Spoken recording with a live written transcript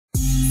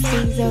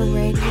Stezo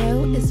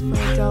Radio is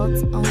for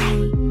adults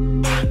only.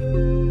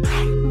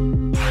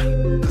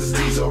 The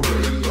Stezo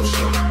Radio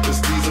Show. The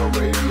Stezo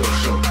Radio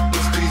Show. The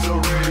Stezo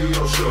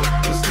Radio Show.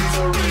 The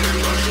Stezo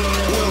Radio Show.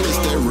 Well, it's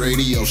that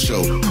radio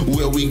show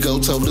where we go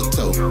toe to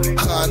toe.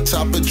 Hot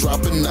topic,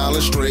 dropping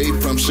knowledge straight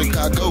from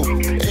Chicago,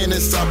 and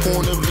it's our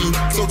point of view.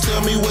 So tell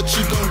me what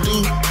you gon'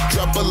 do.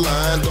 Drop a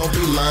line, don't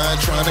be lying,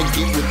 trying to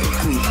get with the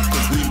crew.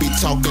 Cause we be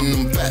talking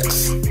them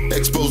facts,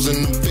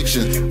 exposing them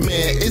fiction.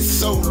 Man, it's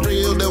so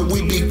real that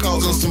we be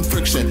causing some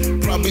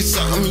friction. Probably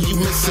something you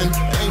missing.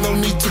 Ain't no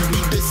need to be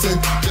dissing.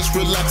 Just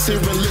relax here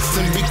and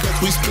listen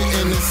because we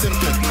spitting and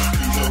simping.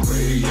 The Stezo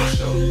Radio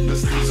Show. The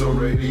Stezo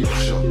Radio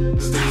Show.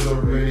 The Stezo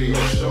Radio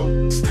Show.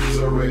 The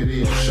Stezo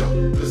Radio Show.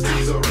 The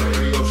Stezo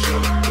Radio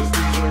Show. The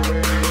Stezo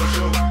Radio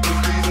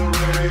Show.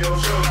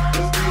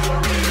 The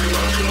Stezo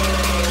Radio Show.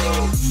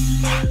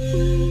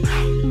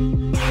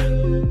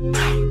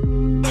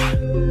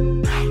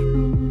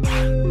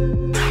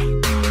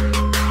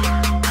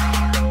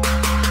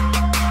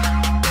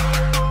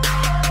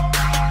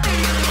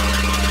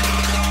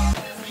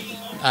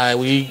 Alright,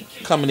 we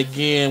coming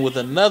again with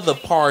another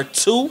part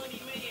 2.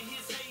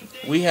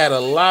 We had a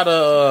lot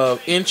of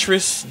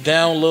interest,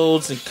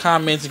 downloads, and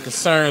comments and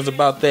concerns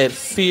about that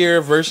fear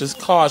versus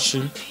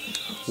caution.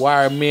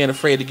 Why are men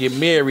afraid to get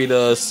married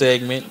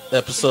segment,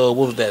 episode,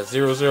 what was that,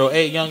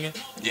 008, youngin?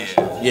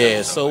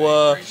 Yeah,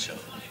 so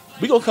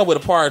we gonna come with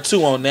a part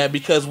 2 on that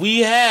because we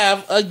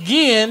have,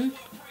 again,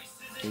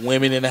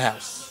 women in the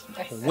house.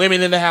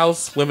 Women in the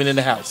house, women in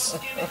the house.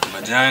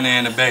 Vagina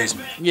in the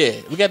basement.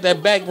 Yeah, we got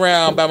that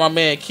background by my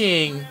man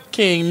King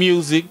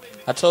Music.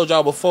 I told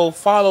y'all before,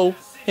 follow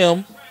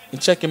him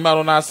and check him out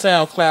on our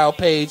SoundCloud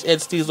page at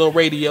Stezo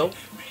Radio.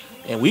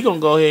 And we gonna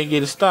go ahead and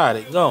get it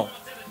started. Go.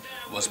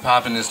 What's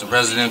poppin' is the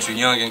residential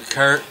youngin'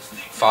 Kurt.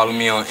 Follow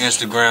me on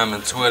Instagram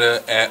and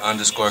Twitter at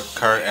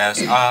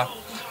 _KurtSI.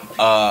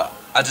 I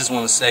just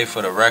want to say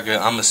for the record,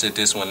 I'm gonna sit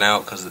this one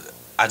out because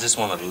I just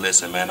want to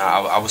listen, man.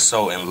 I was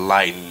so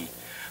enlightened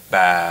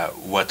by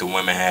what the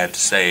women had to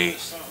say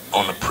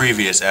on the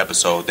previous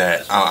episode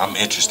that I'm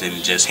interested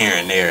in just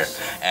hearing their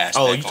aspect.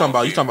 Oh, you talking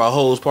about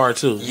hoes part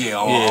 2? Yeah,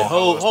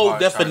 whole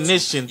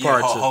definition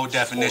part 2. Whole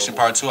definition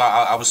part 2.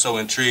 I was so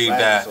intrigued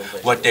by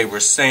what they were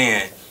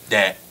saying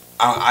that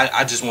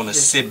I just want to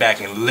sit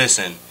back and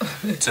listen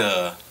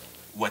to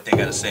what they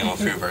got to say on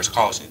fear versus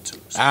caution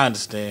too. So, I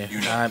understand. You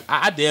know.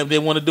 I damn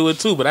didn't want to do it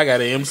too, but I got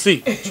an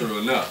MC. True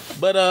enough.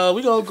 But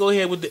we gonna go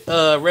ahead with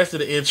the rest of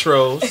the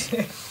intros.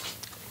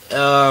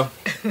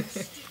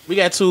 We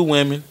got 2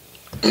 women.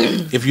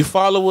 If you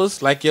follow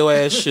us like your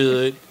ass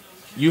should,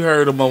 you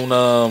heard them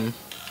on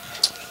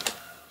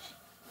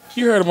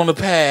the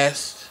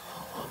past.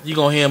 You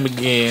gonna hear them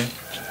again.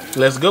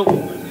 Let's go.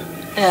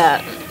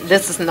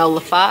 This is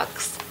Nola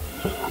Fox.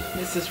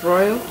 This is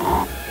Royal.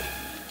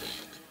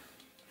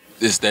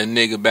 This that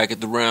nigga back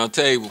at the round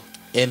table.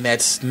 And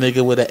that's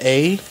nigga with an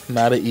A,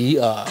 not an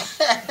ER.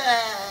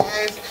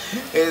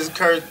 It's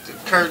Kurt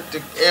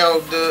the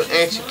Elder,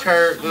 Ancient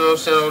Kurt, you know what I'm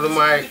saying, over the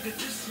mic.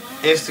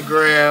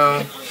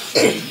 Instagram,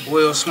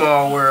 Will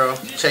Small World.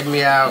 Check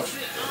me out.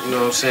 You know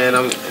what I'm saying?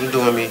 I'm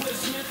doing me.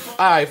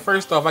 Alright,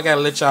 first off, I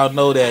gotta let y'all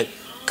know that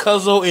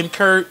Cuzzo and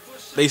Kurt,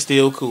 they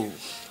still cool.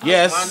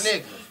 Yes. My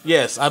nigga.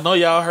 Yes, I know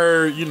y'all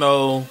heard, you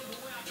know,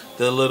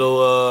 the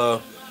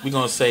little we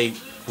gonna say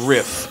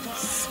riff.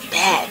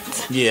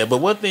 Spat. Yeah, but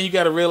one thing you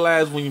gotta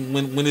realize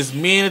when it's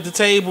men at the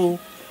table,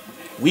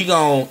 we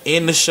gonna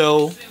end the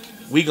show,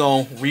 we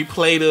gonna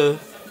replay the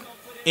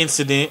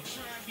incident,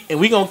 and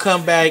we gonna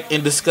come back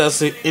and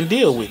discuss it and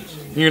deal with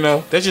it. You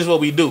know, that's just what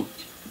we do.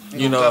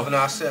 You know, govern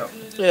ourselves.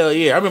 Hell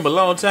yeah! I remember a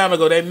long time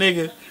ago that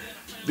nigga,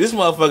 this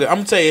motherfucker. I'm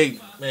gonna tell you,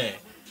 man.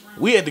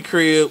 We at the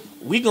crib,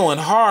 we going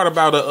hard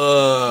about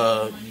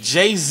a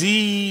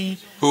Jay-Z.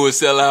 Who would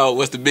sell out?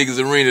 What's the biggest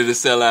arena to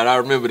sell out? I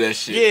remember that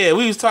shit. Yeah,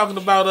 we was talking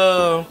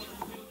about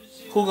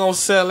who gonna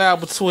sell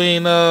out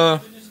between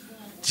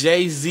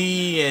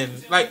Jay-Z and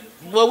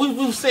we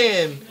was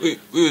saying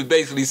we was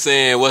basically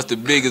saying what's the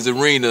biggest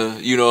arena,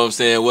 you know what I'm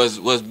saying,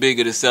 what's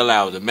bigger to sell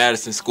out, the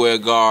Madison Square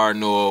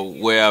Garden or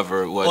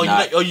wherever,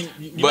 whatnot.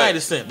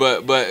 United Center.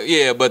 But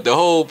the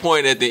whole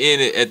point at the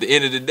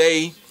end of the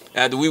day,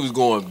 after we was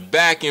going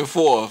back and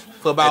forth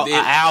for about an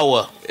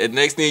hour, and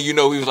next thing you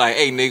know, we was like,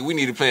 hey nigga, we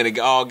need to plan an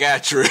all guy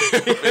trip.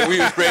 And we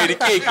was ready to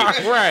kick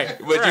it. Right.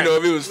 But you know,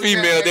 if it was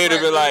females, they'd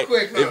have been like,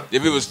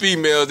 if it was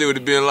females, they would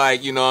have been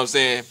like, you know what I'm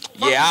saying,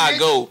 yeah, I'll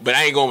go, but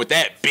I ain't going with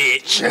that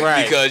bitch.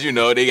 Right. Because, you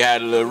know, they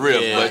had a little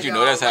riff, but you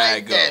know, that's how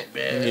it go.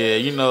 Yeah,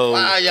 you know.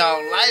 Why y'all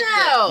like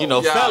that? You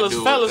know, fellas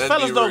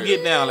don't real.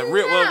 get down like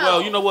real.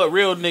 Well, you know what?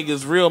 Real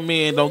niggas, real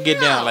men don't get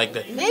down like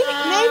that. Maybe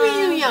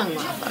you young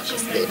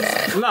motherfuckers do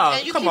that. No,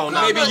 come on.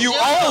 Maybe you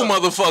old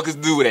motherfuckers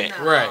do that.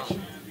 Right.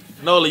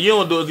 Nola, you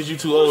don't do it because you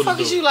too old to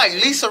do it. You like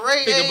Lisa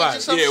Ray? Think about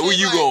it. Yeah, where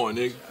you going,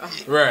 nigga?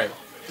 Right.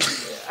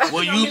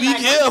 Well, you be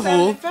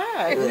careful.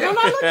 Black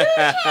don't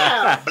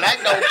crack. Black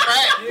don't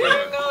crack.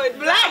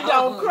 Black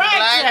don't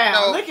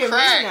Look at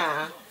crack. me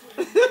now.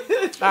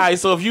 All right,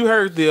 so if you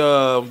heard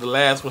the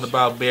last one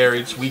about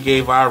marriage, we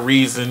gave our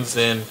reasons,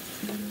 and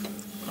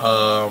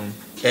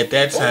At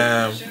that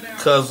time,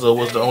 Cuzzo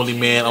was the only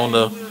man on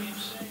the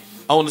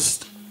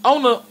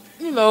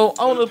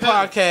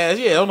podcast.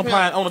 Yeah, on the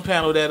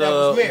panel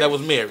that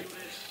was married.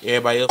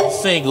 Everybody else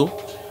was single.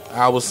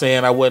 I was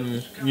saying I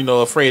wasn't,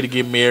 afraid to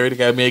get married. I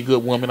got me a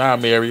good woman. I'll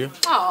marry her.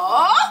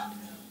 Aww.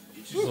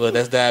 Well,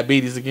 that's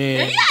diabetes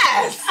again.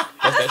 Yes.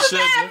 That's that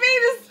sugar.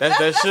 Diabetes. That's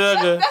that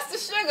sugar. That's the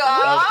sugar.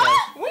 Okay.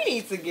 We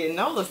need to get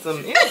Nola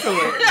some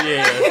insulin.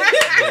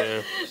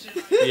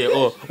 Yeah,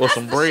 or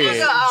some bread.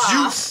 Sugar,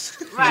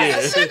 Juice. Right.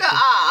 Yeah. Sugar.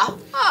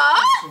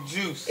 Some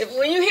juice.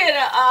 When you hear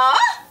the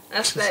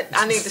that's that.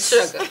 I need the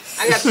sugar.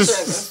 I got the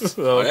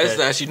sugar. Oh, that's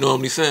how she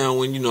normally sound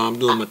when I'm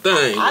doing my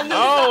thing. I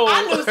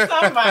knew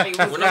somebody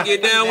was When I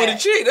get down with a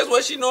chick, that's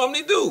what she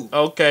normally do.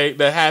 Okay,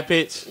 the high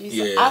pitch.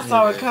 Yeah. I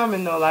saw it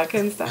coming though. I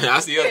couldn't stop. I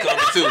see her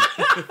coming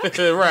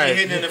too. Right.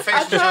 Hitting in the face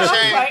I with your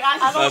chain.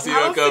 I see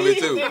her coming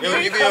too.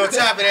 You be on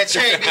top of that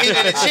chain, hitting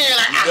in the chin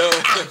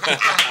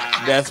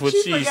like. That's what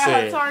she forgot her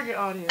said. target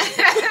audience.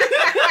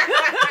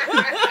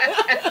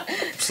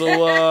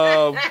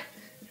 So,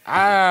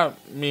 I'm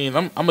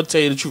gonna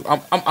tell you the truth.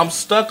 I'm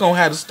stuck on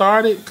how to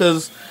start it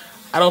because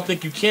I don't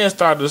think you can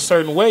start it a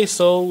certain way.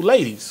 So,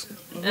 ladies,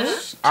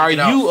 are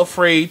you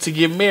afraid to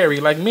get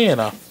married like men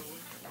are?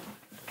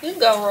 You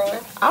go, Roy.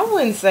 I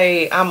wouldn't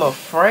say I'm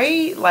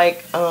afraid.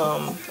 Like,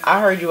 I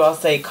heard you all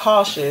say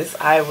cautious.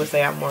 I would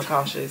say I'm more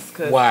cautious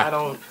because Why?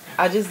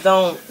 I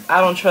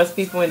don't trust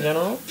people in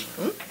general.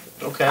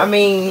 Okay. I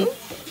mean, So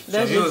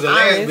that's if you was just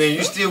a honest. lesbian,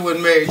 you still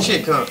wouldn't marry a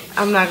chick, huh?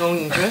 I'm not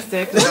going to address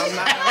that because I'm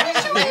not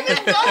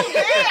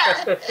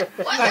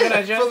going to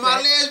address For my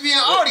that. lesbian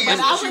audience, But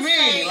I what you would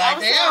mean? say- Like, I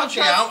would they say out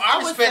there. I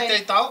would respect say-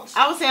 their thoughts.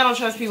 I would say I don't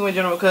trust people in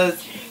general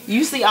because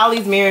you see all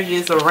these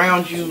marriages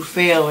around you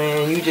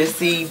failing. You just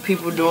see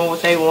people doing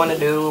what they want to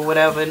do or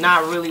whatever,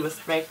 not really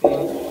respecting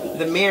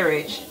the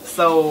marriage.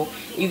 So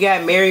you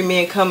got married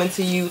men coming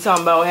to you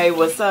talking about, hey,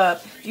 what's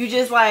up? You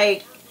just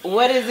like,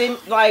 what is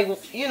it? Like,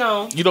 You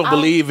don't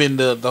believe in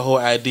the whole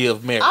idea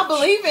of marriage. I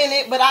believe in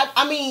it, but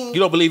I mean, You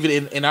don't believe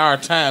it in our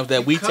times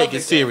that we take covered it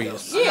that,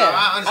 serious. though. yeah,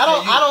 I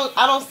understand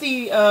I don't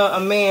see a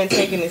man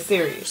taking it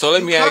serious. So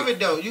let me ask.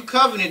 You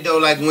covered it though.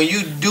 Like when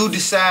you do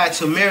decide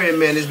to marry a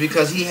man, it's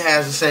because he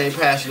has the same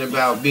passion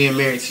about being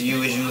married to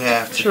you as you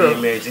have to True.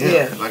 being married to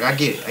him. Yeah. Like I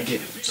get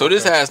it. So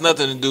this has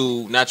nothing to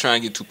do. Not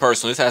trying to get too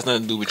personal. This has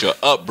nothing to do with your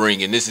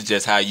upbringing. This is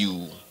just how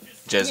you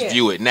just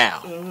view it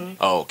now.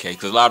 Oh, okay.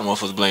 Because a lot of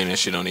motherfuckers blame that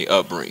shit on their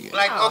upbringing.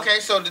 Like okay,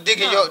 so to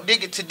dig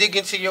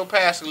into your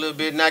past a little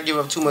bit, not give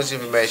up too much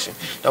information.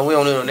 No, we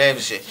don't need no names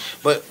and shit.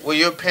 But were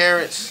your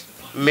parents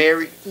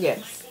married?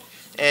 Yes.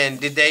 And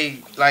did they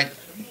like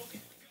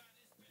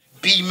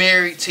be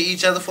married to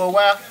each other for a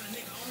while?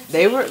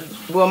 They were,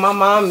 well, my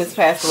mom has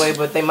passed away,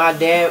 but my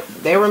dad,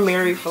 they were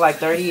married for like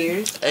 30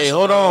 years. Hey,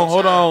 hold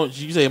on.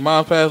 You say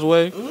mom passed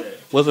away?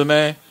 What's her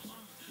name?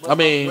 I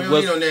mean, We don't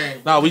need no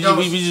name. no, we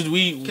Condolences.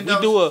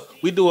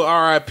 do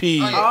a RIP.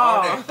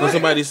 Oh. When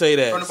somebody say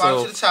that, From the bottom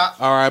so to the top.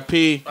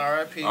 RIP.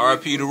 R.I.P.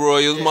 R.I.P. the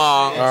Royals'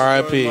 mom.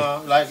 R.I.P.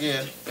 Like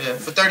yeah.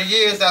 For 30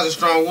 years, that was a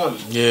strong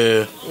woman.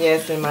 Yeah.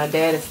 Yes, and my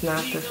dad is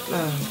not the.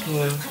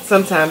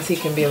 Sometimes he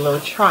can be a little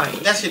trying.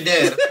 That's your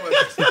dad. Of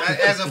course.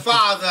 As a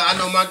father, I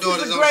know my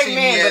daughters He's a don't see great me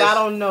man, as. but I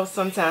don't know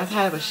sometimes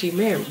how was she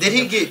married. Did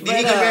he get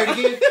married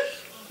again?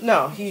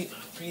 No, he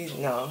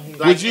no. Like,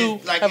 Would you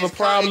like have a his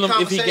problem if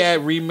he conversation?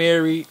 got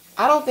remarried?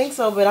 I don't think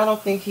so, but I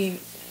don't think he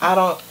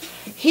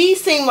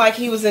seemed like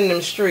he was in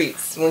them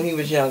streets when he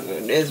was younger.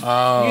 Okay,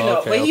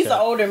 But he's okay. an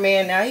older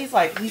man now. He's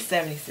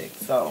 76,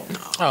 so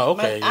Oh,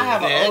 okay. I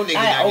have Yeah, an that nigga I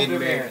not have getting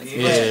older married.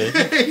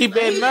 parents. Yeah. He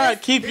better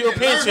not keep your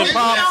pension, You know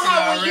Pop.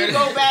 how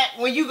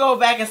when you go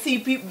back and see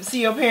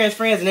your parents'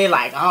 friends and they're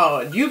like,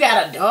 oh, you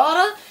got a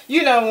daughter?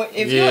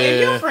 If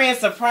your friend's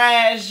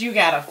surprised you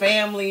got a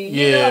family,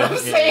 you know what I'm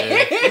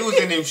saying? He was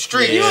in them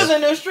streets. He was in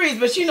those streets,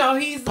 but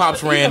he's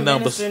Pops he's ran a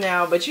numbers. minister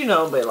now,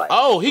 but like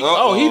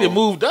He done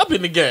moved up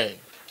in the game.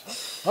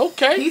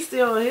 Okay. he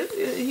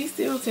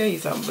still tell you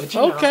something, but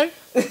Okay.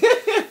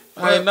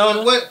 All right,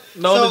 Nona,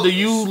 So- do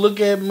you look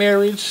at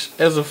marriage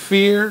as a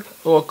fear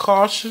or a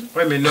caution?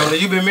 Wait a minute, Nona,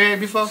 you been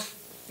married before?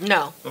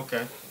 No.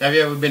 Okay. Have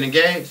you ever been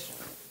engaged?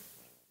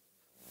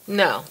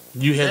 No.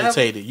 You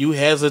hesitated. You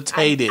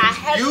hesitated. I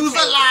hesitated. Use a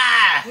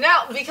lie.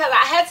 No, because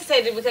I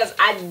hesitated because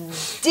I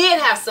did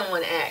have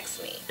someone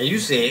ask me. And you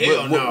said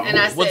hell no. And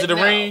I said was it a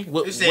no. ring?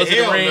 You said Was it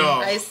a hell ring? no.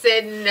 I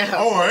said no.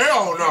 Oh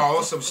hell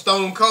no! Some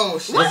stone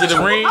cold shit. Was it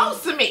a ring?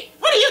 Close to me.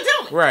 What are you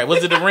doing? Right.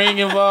 Was it a ring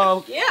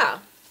involved? Yeah.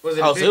 Was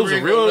it Oh, a so big it was a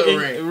ring or a little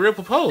ring? real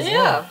proposal.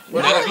 Yeah.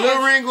 Was it a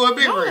little ring or a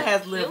big Nona ring?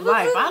 has It lived was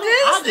life. I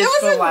just it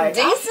feel was like a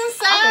decent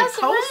size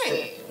coasting.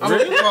 ring.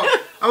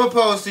 I'm gonna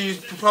propose to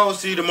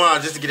you tomorrow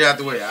just to get out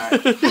the way. All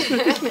right.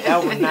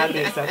 That would not be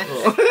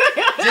acceptable.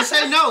 Just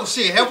say no.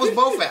 Shit, help us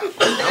both out.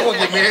 I won't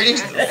get married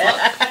either.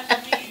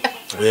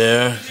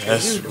 Yeah,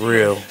 that's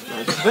real.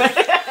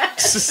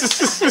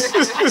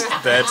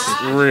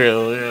 That's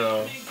real.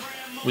 Yeah.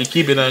 We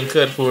keep it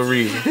uncut for a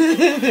reason.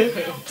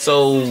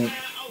 So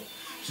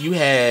you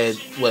had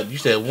what? You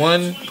said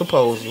one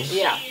proposal,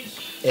 Yeah.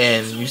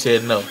 and you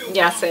said no.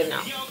 Yeah, I said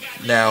no.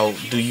 Now,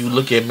 do you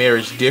look at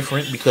marriage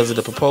different because of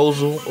the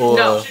proposal, or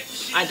No,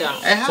 I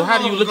don't. And so? How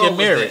do you look at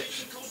marriage?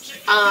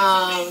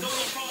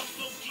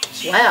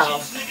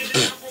 Well,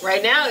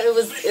 right now it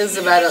was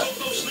about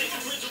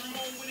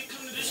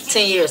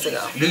 10 years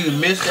ago. Do you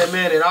miss that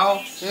man at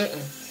all?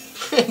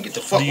 Get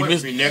the fuck Do you away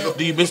miss? from me, nigga.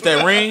 Do you miss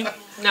that ring?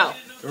 No.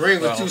 The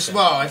ring was too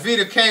small. If he'd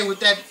have came with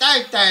that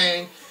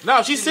thing,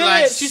 No, she he'd be said.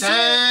 like, She said.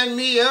 sign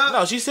me up.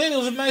 No, she said it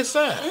was a nice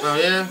sign. Oh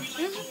yeah.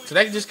 So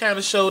that just kind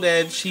of showed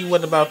that she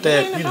wasn't about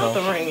that. Ain't You about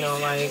know. the ring though,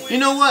 like. You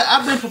know what?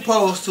 I've been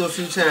proposed to a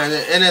few times,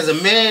 and as a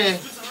man,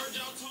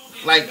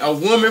 like a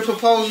woman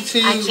proposing to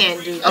you, I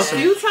can't do A that.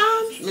 few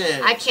times?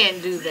 man. I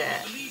can't do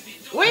that.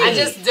 Wait. I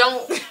just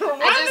don't.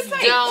 I just For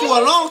a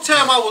don't. long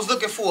time, I was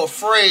looking for a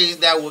phrase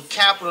that would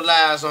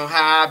capitalize on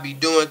how I be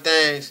doing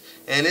things.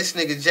 And this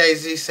nigga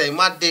Jay-Z say,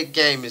 my dick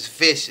game is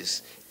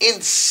vicious.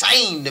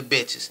 Insane to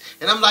bitches.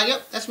 And I'm like,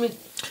 yep, that's me.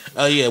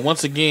 Yeah.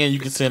 Once again, you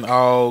can send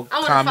all I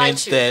want to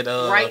comments fight you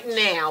that. right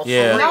now.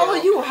 yeah. For real. No,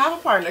 you have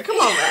a partner. Come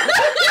on, man.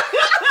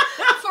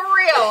 For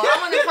real. I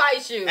want to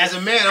fight you. As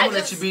a man, I'm I gonna let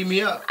just- you beat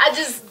me up. I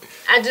just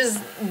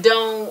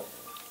don't.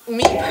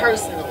 Me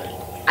personally,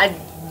 I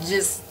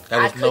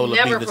That was could Nola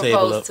never beat the table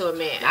propose up. to a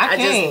man. I I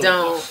can't.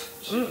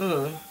 just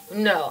don't.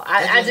 No,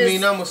 That I just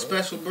mean just. I'm a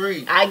special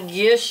breed. I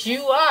guess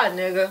you are,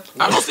 nigga.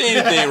 I don't see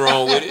anything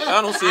wrong with it.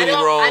 I don't see anything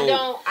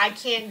wrong. I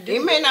can't do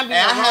It may not be Hey,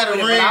 I nothing had wrong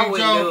a with it, but I ring,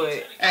 wouldn't Joe. do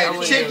it. Hey,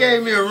 the chick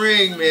gave me a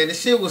ring, man. The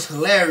shit was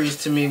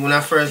hilarious to me when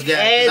I first got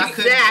it. 'Cause I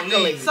couldn't Exactly.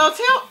 believe it. So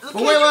tell. But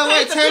can wait, you wait,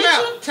 paint the time picture?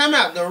 out. Time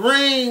out. The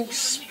ring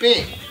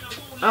spin.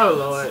 Oh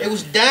Lord. It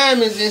was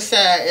diamonds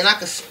inside, and I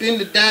could spin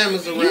the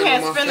diamonds around You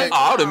had on my spin face. it- Oh,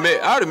 I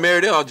would have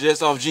married her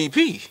just off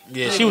GP.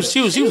 Yeah, she was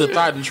a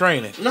thought in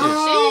training. No,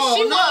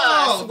 She no,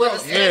 was with a bro.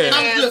 spinning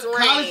I'm ass just ring.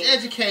 college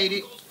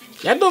educated.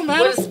 That don't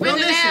matter. With a No,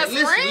 spinning ass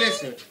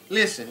ring.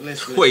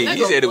 listen. Wait, you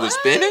Nigga, said it was what?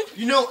 spinning?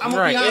 You know, I'm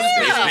gonna Right. be honest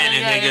with you.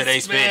 Spinning, nigga, they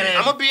spinning.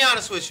 I'm gonna be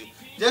honest with you.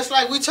 Just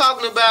like we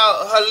talking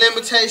about her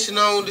limitation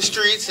on the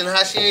streets and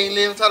how she ain't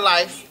lived her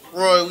life,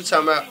 Roy, we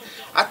talking about.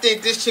 I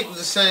think this chick was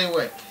the same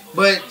way,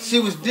 but she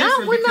was Not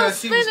different with no because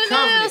she was spinning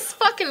covered. ass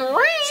fucking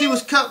ring. She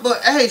was cut,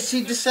 but hey,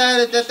 she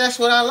decided that that's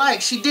what I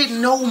like. She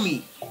didn't know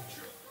me.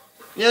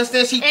 You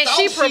understand? She And thought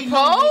she knew me.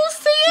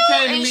 proposed to you? She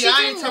came to And me. she I ain't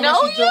didn't talking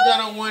about know she jumped out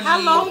on one How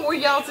knee. long were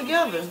y'all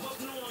together?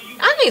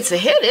 I need to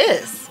hear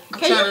this. Can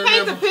trying you to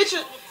paint the remember. picture?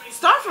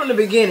 Start from the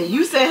beginning.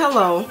 You said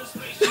hello.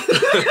 For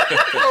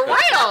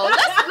real.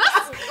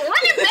 Let's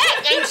run it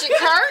back, Ancient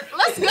Kurt.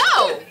 Let's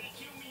go.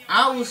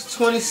 I was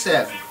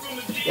 27.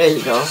 There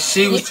you go.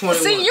 She was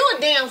 21. See, you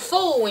a damn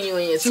fool when you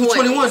in your 20s. She was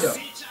 21 though.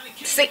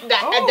 See,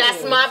 Oh.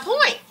 that's my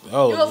point.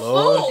 Oh, You're a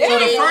Lord. fool. So when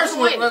the you're first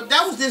one, 20. well,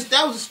 that was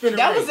a spinner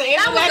That ring. was the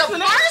That was the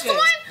explanation. first one?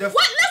 The-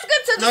 What? Let's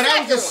get to the No, that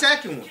second was the one.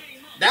 second one.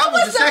 That What was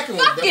was the the second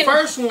one. The fucking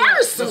first one.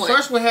 first The one?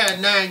 first one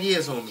had 9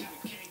 years on me.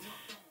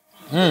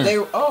 They,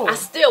 I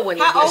still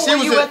wouldn't How have old did were it.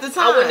 She you was at the a-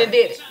 time? I wouldn't have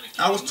did it.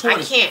 I was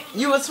 20. I can't.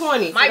 You were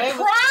 20. My so they was,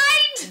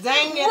 pride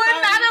Dang it, would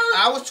son. not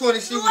I was 20.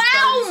 She was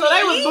allow 30. so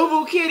they was me. Boo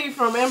Boo Kitty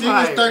from She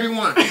Empire. was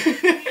 31.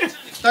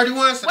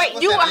 31. So Wait,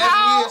 what's you that, were 11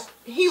 how years? old?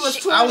 He was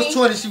 20. I was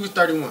 20. She was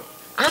 31.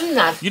 I'm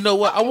not. You know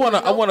what? I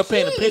wanna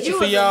paint a picture You for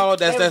was y'all.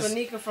 that was That's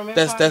Anika from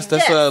that's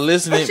Empire.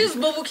 listening. She's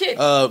Boo Boo Kid.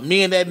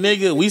 Me and that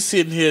nigga, we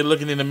sitting here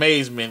looking in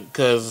amazement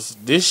because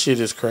this shit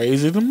is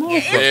crazy the It's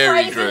motherfucker.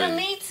 Very crazy crazy. to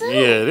me too.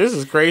 Yeah, this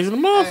is crazy the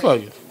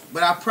motherfucker.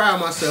 But I pride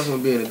myself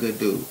on being a good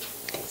dude.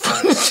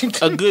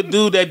 A good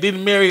dude that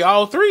didn't marry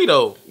all three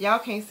though. Y'all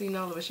can't see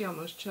Nola, but she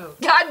almost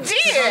choked. I did.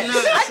 I got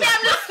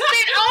to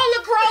spit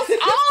all across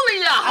all of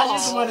I y'all.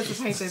 just wanted to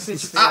paint that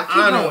picture for y'all.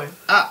 Keep going.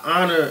 I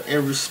honor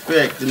and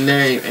respect the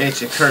name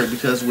Ancient Kurt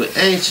because with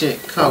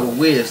ancient come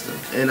wisdom.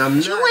 And I'm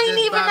not You ain't just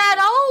even about- that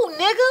old,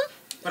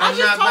 nigga. But I I'm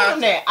just not told about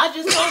him that. I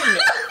just told him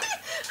that.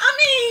 I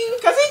mean,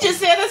 Because he just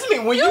said that to me.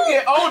 When you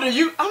get older,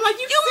 I'm like,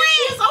 you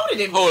 6 years older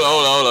than me.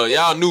 Hold on.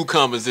 Y'all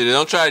newcomers in it.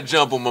 Don't try to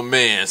jump on my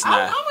mans now.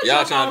 I'ma Y'all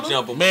jump trying on to him.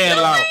 jump on Man,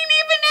 you law. ain't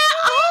even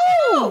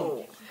that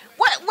old.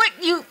 What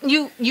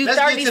you Let's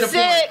get to the 36?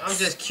 point. I'm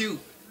just cute.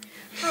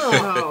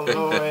 Oh,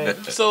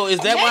 Lord. So is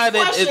that why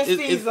that? question,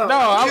 Is, Stezo.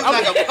 no, Cute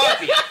like a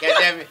puppy.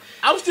 Goddammit.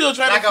 I'm still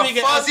trying Like to a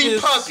figure out fuzzy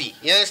this. puppy.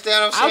 You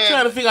understand what I'm I'm saying?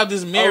 trying to figure out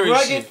this marriage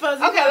Rugged, shit.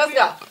 fuzzy. Okay, let's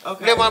go.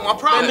 Okay. Then my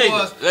problem That nigga,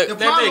 was that the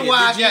problem nigga,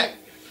 why did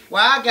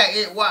I got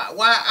it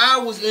why I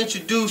was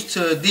introduced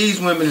to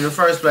these women in the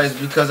first place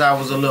because I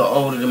was a little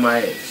older than my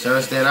age. You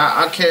understand?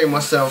 I carry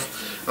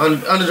myself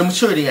under the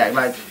maturity act.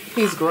 Like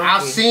He's grumpy.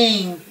 I've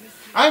seen.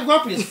 I ain't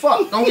grumpy as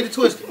fuck. Don't get it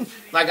twisted.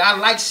 Like I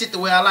like shit the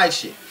way I like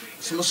shit.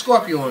 I'm a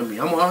Scorpio on me.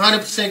 I'm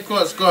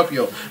 100%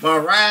 Scorpio. My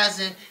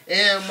rising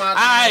and my.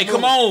 Alright,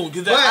 come on,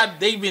 because But-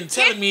 they've been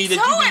telling me that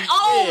Get to you it,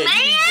 old you man.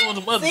 be doing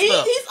some other See,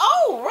 stuff. he's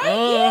old, right?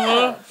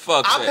 Uh-huh.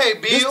 Fuck I that.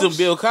 pay This bills. them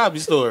Bill Cosby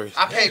stories.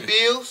 I pay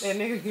bills. Yeah.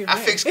 That nigga get I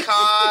mad. fix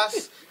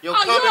cars. Your Oh,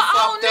 you plumbing an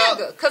old fucked up.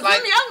 nigga. Because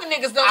Like, them younger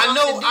niggas don't I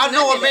know none a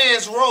of that.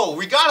 man's role.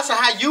 Regardless of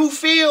how you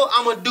feel,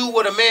 I'm gonna do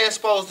what a man's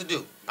supposed to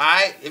do.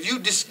 Alright? If you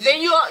just Then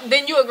you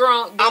a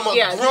grown. I'm a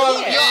yeah, grown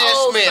you're ass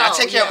old man. I soul,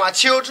 take care of yeah. my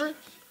children.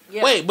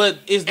 Yeah. Wait, but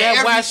is that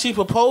And why every- she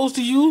proposed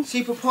to you?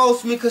 She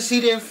proposed to me because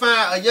she didn't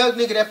find a young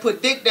nigga that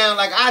put dick down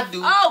like I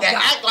do, Oh, that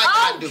God. act like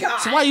Oh, I do. God.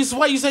 So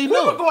why you say We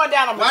were no? going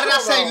down a Why did I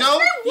say no?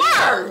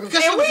 Word.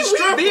 Because she And was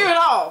a we veered stripper.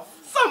 off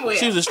somewhere.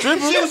 She was a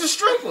stripper. She was a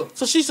stripper.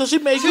 So she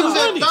made She you was a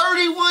money.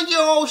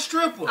 31-year-old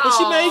stripper. But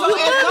she made you So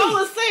as money.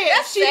 Nola said,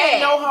 That's she didn't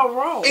sad. know her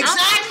role.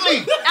 Exactly.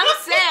 I'm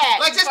sad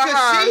Like just for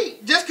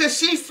her. cause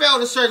she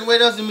felt a certain way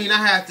doesn't mean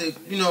I have to,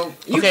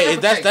 Okay,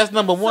 that's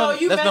number one.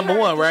 So you That's met number her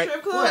one, at the right?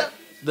 strip club?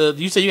 What?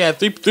 You said you had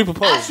three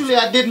proposals. Actually,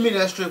 I didn't meet her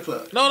at a strip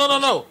club.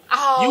 No.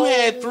 Oh, You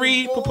had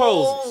 3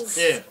 proposals.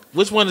 Yeah.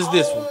 Which one is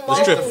this one? The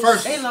That's stripper. the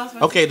first They one. lost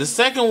my Okay, the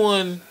second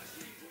one.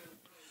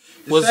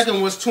 The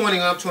second was 20,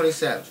 I'm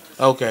 27.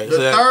 Okay, The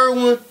so that, third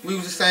one, we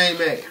was the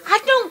same age. I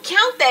don't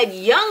count that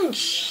young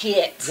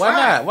shit. why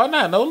not? Why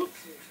not, Nola?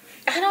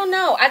 I don't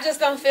know. I just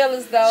don't feel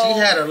as though She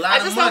had a lot I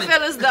of just money. don't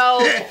feel as though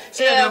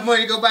She had enough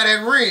money to go buy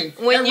that ring.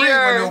 When That ring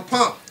you're- was no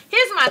pump.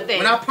 here's my thing.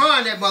 When I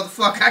pawned that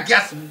motherfucker, I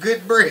got some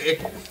good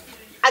bread.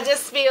 I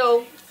just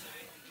feel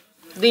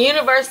the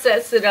universe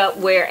sets it up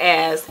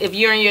whereas if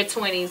you're in your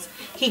 20s,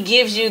 he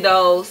gives you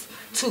those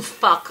to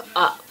fuck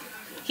up.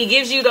 He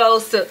gives you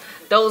those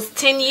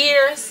 10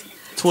 years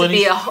to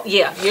be 20s?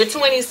 your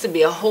 20s to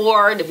be a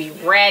whore, to be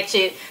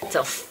ratchet,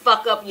 to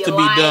fuck up your To be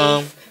life,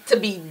 dumb. to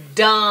be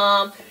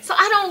dumb. So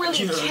I don't really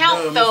You're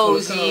count dumb,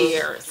 those you're full of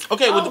years.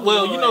 Okay,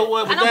 well, you know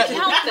what? I don't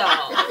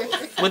count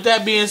those. With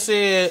that being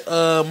said,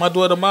 my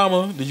daughter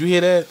mama, did you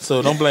hear that?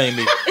 So don't blame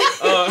me.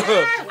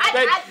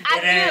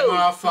 I do.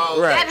 My fault.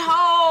 Right. That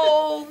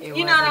whole, It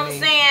you know what I'm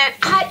wasn't saying?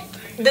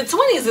 The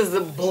 20s is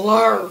a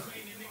blur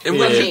And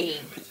for Yeah. me.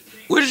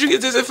 where did you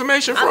get this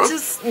information from? I'm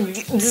just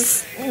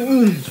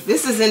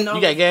This is in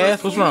Nola's You got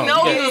gas? What's wrong?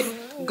 no. You got-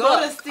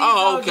 Go to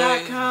Oh, okay.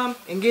 Stezo.com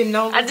and get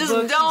Nola's I just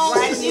books don't,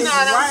 right you know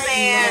what I'm right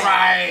saying? now.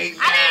 Right.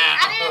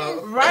 I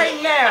didn't.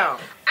 Right now.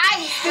 I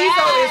Stezo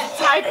had. is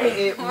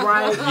typing it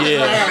right Yeah.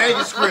 now.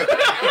 Manuscript.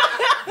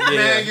 Yeah.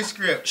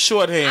 Manuscript.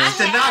 Shorthand.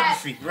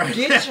 Stenography. Right.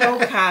 Get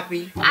your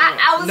copy.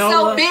 I was so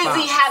Nola busy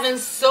Fox. having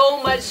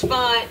so much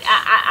fun.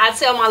 I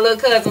tell my little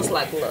cousins,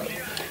 like, look,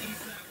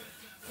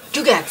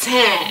 you got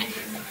time.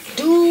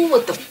 Do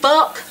what the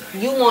fuck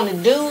you want to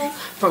do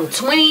from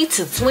 20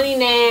 to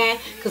 29.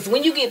 Because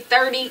when you get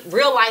 30,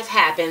 real life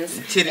happens.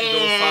 Titties gonna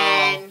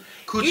and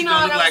fall. Coochie you know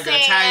gonna what look I'm like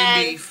saying?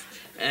 Italian beef.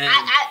 And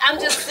I'm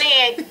just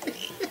saying,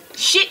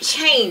 shit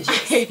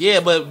changes. Yeah,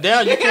 but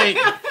now you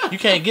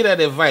can't get that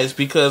advice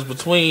because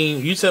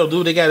between you tell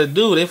dude they got to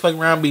do, they fucking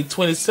around be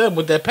 27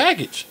 with that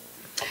package.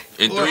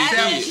 And or 3 7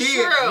 That is kids.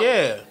 true.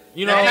 Yeah,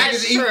 you know. That That package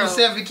is equals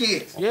true. 7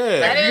 kids. Yeah,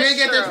 That If you is ain't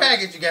get that true.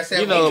 package, you got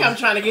 7 You know, kids. I'm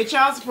trying to get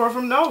child support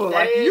from Nola. That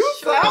Like, is you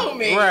true. told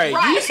me. right.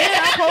 Right. You said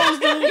I'm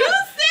supposed to. You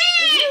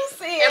see? You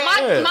said.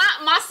 And Yeah.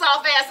 my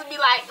soft ass would be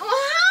like, well,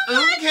 how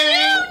much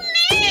Okay.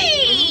 you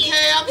need?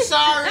 Okay, I'm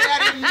sorry. I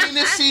didn't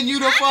mean to send you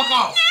the fuck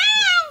off.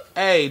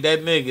 Hey,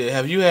 that nigga,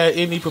 have you had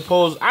any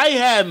proposals? I ain't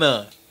had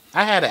none.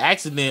 I had an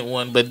accident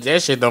one, but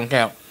that shit don't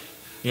count.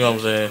 You know what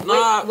I'm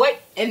saying? Wait,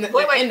 In the,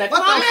 Wait, in the What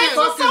the comments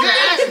or fuck is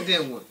that something?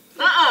 accident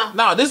one?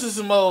 No, this is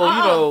some old, you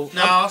know.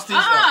 No, Steve.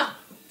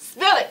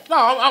 spill it. No,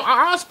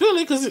 I'll spill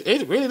it because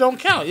it really don't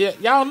count. Yeah,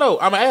 y'all know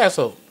I'm an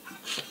asshole.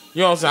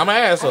 You know what I'm saying? I'm an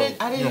asshole.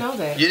 I didn't know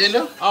that. You didn't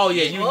know? Oh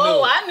yeah, you Oh,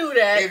 know. I knew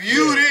that. If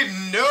you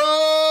didn't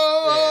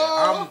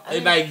know,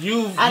 I'm like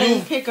you. I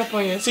didn't pick up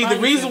on your See, the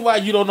reason why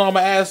you don't know I'm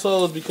an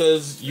asshole is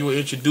because you were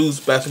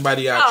introduced by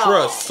somebody I Oh.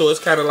 trust. So it's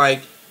kind of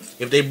like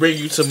if they bring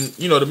you to,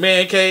 the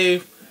man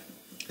cave.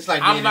 it's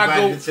like I'm being not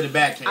invited go- into the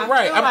back cave. I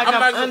Right, feel I'm- like I'm I'm,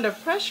 not- under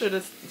pressure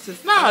to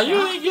Nah, you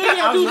ain't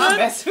gotta I'm do not nothing.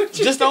 messing with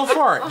you. Just don't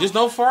fart. Just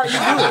don't fart. You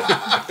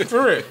good.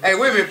 For real. Hey,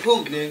 women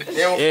poop, nigga. They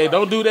don't Yeah, fart.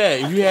 don't do that.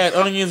 If you had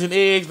onions and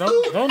eggs,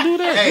 don't do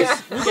that. Hey.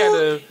 We got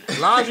a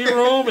laundry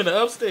room and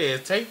the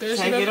upstairs. Take that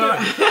Take shit it up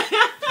on. there.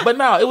 But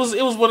no, it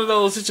was one of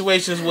those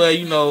situations where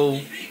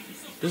this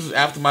was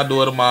after my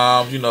daughter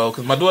mom,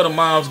 because my daughter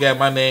mom's got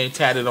my name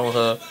tatted on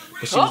her,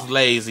 but she was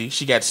lazy.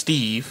 She got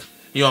Steve.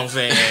 You know what I'm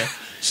saying?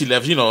 She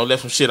left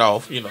some shit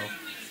off.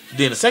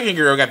 Then the second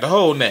girl got the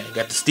whole name,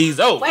 got the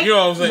Stezo. Wait, You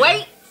know what I'm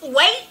saying?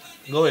 wait,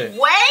 Go ahead.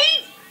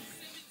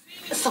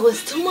 So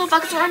it's 2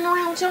 motherfuckers running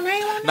around with your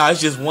name on it? No,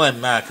 it's just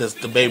one now because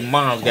the baby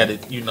mom's got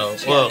it.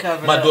 Well,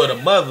 covered my up. daughter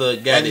mother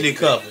got That it nigga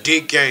covered.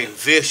 dick game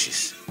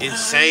vicious.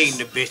 Insane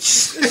the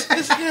bitches.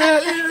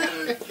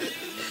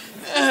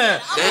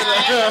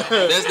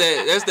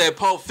 That's that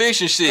Pulp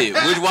Fiction shit.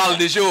 Which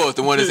wallet is yours?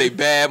 The one that say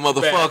bad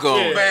motherfucker on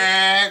it.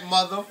 Bad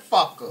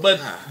motherfucker. But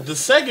the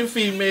second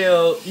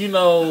female, you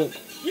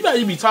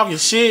be talking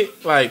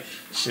shit like,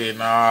 shit,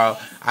 nah,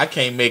 I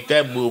can't make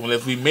that move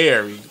unless we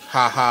married.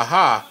 Ha ha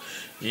ha.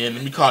 Yeah,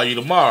 let me call you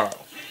tomorrow.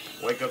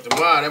 Wake up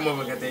tomorrow, that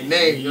motherfucker got their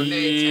name. Your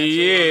name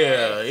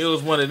Yeah, it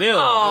was one of them.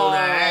 on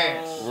that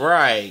ass.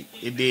 Right.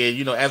 It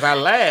did, as I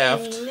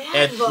laughed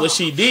at Never. what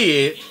she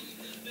did,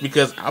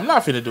 because I'm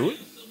not finna do it.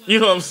 You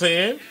know what I'm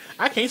saying?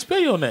 I can't spell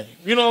your name.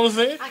 You know what I'm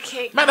saying? I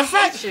can't. Matter of I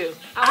hate fact, you.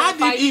 I would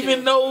fight didn't even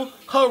you. know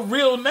her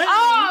real name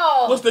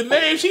Oh. was the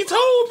name she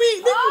told me.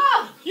 Nigga.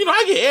 Oh. You know,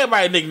 I get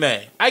everybody a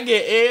nickname. I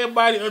get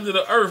everybody under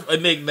the earth a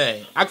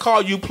nickname. I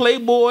call you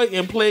Playboy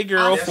and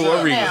Playgirl for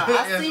a reason. Now,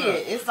 I see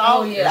it. It's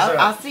all.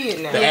 I see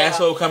it now. The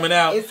asshole coming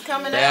out. It's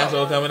coming the out.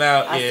 asshole coming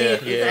out. I see Yeah,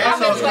 it. yeah. The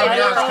asshole's coming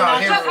out is called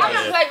I've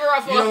hemorrhoids. been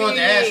Playgirl for You don't a want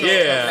few the asshole.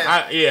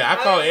 years. I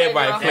call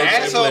everybody The The Playboy.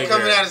 asshole Playgirl.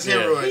 coming out is Yeah.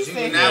 hemorrhoids. You do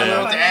Yeah. not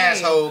want the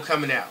asshole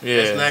coming out. Yeah.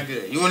 That's not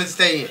good. You want it to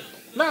stay in.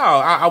 No,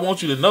 I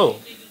want you to know.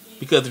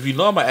 Because if you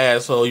know I'm an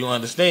asshole, you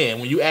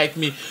understand. When you ask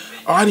me,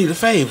 oh, I need a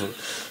favor.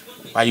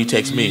 Why you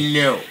text me?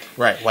 No.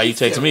 Right, why you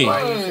text me? You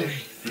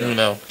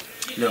know.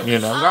 No. You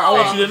know. I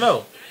want you to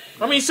know.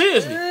 I mean,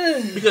 seriously.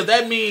 Because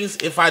that means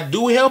if I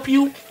do help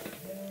you,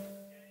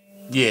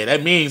 yeah,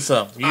 that means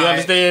something. You All right.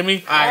 understand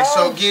me? All right,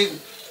 so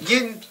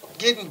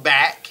getting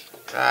back,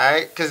 all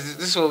right, because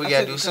this is what we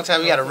gotta do.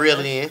 Sometimes we gotta reel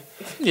it in.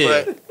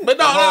 Yeah. But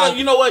no,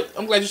 you know what?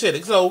 I'm glad you said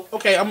it. So,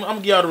 okay, I'm gonna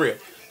give y'all the real.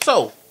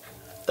 So,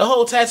 the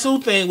whole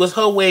tattoo thing was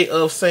her way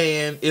of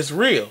saying it's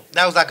real.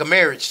 That was like a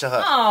marriage to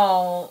her.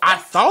 Oh, I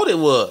thought it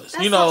was.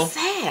 that's you know. so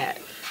sad.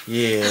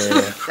 Yeah.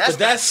 That's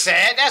that's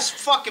sad. That's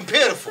fucking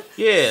pitiful.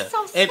 yeah.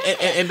 So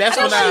And that's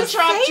I when thought I She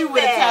trapped you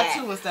with a that.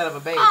 tattoo instead of a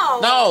baby. Oh,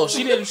 no,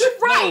 she didn't.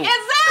 right,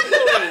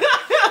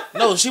 exactly.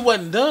 No, she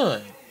wasn't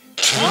done.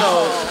 You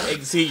know,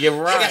 see, you're You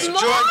got right. some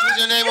Jordans with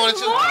your name on it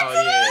too.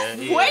 Oh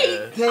yeah. Wait,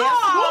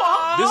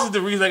 Oh. This is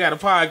the reason I got a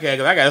podcast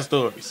because I got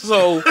stories.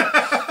 So,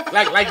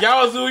 like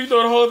y'all do, you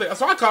know the whole thing.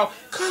 So I call,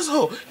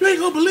 Cuzzo, you ain't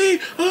gonna believe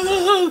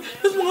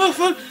this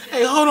motherfucker.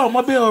 Hey, hold on,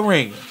 my bell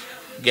ringing.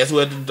 Guess who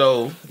at the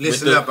door?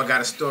 Listen with up, I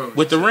got a story.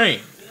 with the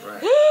ring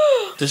Right.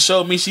 to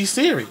show me she's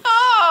serious.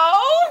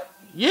 Oh.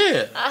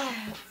 Yeah.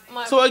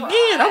 My So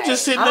again, I'm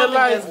just sitting I there don't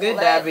think that's like, good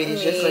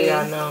diabetes, just so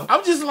y'all know.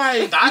 I'm just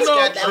like, Dots you know,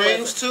 got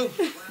dreams too.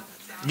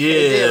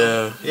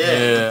 yeah,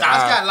 Yeah.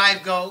 Dots got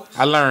life goals.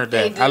 I learned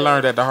that. I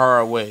learned that the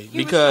hard way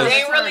because They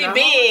ain't really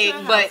big,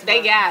 but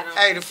they got them.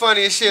 Hey, the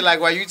funniest shit,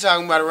 like while you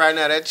talking about it right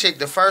now, that chick,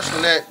 the first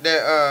one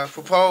that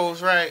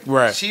proposed, right?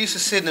 Right. She used to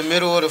sit in the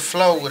middle of the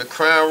floor with a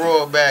Crown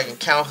Royal bag and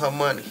count her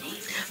money.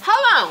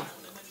 Hold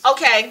on.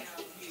 Okay,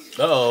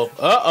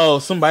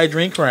 somebody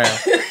drink Crown.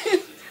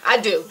 I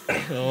do.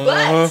 Uh-huh.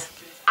 But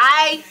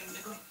I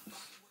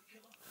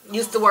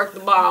used to work the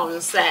bar on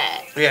the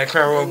side. Yeah,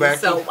 Crown Royal bag.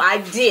 So I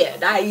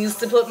did. I used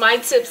to put my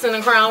tips in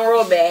a Crown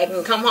Royal bag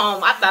and come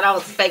home. I thought I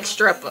was a fake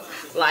stripper.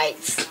 Like,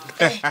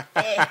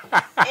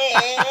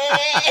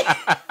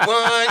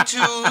 1, 2,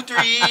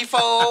 3,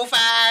 4,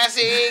 5,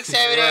 6,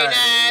 7, 8,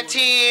 9,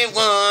 10.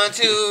 1,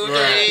 2,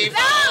 3,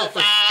 4,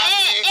 5,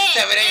 6,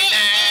 7, 8,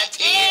 9,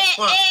 10.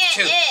 1,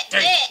 2,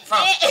 3, 4,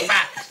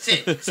 5,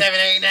 6, 7,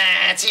 8,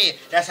 9, 10.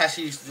 That's how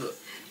she used to do it.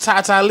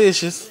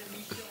 Tatalicious.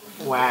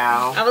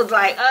 Wow. I was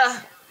like,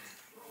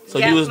 So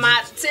got you was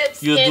my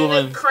tips you was in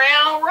doing- the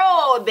Crown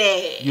Royal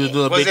bag. you was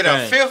doing a Was big it a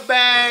thing. fifth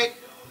bag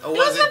or was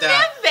was it a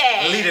fifth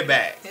bag. the leader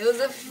bag? It was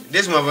a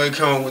This motherfucker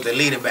coming with the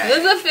leader it bag.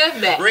 was a fifth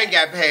bag. Rent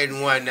got paid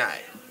in one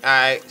night.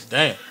 Alright.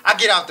 Damn. I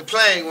get off the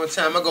plane one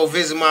time, I go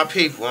visit my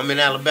people. I'm in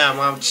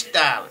Alabama, I'm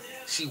styling.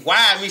 She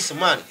wired me some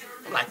money.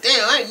 I'm like,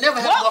 damn, I ain't never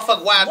had a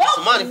motherfucker wire me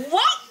some money. What?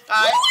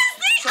 All right. Who is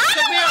this? So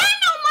check me I out. don't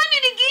have no money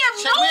to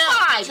give Check me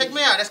out. nobody. Check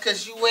me out. That's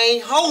because you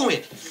ain't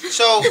hoeing.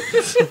 So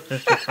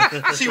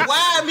she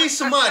wired me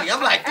some money.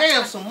 I'm like,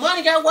 damn, some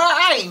money got wired.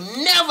 I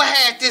ain't never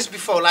had this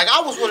before. Like, I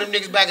was one of them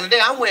niggas back in the day.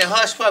 I'm wearing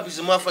hush puppies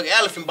and motherfucking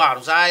elephant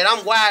bottoms. All right,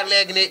 I'm wide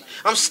legging it.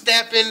 I'm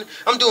stepping.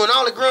 I'm doing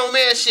all the grown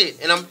man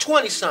shit, and I'm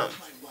 20 something.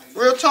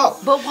 Real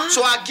talk. But why?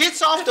 So I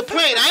gets off the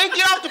plane. I ain't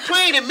get off the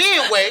plane in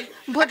Midway.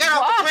 I got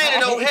off the plane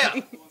in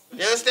O'Hare.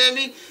 You understand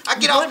me? I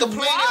get off the plane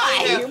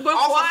in O'Hare But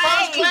off why? the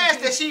first class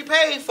that she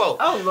paid for.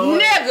 Oh,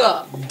 Lord.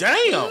 Nigga.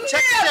 Damn.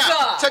 Check this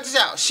out. Never. Check this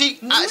out.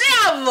 Never.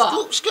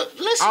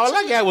 Listen All to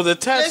I got was a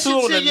tattoo Listen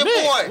on to the your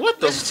neck. boy. What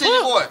the Listen to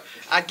your fuck? boy.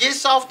 I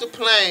gets off the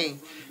plane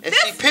and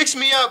she picks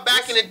me up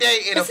back in the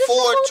day in a Is this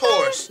Ford the whole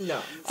Taurus. No.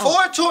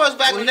 Ford Taurus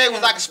back in the day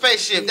was like a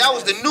spaceship. That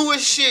was the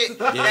newest shit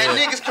that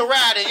niggas could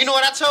ride in. You know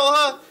what I told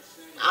her?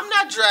 I'm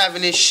not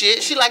driving this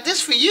shit. She like, this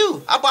for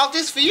you. I bought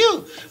this for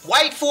you.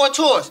 White Ford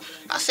Taurus.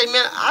 I say,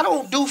 man, I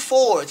don't do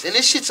Fords, and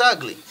this shit's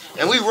ugly.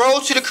 And we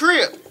rode to the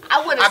crib. I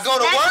would have I go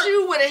to stabbed work.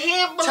 you with a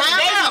handful Time of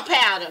baby out.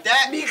 powder.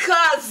 That-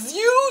 because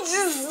you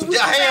just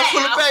A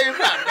handful of baby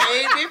powder.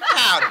 Baby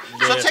powder.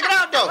 So check it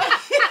out, though.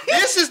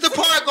 This is the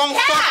part gonna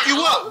fuck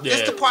you up. This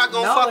Yeah. the part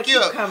gonna No, fuck but you you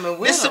up. coming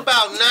with This them.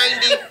 about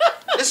 90.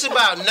 This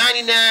about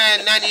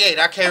 99, 98.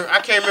 I can't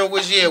remember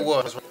which year it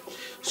was.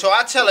 So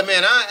I tell her,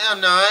 man,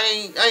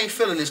 I ain't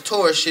feeling this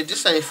Taurus shit.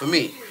 This ain't for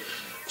me.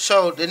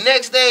 So the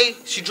next day,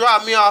 she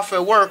dropped me off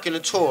at work in the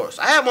Taurus.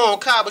 I had my own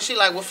car, but she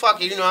like, well,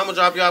 fuck it. You know, I'm gonna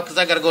drop you off because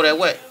I gotta go that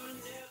way.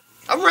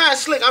 I'm riding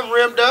slick. I'm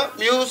rimmed up.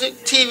 Music,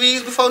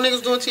 TVs. Before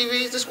niggas doing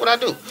TVs, this is what I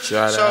do.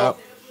 Shout so out.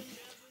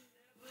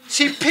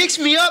 she picks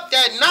me up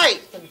that night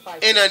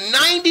in a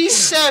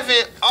 97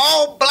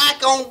 all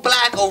black on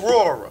black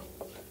Aurora.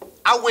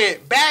 I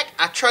went back.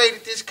 I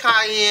traded this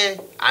car in.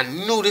 I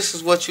knew this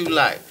is what you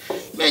like.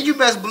 Man, Man, you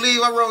best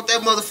believe I wrote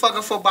that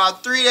motherfucker for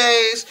about 3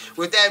 days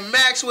with that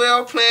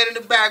Maxwell playing in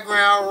the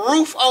background,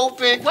 roof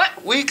open.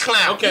 What? We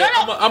clown. Okay,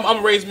 I'm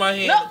gonna raise my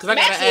hand because I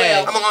gotta Maxwell.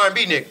 ask. I'm an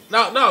R&B nigga.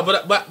 No,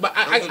 but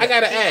I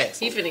gotta ask.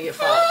 He finna get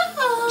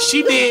fired.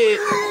 She did.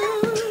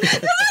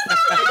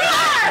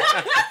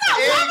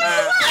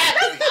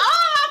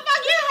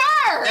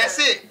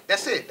 Exactly.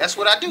 That's it. That's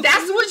what I do.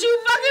 That's what you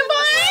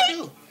fucking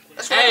believe?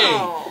 That's what I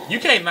Hey, do. you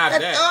can't knock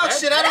that. Dog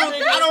shit, I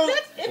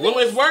don't.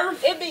 What it's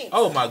worth? It be.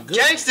 Oh my goodness.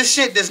 Gangster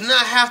shit does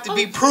not have to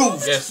be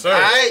proved. Yes, sir.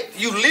 Alright?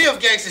 You live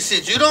gangster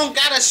shit. You don't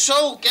gotta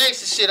show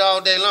gangster shit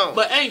all day long.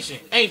 But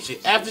ancient.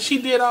 After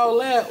she did all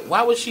that,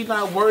 why was she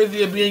not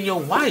worthy of being your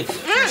wife?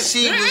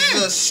 She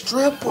was a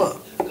stripper.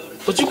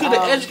 But you could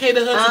have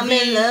educated her to I'm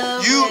in be.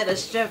 love You- with a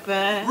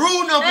stripper.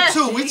 Rule number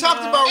 2. We talked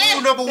about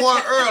rule number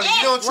 1 earlier.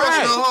 You don't trust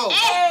Right. no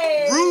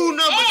hoe. Rule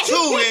number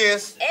 2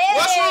 is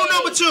what's rule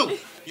number 2?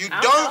 You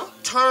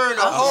don't turn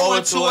a hoe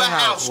into a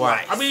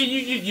housewife. I mean,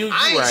 you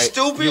I ain't right.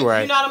 stupid. You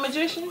right. You not a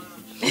magician?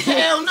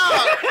 Hell no.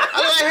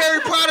 I like Harry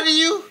Potter to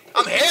you.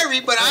 I'm hairy,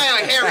 but I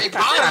ain't Harry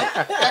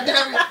Potter.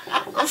 Goddamn,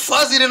 I'm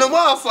fuzzy than a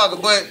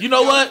motherfucker, but You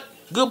know what?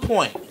 Good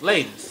point,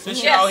 ladies.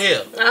 Since y'all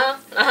here,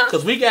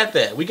 because we got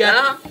that. We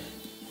got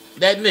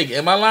that nigga.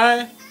 Am I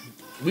lying?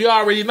 We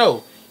already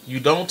know you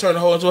don't turn a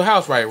hoe into a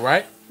housewife,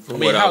 right? From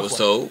what I was housewife.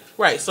 told.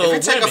 Right. So if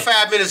it take women, her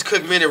 5 minutes to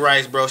cook minute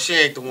rice, bro, she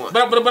ain't the one.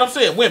 but I'm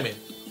saying women.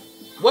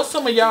 What's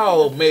some of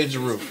y'all major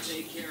rules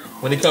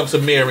when it comes to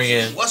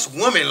marrying What's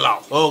women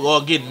law?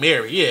 or getting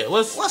married? Yeah.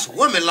 What's What's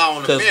women law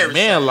on the because marriage?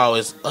 man law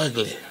is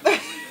ugly.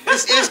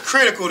 It's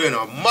critical than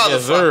a Yes,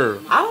 motherfucker. sir.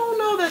 I don't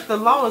know that the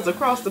law is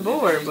across the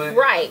board, but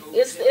Right.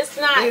 It's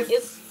not.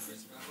 It's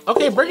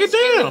Okay, break it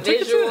down.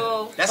 Take it down.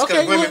 visual. That's because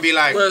Okay, women well- be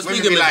like, Well, women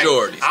speaking be like,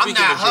 majority. I'm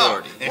Speaking not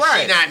majority. her, and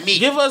Right. she not me.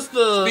 Give us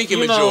the Speaking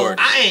you know,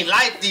 majority. I ain't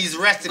like these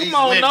rest of these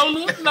Come on,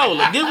 women.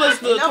 Nola. Give us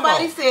the. Come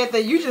nobody on. said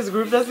that. You just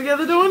grouped us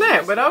together doing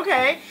that, but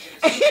okay.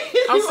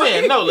 I'm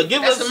saying Nola.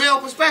 Give That's us. the male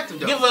perspective,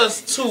 though. Give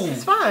us two.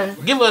 It's fine.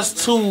 Give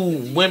us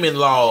 2 women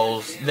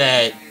laws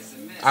that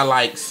are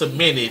like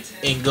cemented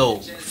in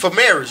gold. For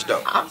marriage,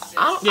 though.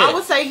 Yeah. I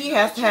would say he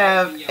has to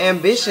have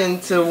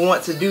ambition to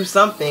want to do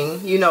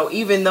something. You know,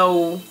 even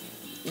though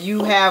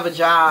you have a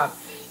job,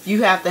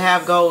 you have to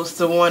have goals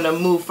to want to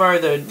move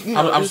further. You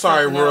know, I'm do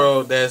sorry, something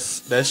world.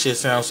 That shit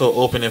sounds so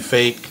open and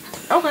fake.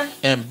 else. Okay.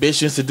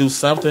 Ambitions to do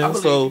something.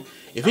 So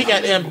if he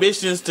got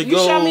ambitions to You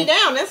go, shut me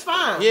down. That's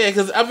fine. yeah,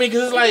 because it's You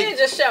didn't like.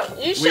 just show.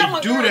 You show my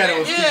girl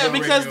that. Yeah,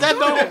 because that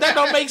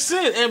don't make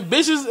sense.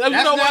 Ambitious, you That's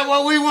know not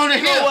what? what we want to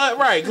You know hear. what?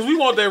 Right, because we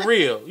want that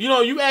real. You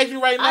know, you ask me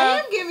right I now.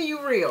 am giving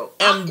you real.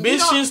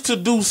 Ambitions to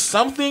do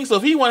something. So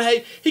if he want,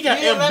 he got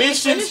You didn't let me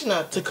ambitions finish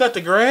nothing. to cut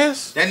the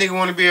grass. That nigga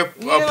want to be a let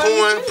me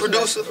porn finish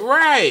producer.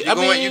 Right.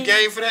 You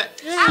game for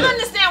that? I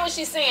understand what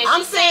she's saying.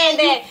 I'm She's saying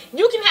saying that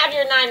you can have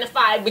your 9 to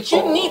 5, but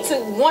you need to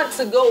want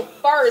to go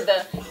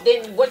further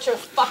than what your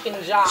fucking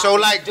job So,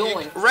 is like,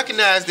 doing.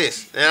 recognize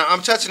this. And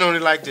I'm touching on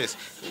it like this.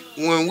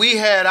 When we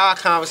had our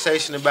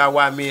conversation about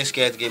why men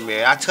scared to get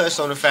married, I touched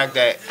on the fact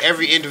that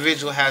every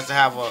individual has to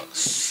have a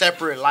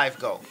separate life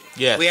goal.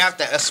 Yes. We have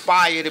to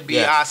aspire to be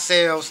Yes.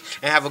 ourselves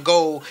and have a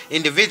goal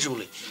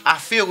individually. I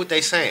feel what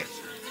they saying.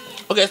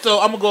 Okay, so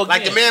I'm gonna go again.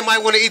 Like the man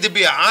might want to either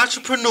be an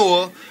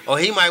entrepreneur or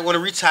he might want to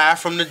retire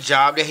from the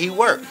job that he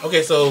worked.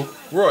 Okay, so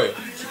Roy,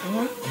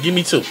 give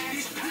me 2.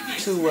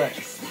 To what?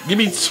 Give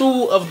me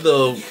 2 of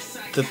the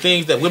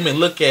things that women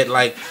look at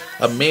like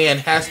a man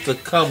has to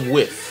come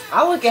with.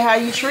 I look at how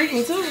you treat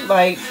me too,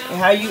 like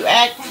how you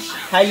act,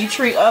 how you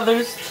treat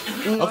others.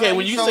 You know, Okay,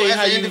 when you So say as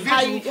how an you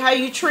individual- how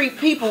you treat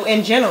people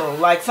in general.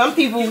 Like some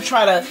men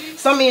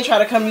try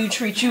to come to you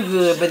treat you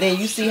good, but then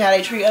you see how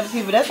they treat other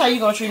people. That's how you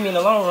gonna treat me in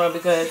the long run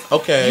because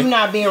Okay. you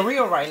not being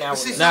real right now.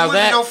 See, With me. some Now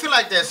women that- don't feel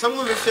like that. Some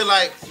women feel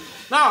like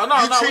no,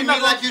 you treat we me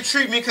not like gonna, you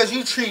treat me because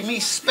you treat me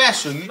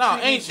special. You No,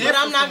 treat me ain't you? But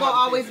I'm different not from gonna other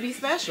always be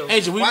special.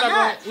 Angel, we're Why not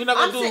not?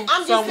 gonna do I'm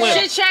just some saying- women.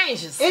 Shit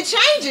changes. It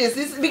changes.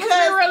 It's Be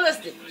because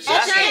realistic. Shit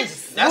That's- changes.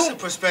 That's a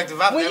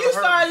perspective I've when never you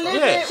heard start before.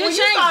 living, Yeah. when Shit you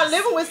start changes.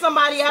 living with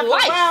somebody after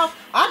Life. a while,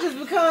 I just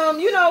become,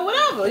 whatever. You know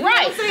what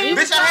I'm saying?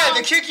 Bitch, I had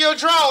to kick your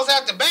drawers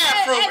out the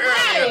bathroom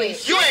Exactly. earlier.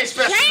 You ain't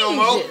special no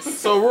more. Changes.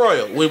 So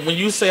Royal, when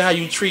you say how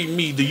you treat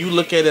me, do you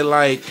look at it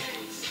like?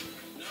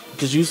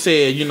 Because you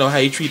said how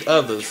you treat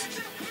others.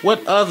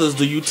 What others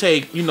do you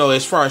take?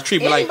 As far as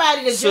treatment,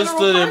 Anybody, like the general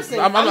person.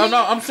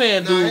 I'm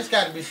saying, No, dude. it's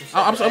got to be some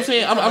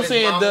shit. I'm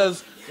saying,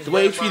 does the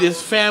way he treat his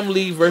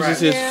family versus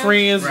his Yeah.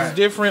 friends is Right.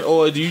 different,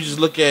 or do you just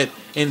look at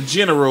in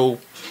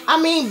general?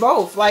 I mean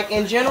both. Like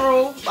in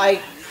general,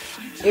 like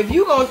if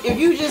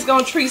you just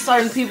gonna treat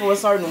certain people a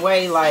certain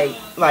way,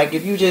 like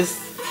if you just,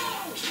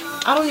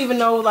 I don't even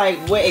know like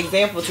what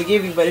example to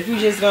give you, but if you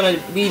just gonna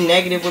be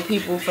negative with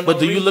people for But no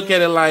do you reason, look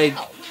at it like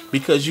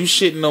because you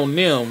shitting on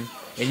them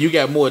and you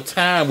got more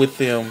time with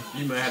them,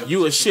 you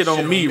would shit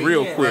on me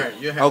real Yeah. quick? Right,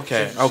 you'll have to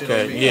Okay, shit on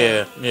okay, me.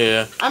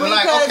 yeah. I mean,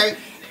 like, 'cause, okay.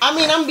 I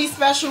mean, I'm gonna be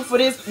special for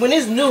this when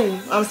it's new.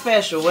 I'm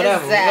special,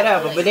 whatever.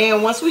 But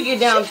then once we get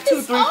down Shit 2,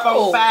 is 3, 4,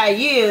 old. 5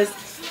 years,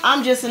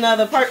 I'm just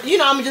another person.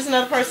 I'm just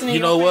another person. In You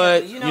your know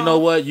what? family, You know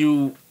what?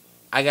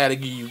 I gotta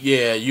give you.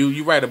 Yeah,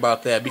 you right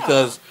about that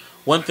because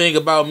one thing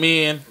about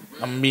men,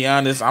 I'm gonna be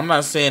honest. I'm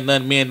not saying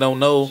none men don't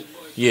know.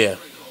 Yeah,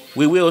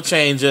 we will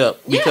change up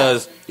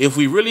because if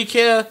we really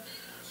care,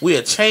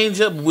 we'll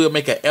change up. We'll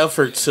make an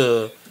effort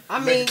to.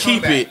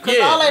 Keep it.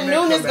 Because all that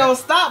newness gonna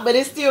stop, but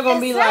it's still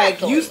gonna be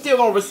like you still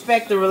gonna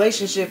respect the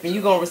relationship, and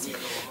you gonna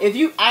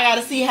I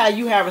gotta see how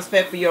you have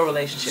respect for your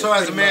relationship. So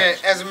as a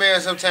man,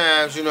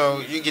 sometimes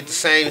you get the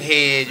same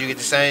head, you get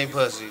the same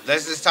pussy.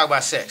 Let's just talk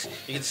about sex.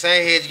 You get the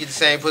same head, you get the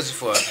same pussy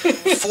for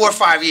 4 or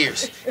 5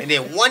 years, and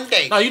then one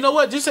day. No, you know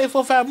what? Just say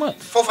 4 or 5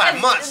 months. 4 or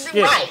 5 months.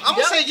 Yeah. Right. I'm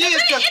gonna say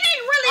years because it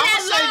ain't really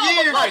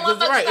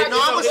that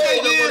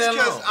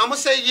long. I'm gonna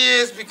say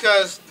years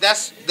because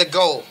that's the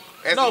goal.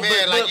 As a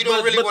man, you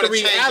don't really want to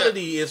change up. But the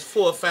reality is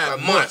 4 or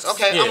 5 months.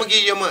 Okay, I'm going to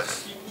give you a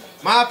month.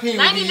 My opinion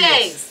 90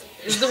 days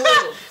is the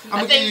rule.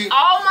 I think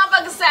all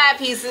motherfucking side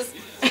pieces,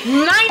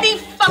 90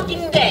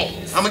 fucking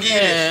days. I'm going to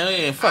give you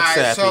this. Fuck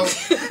side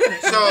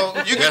pieces. So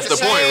you get That's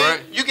the point,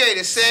 right? You get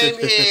the same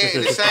head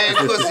and the same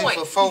pussy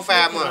for 4 or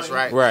 5 months,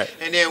 right? Right.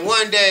 And then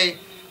one day,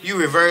 you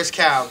reverse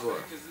cowgirl.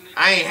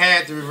 I ain't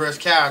had to reverse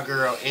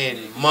cowgirl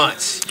in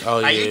months.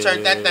 You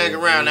turned that thing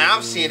around. Now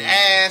I'm seeing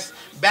ass,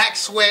 back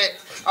sweat,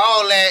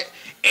 all that,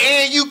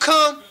 and you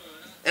come,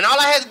 and all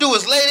I had to do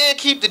was lay there and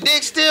keep the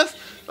dick stiff.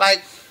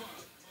 Like,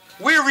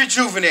 we're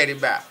rejuvenated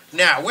back.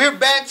 Now, we're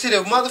back to the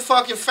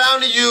motherfucking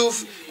fountain of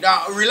youth.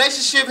 The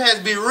relationship has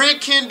been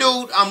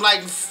rekindled. I'm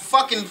lighting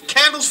fucking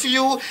candles for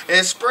you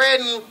and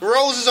spreading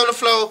roses on the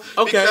floor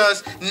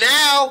because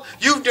now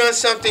you've done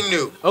something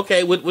new.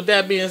 Okay, with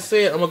that being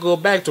said, I'm going to go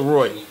back to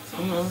Roy.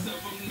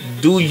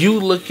 Mm-hmm. Do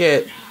you look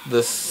at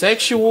the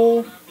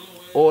sexual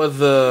or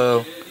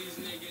the...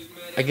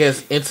 I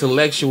guess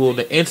intellectual,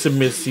 the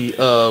intimacy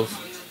of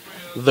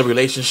the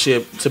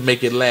relationship to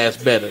make it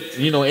last better.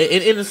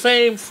 In the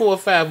same 4 or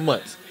 5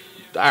 months,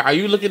 are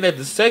you looking at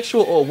the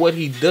sexual or what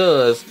he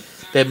does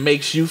that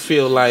makes you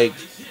feel like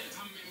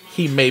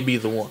he may be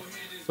the one?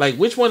 Like,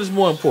 which one is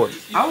more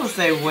important? I would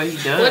say what he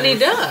does. What he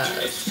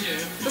does.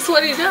 That's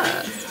what he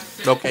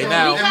does. Okay,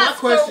 now. And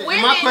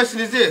my question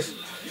is this.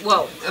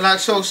 Whoa. Like,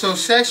 so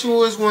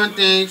sexual is one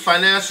thing,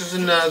 financial is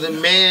another,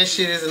 man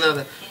shit is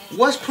another.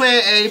 What's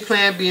plan A,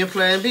 plan B, and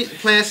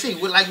plan C?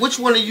 Like, which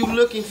one are you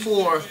looking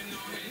for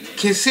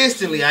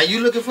consistently? Are you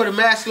looking for the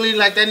masculine,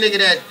 like that nigga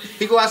that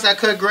he go outside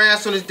cut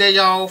grass on his day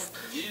off,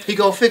 he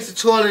go fix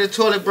the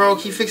toilet broke,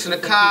 he fixing the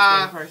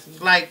car,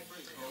 like,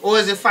 or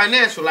is it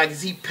financial? Like,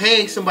 is he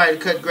paying somebody to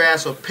cut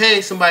grass or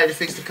paying somebody to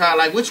fix the car?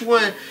 Like, which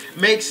one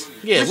makes,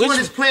 which one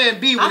is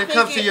plan B when it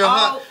comes to your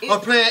hut, or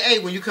plan A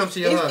when you come to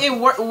your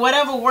hut?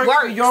 Whatever works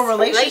for your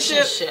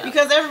relationship,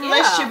 because every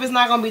relationship is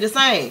not going to be the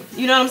same.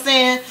 You know what I'm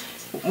saying?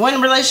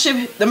 One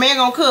relationship, the man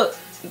gonna cook,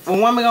 the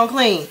woman gonna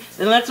clean.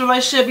 The next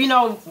relationship,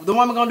 the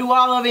woman gonna do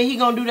all of it, he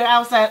gonna do the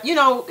outside.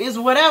 It's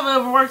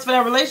whatever works for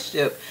that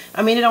relationship.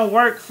 I mean, it don't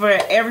work for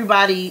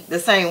everybody the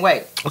same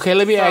way. Okay,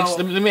 let me ask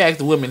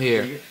the women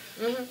here.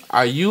 Mm-hmm.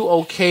 Are you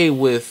okay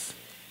with?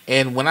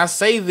 And when I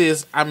say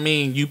this, I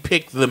mean you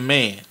picked the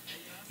man.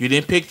 You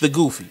didn't pick the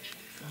goofy.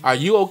 Are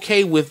you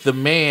okay with the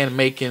man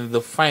making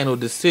the final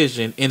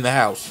decision in the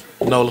house,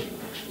 Nola?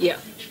 Yeah.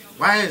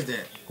 Why is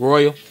that?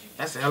 Royal?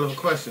 That's a hell of a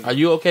question. Are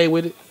you okay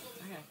with it?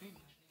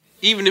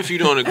 Even if you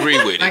don't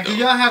agree with it. Like, do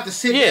y'all have to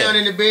sit down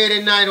in the bed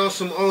at night on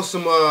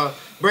some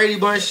Brady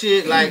Bunch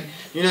shit? Like,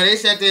 they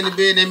sat there in the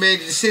bed and they made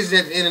the decision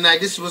at the end of the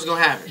night. This is what's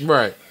gonna happen.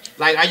 Right.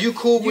 Like, are you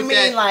cool with that?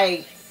 You mean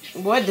like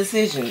what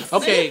decisions?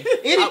 Okay.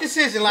 Any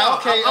decision.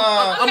 Like,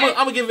 I'm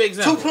gonna give an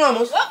example. Two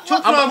plumbers.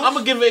 I'm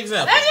gonna give an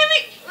example.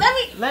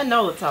 Let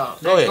Nola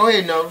talk. Go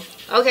ahead, Nola.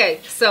 Okay,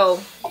 so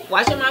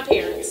watching my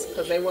parents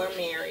because they weren't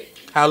married.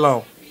 How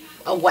long?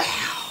 Oh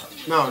wow.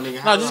 No,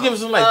 nigga. No, just give us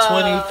some like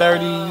 20,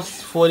 30s,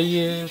 40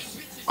 years.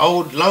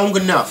 Old, long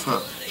enough, huh?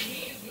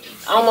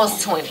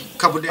 Almost 20.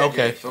 Couple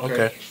decades.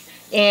 Okay.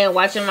 And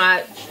watching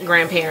my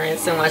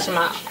grandparents and watching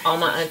all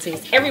my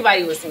aunties,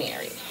 everybody was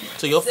married.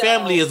 So your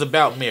family is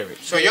about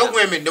marriage. So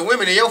the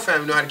women in your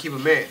family know how to keep a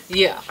man.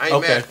 Yeah. I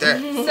ain't mad at that.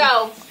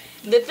 So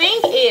the thing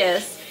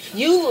is,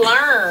 you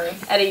learn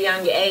at a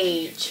young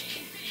age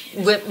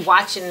with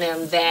watching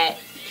them that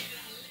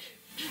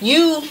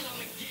you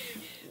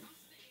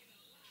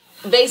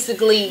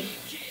basically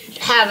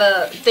have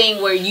a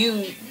thing where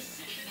you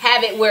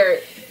have it where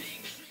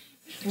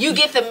you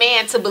get the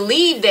man to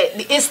believe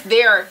that it's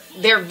their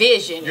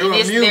vision and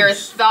it's their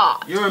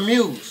thought. You're a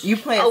muse. You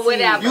plant or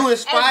whatever. You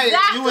inspire.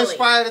 Exactly. You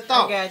inspire the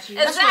thought. I got you.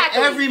 That's Exactly.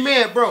 what every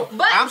man, bro.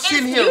 But I'm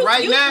sitting here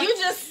right now. You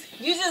just.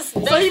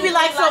 So you be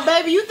like, so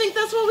baby, you think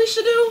that's what we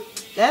should do?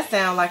 That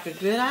sounds like a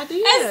good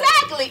idea.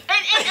 Exactly.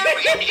 And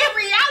in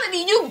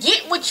reality, you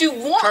get what you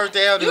want. Kurt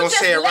the Elder gonna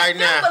say it right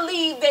now. You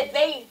believe that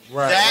they.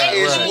 Right. That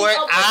is right.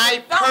 what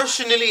I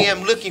personally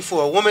am looking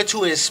for. A woman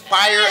to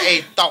inspire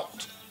a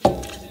thought.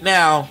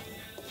 Now,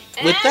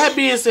 with that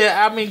being said,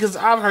 I mean, because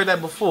I've heard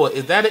that before.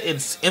 Is that an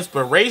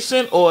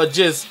inspiration or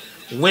just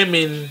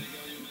women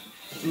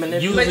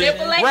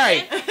manipulation?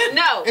 Right.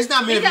 No, it's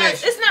not manipulation.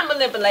 Because it's not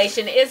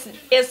manipulation.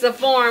 It's a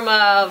form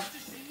of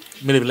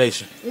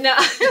manipulation. no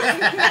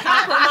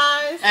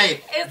compromise.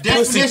 Hey,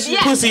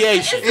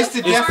 Pussyation. It's the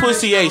It's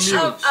definition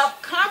pussyation.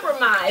 of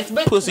compromise.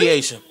 But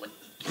Pussyation.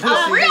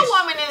 a real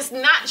woman is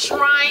not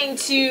trying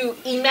to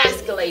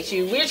emasculate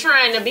you. We're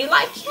trying to be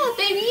like, yeah,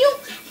 baby, you.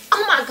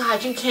 Oh my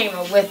God, you came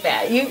up with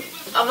that.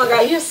 Oh my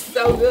God, you're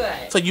so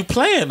good. So you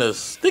playing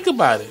us. Think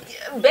about it.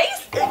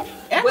 Basically,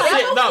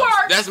 whatever No, works.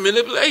 That's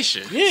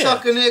manipulation. Yeah.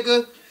 Suck a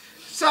nigga.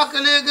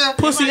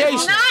 Pussyation.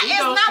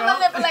 It's not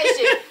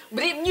manipulation.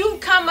 But if you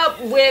come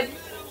up with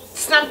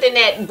something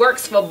that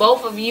works for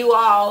both of you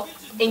all,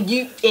 and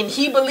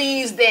he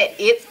believes that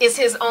it's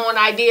his own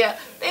idea,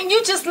 then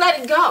you just let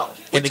it go.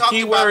 And the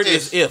key word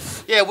is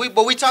if. Yeah,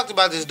 but we talked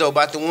about this though,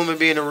 about the woman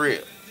being a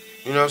rib.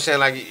 You know what I'm saying?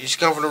 Like she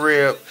come from the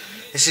rib,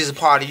 and she's a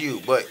part of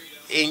you. But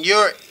in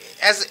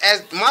as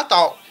my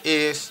thought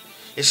is,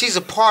 if she's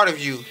a part of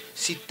you,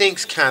 she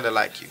thinks kind of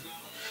like you.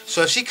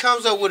 So if she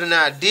comes up with an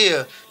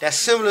idea that's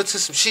similar to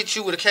some shit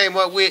you would have came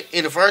up with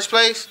in the first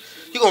place,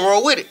 you gonna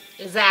roll with it.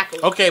 Exactly.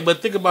 Okay,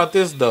 but think about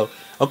this though.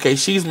 Okay,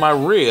 she's my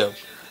rib.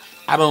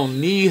 I don't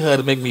need her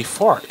to make me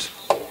fart.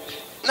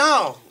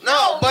 No,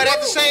 but at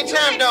the same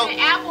time though,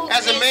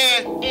 as a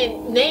man,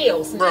 and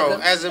nails, bro,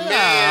 nigga. as a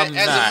man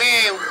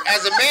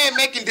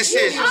making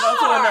decisions. Go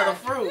to another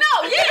fruit.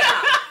 No,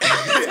 yeah.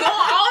 It's going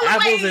all the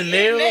Apples way. and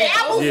nails?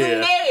 Apples Yeah.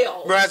 and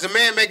nails. Bro, as a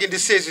man making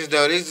decisions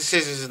though, these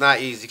decisions is not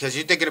easy because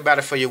you're thinking about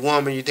it for your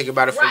woman, you're thinking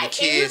about it for your Right,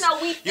 kids.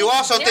 and we You're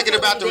also think thinking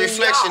about the differently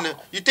than reflection.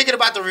 y'all. You're thinking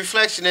about the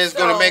reflection that it's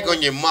gonna make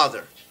on your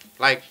mother.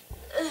 Like,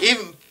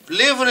 even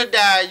live or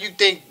die, you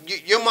think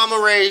your mama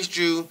raised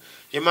you.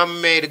 Your mama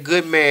made a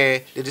good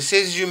man. The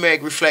decisions you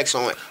make reflects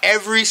on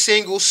every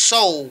single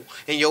soul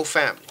in your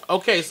family.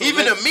 Okay, so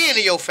Even the men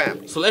in your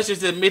family. So let's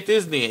just admit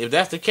this then. If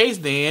that's the case,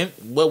 then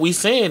what we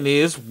saying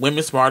is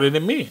women smarter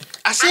than men.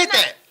 I said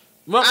that.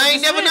 Well, I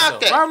ain't never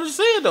knocked that. I'm just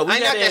saying though. I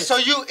ain't knocked that. So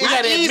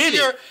it's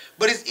easier,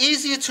 but it's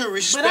easier to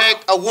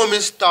respect a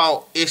woman's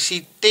thought if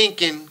she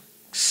thinking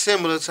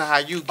similar to how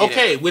you get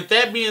Okay, at. with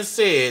that being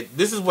said,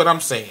 this is what I'm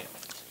saying.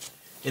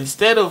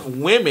 Instead of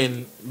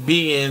women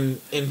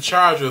being in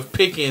charge of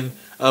picking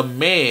a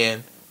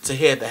man to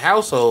head the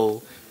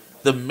household,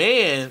 the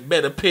man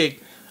better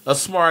pick a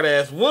smart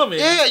ass woman.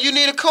 Yeah, you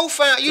need a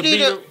co-founder. You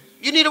need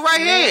a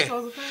right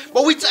hand.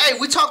 But we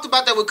talked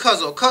about that with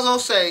Cuzzo. Cuzzo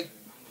say,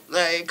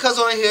 like,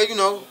 Cuzzo in here,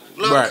 love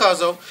Right.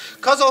 Cuzzo.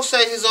 Cuzzo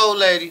say his old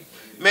lady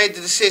made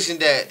the decision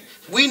that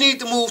we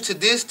need to move to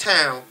this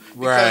town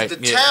because the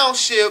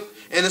township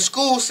and the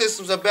school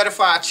systems are better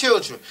for our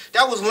children.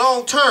 That was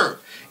long term.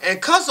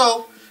 And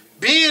Cuzzo,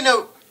 being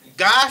a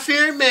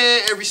God-fearing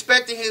man and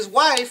respecting his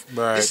wife,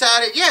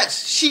 decided,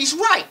 yes, she's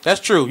right. That's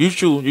true. You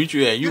true.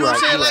 Yeah, You know what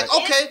I'm saying? Like,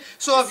 okay,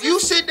 so if you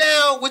sit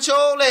down with your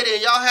old lady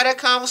and y'all had that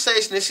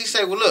conversation and she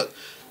say, well, look,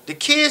 the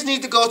kids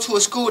need to go to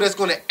a school that's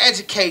going to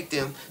educate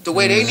them the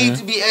way they need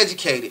to be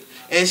educated.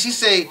 And she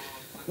say,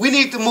 we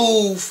need to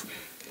move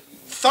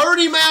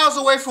 30 miles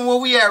away from where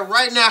we at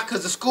right now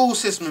because the school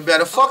system is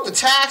better. Fuck the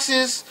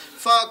taxes.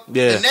 Fuck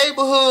the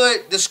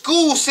neighborhood. The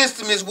school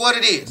system is what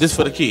it is. This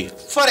for the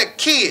kids. For the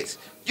kids.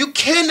 You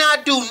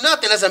cannot do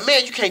nothing. As a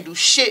man, you can't do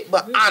shit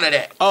but honor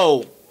that.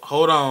 Oh,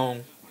 hold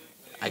on.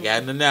 I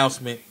got an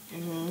announcement.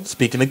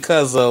 Speaking of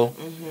Cuzzo,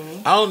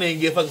 I don't even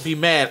give a fuck if he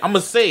mad. I'm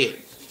going to say it.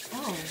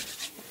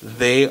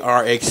 They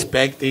are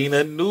expecting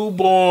a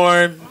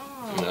newborn.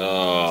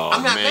 Oh,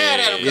 I'm not mad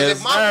at him because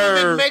if my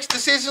woman makes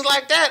decisions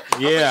like that,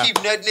 I'm going to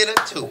keep nothing in her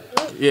too.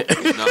 Yeah. No,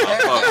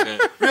 fuck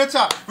that. Real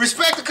talk.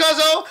 Respect the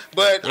Cuzzo,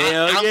 but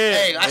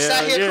I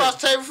sat here across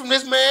the table from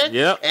this man,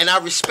 and I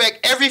respect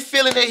every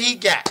feeling that he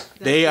got.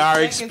 They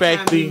are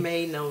expecting. He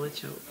made Nola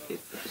choke.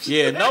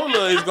 Yeah,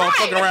 Nola is going to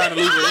fuck around and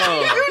lose her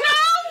love.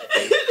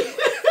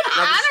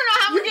 I don't know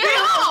how we get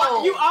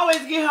home. You always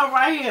get her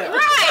right here.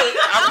 Right.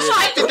 I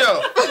respect it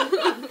though.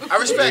 I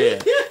respect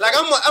it. Like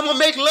I'm gonna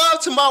make love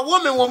to my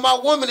woman when my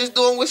woman is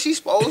doing what she's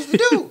supposed to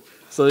do.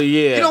 So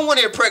yeah, you don't want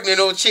to impregnate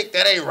no chick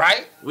that ain't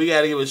right. We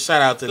gotta give a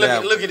shout out to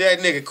that. Look at that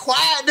nigga,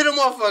 quiet to the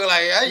motherfucker.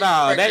 Like,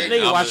 nah, that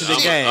nigga watching the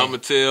game. I'm gonna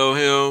tell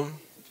him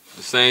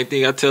the same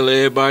thing I tell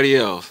everybody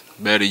else.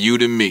 Better you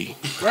than me.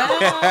 Love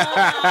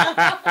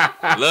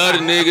the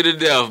nigga to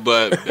death,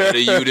 but better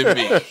you than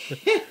me.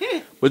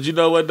 But you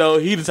know what though?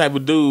 He the type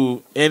of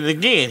dude, and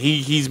again,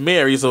 he's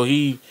married, so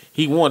he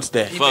wants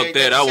that. Fuck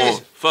that.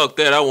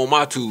 I want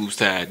my tubes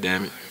tied.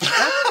 Damn it.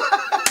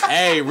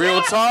 Hey,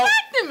 real talk.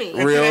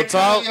 Real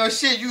talk. Your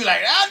shit, you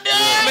like,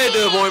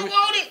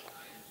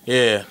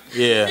 Yeah.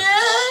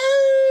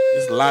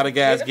 There's a lot of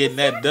guys getting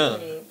that done.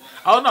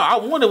 Oh no, I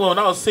wanted one when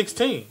I was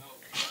 16.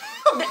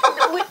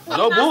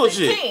 No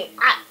bullshit.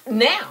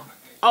 Now.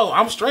 Oh,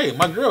 I'm straight.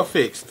 My girl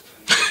fixed.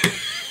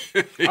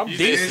 I'm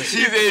decent.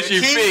 She said she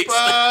fixed.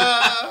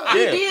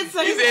 Yeah. He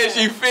said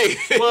she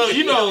fixed. Well,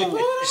 you know,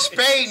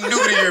 Spade new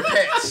to your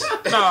pets.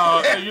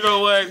 No, you know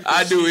what?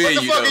 I do hear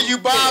you. What the fuck are you,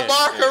 Bob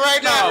Barker, right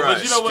now? No,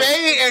 but you know what?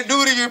 Spade and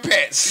new to your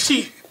pets.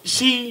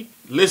 She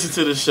listened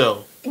to the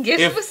show. Get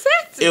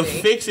vasectomy.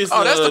 If fix is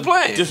that's the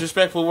plan.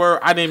 Disrespectful word,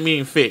 I didn't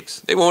mean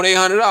fix. They want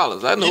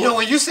 $800. I know. You know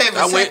when you say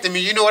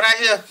vasectomy, you know what I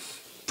hear?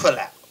 Pull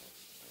out.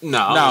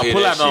 No,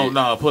 pull out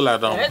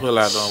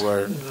don't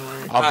work.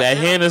 Off that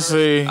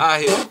Hennessy.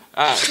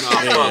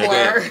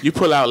 You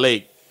pull out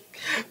late.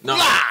 No,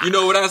 you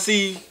know what I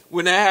see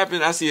when that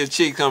happens? I see a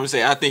chick come and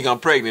say, "I think I'm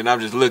pregnant." I'm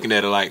just looking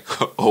at her like,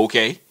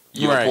 "Okay,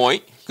 you a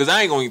point?" Because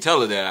I ain't going to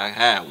tell her that I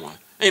had one.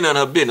 Ain't none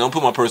of her business. Don't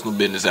put my personal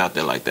business out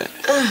there like that.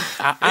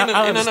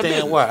 I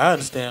understand why. I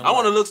understand. I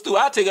want to look stupid.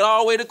 I take it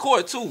all the way to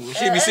court too.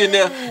 She be sitting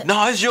there.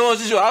 No, it's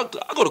yours. It's yours.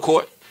 I'll go to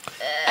court.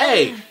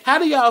 Hey, how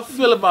do y'all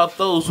feel about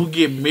those who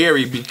get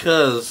married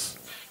because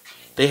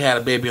they had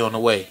a baby on the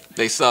way?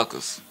 They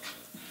suckers.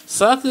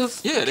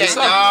 Suckers? Yeah, they suckers.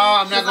 No,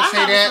 I'm not gonna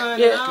say that.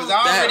 Because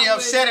I already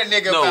upset a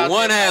nigga about that. No,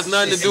 one has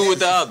nothing to do with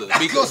the other.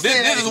 Because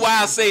this is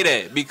why I say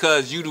that.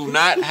 Because you do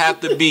not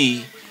have to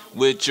be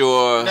with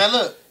your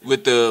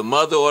with the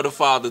mother or the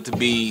father to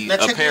be a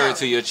parent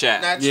to your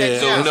child.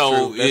 So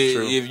no,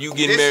 if you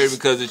get married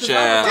because of the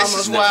child, this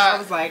is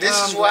why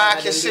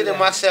I consider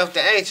myself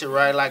the ancient,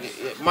 right? Like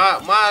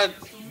my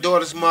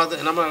daughter's mother,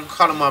 and I'm not gonna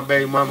call her my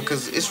baby mama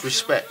because it's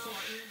respect.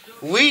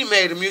 We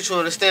made a mutual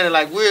understanding,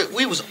 like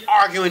we was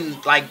arguing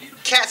like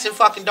cats and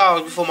fucking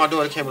dogs before my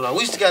daughter came along.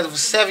 We was together for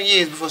 7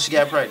 years before she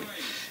got pregnant.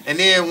 And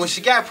then when she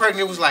got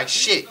pregnant, it was like,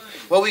 shit,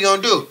 what we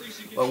gonna do?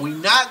 Well, we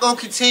not gonna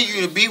continue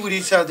to be with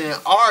each other and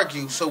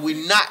argue, so we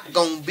not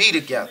gonna be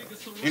together.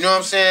 You know what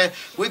I'm saying?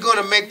 We're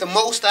gonna make the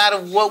most out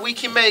of what we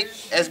can make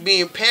as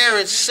being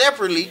parents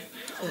separately.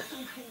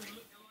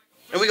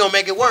 And we're going to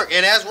make it work.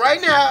 And as right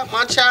now,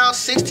 my child's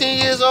 16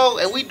 years old,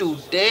 and we do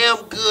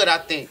damn good, I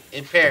think,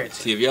 in parenting.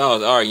 See, if y'all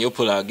was arguing, your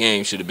pull-out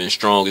game should have been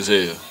strong as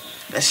hell.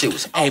 That shit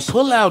was awesome. Hey,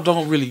 pull-out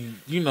don't really,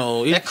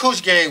 that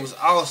cooch game was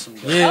awesome.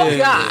 Though.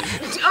 Yeah.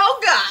 Oh,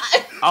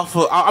 God. I'm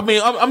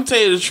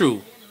telling you the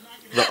truth.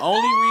 The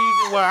only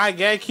reason why I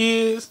got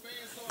kids,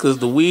 because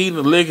the weed and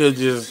the liquor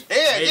just...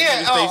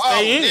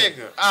 stay in.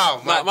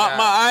 Oh, my God.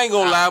 I ain't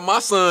gonna lie, my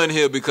son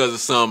here because of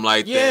something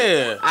like that.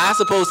 Yeah. I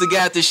supposed to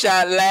got the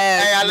shot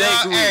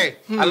last week.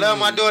 I love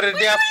my daughter to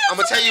death. I'm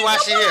gonna tell you why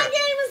she here.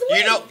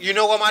 You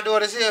know why my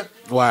daughter's here?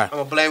 Why? I'm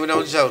gonna blame it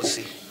on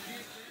jealousy.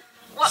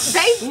 Well,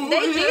 they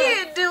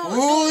did do.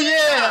 Ooh,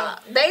 yeah.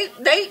 They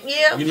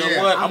You know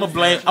what? I'm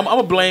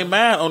gonna blame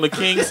mine on the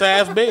king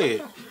size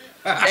bed.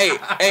 Hey,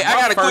 I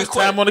got a quick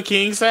question. Time on the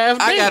king size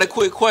bed. I got a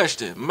quick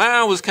question.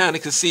 Mine was kind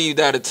of conceived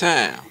out of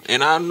town,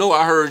 and I know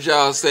I heard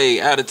y'all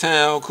say out of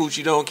town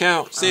coochie don't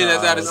count. Seeing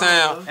that's out of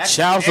town,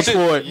 child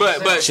support.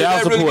 But should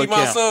that really be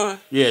my son?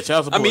 Yeah,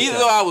 child support. I mean, even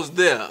though I was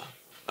there,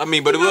 but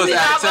it was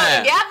out of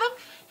town.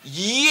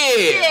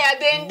 Yeah,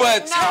 then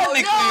but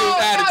technically it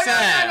was out of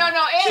town.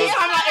 No.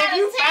 If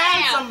you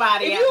find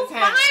somebody out of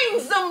town.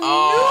 Find some new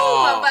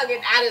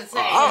motherfucking out of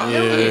town.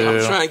 I'm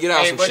trying to get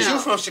out some but shit. you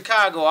from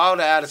Chicago, all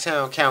the out of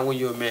town count when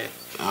you're a man.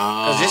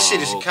 Because this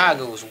shit in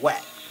Chicago is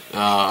whack.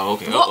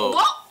 Okay.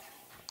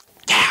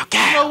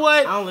 You know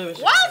what? I don't live in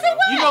Chicago. Why is it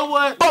whack? You know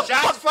what?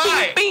 Shots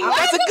fired.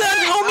 That's a gun,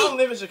 I homie. don't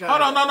live in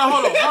Chicago.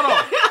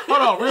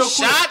 Hold on, real quick.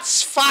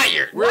 Shots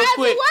fired. Real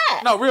quick.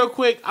 whack? No, real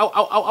quick.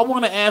 I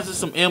want to answer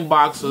some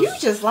inboxes. You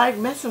just like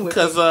messing with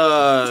me.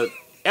 Because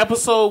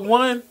episode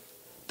 1,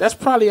 that's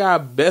probably our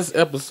best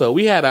episode.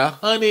 We had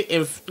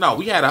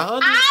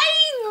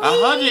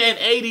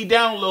 180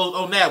 downloads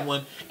on that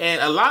one,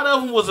 and a lot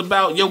of them was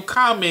about your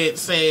comment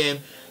saying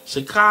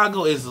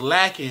Chicago is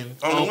lacking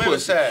on the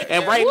women's side.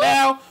 And right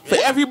now, for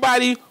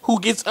everybody who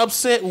gets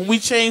upset when we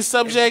change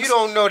subjects, you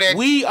don't know that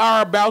we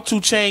are about to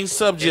change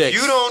subjects.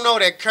 If you don't know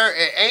that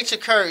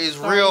Ancient Kurt is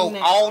real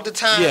all the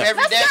time,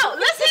 every day. Let's go.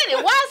 Let's hit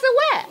it. Why is it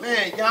whack?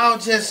 Man, y'all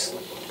just...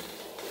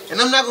 And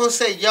I'm not going to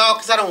say y'all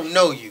because I don't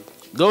know you.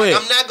 Go ahead.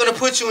 I'm not going to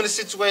put you in a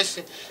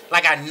situation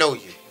like I know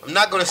you. I'm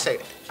not going to say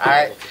that. All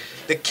right?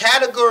 The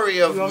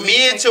category of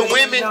men to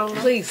women...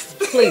 Please.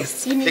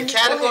 The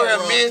category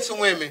of men to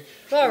women...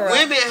 Right.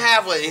 Women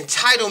have an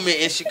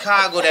entitlement in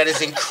Chicago that is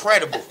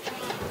incredible.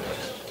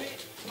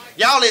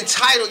 Y'all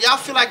entitled. Y'all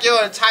feel like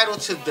you're entitled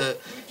to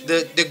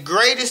the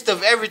greatest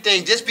of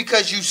everything just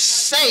because you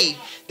say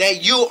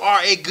that you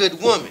are a good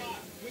woman.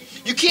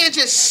 You can't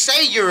just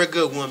say you're a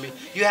good woman.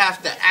 You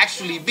have to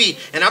actually be.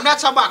 And I'm not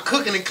talking about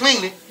cooking and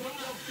cleaning.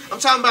 I'm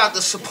talking about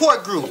the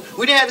support group.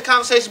 We didn't have the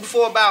conversation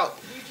before about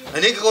a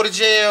nigga go to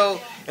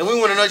jail and we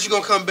want to know if you're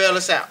going to come bail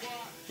us out.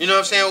 You know what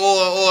I'm saying?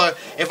 Or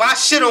if I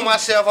shit on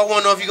myself, I want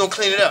to know if you're going to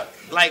clean it up.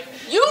 Like,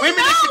 women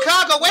in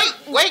Chicago,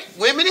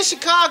 women in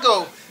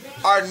Chicago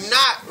are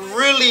not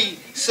really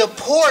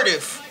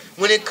supportive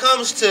when it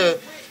comes to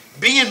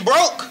being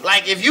broke.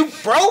 Like, if you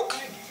broke,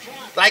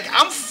 like,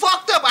 I'm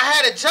fucked up. I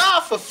had a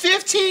job for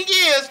 15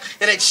 years,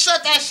 and they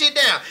shut that shit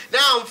down. Now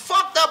I'm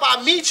fucked up.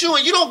 I meet you,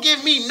 and you don't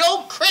give me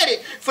no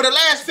credit for the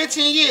last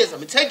 15 years. I'm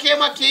going to take care of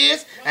my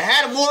kids. I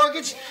had a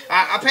mortgage.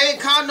 I paid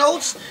car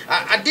notes.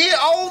 I did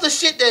all the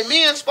shit that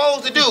men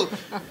supposed to do.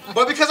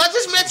 But because I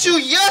just met you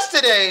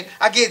yesterday,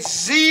 I get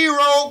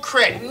zero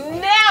credit.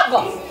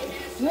 Never.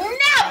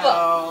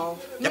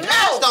 The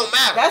past don't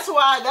matter. That's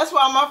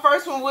why my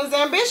first one was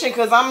ambition.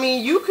 Because, I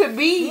mean, you could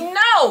be...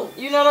 No.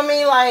 You know what I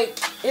mean? Like,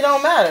 it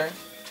don't matter.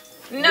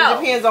 No.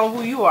 It depends on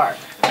who you are.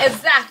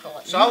 Exactly.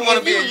 So I want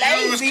to be a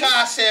lazy, used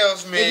car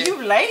salesman. If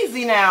you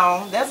lazy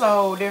now, that's a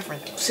whole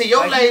different thing. See,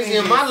 your lazy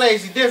and my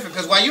lazy different.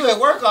 Because while you at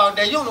work all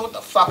day, you don't know what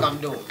the fuck I'm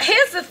doing.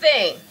 Here's the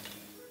thing.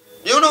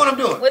 You don't know what I'm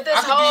doing. With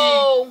this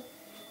whole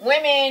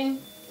women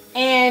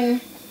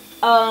and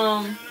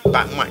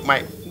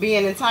Mike.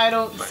 Being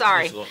entitled.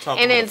 Sorry.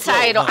 And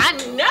entitled. I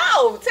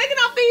know. Taking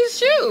off these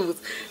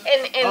shoes.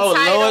 And entitled.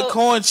 Oh, Lord,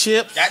 corn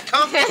chips. That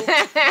comfortable.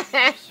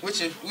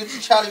 with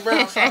your Charlie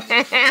Brown sauce.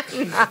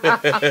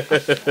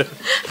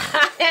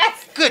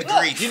 Good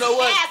grief. You know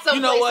what?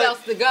 You know what?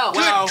 Else to go.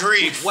 Good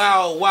grief.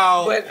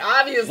 Wow. But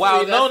obviously,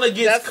 while Nona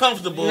gets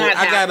comfortable,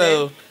 I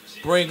gotta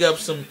bring up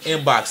some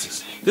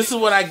inboxes. This is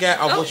what I got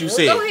off what you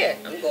said. Go ahead.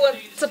 I'm going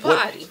to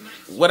potty.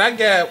 What I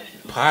got,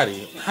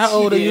 potty. How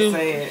old are you?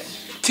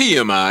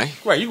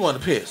 TMI. Right, you going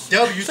to piss.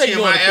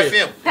 WTMI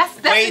FM.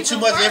 That's way too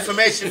much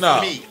information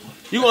for me.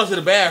 You going to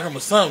the bathroom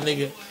or something,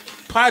 nigga.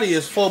 Potty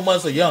is 4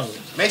 months or younger.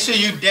 Make sure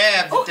you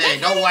dab the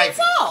thing. Don't wipe it.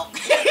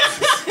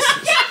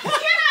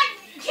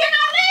 Can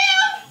I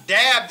live?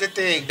 Dab the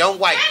thing. Don't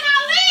wipe it. Can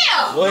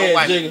I live? Go ahead,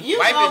 wipe Jigga. it.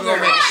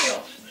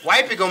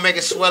 Wipe it gonna make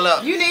it swell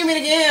up. You need me to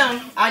get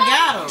him? I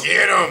got him.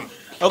 Get him.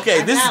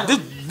 Okay,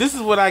 this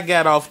is what I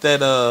got off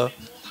that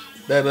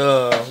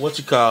what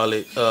you call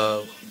it,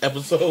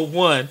 episode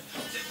 1.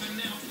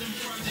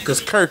 Cause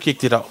Kurt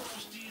kicked it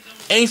off.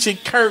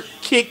 Ancient Kurt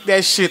kicked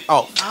that shit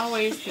off.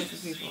 Always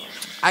pissing people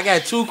off. I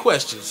got 2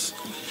 questions.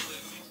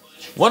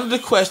 One of the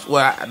questions,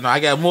 I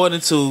got more than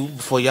 2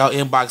 before y'all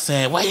inbox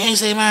saying, why you ain't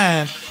say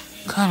mine?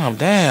 Calm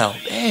down.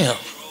 Damn.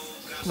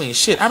 I mean,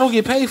 shit, I don't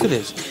get paid for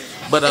this.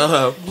 But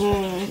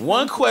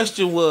one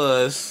question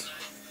was,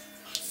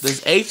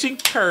 does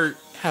Ancient Kurt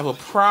have a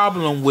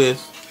problem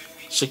with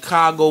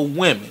Chicago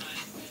women?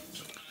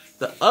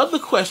 The other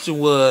question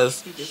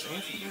was,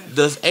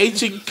 does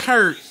Ancient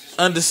Kurt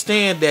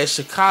understand that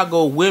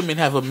Chicago women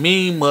have a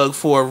mean mug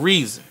for a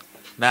reason?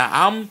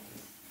 Now,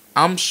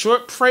 I'm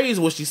short praise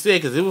what she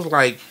said because it was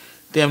like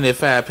damn near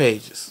 5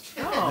 pages.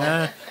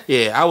 Oh.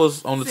 Yeah, I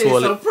was on the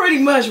toilet. So pretty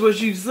much what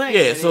you saying.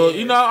 Yeah, so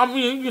you know, I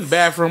mean, in the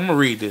bathroom, I'm gonna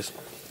read this,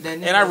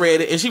 and I read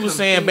it, and she was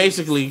saying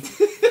basically,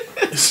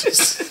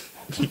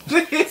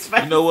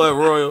 you know what,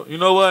 Royal? You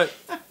know what?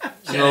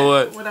 You know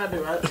what? What I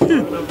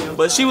do?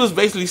 But she was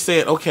basically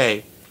saying,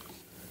 okay,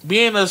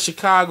 being a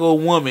Chicago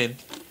woman,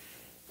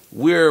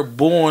 we're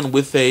born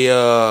with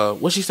a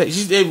what she said?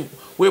 She said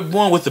we're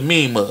born with a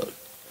mean mug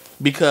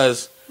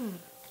because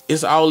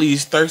it's all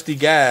these thirsty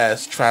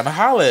guys trying to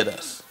holler at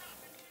us.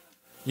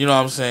 You know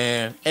what I'm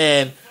saying?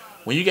 And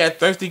when you got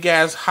thirsty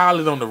guys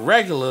hollering on the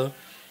regular,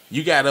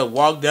 you gotta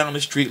walk down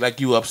the street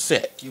like you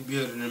upset. You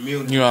build an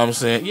immunity. You know what I'm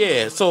saying?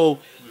 Yeah. So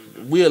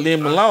we'll leave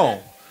him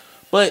alone.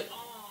 But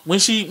when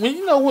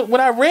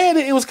I read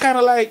it, it was kind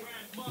of like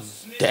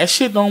that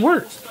shit don't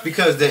work.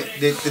 Because the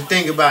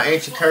thing about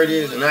Ancient Kurt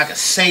is, and I can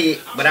say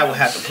it, but I would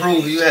have to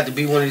prove it. You have to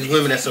be one of these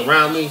women that's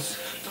around me.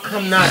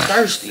 I'm not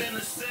thirsty.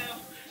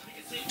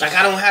 Like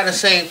I don't have the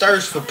same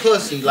thirst for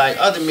pussy like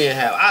other men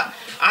have.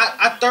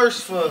 I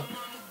thirst for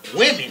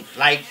women.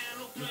 Like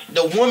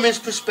the woman's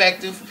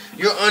perspective,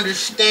 your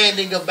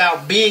understanding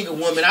about being a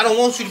woman. I don't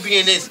want you to be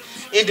in this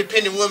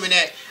independent woman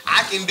that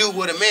I can do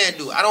what a man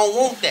do. I don't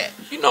want that.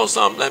 You know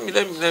something? Let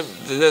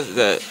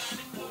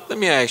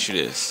me ask you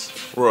this,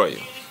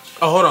 Royal.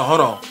 Oh, hold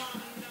on.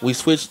 We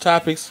switched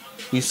topics.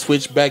 We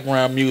switched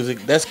background music.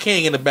 That's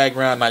King in the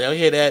background now. Y'all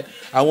hear that?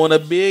 I want a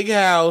big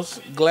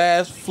house,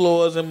 glass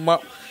floors, and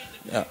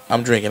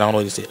I'm drinking. I don't know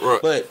what you said. Right.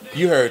 But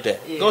you heard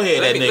that. Yeah. Go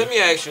ahead, nigga. Let me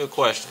ask you a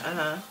question.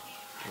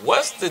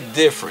 What's the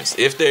difference,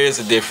 if there is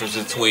a difference,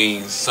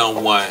 between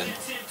someone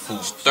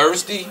who's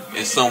thirsty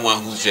and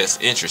someone who's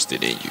just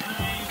interested in you?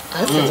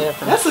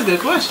 That's a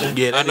good question.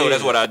 Yeah, I know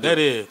that's what I do. That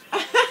is.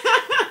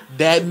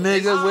 That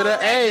nigga with an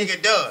A.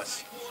 Nigga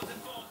does.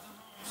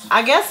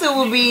 I guess it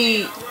would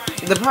be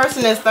the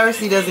person that's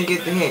thirsty doesn't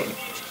get the hint.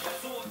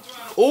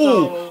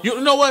 Ooh, you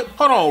know what?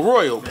 Hold on,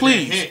 Royal,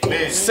 please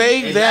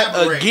say that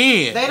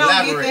again. They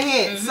don't get the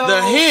hint. So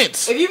the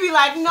hints. If you be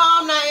like, no,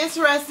 I'm not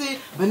interested,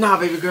 but nah,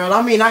 baby girl,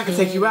 I mean, I can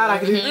take you out. I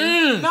can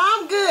do. No,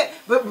 I'm good,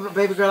 but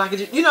baby girl, I can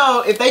just,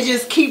 if they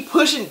just keep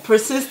pushing,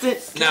 persistent.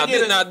 Can I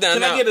get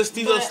a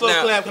Stezo slow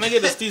clap? Can I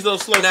get a Stezo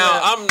slow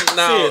clap?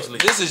 Seriously.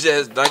 This is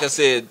just like I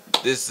said.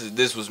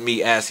 This was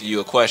me asking you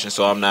a question,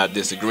 so I'm not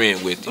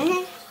disagreeing with you.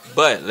 Mm-hmm.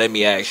 But let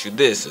me ask you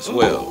this as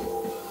well.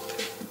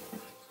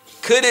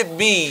 Could it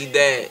be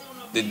that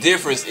the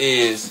difference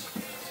is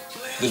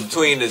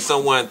between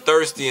someone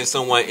thirsty and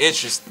someone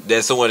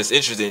someone is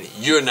interested in,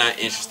 you're not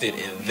interested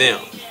in them?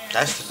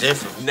 That's the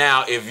difference.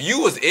 Now, if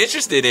you was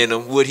interested in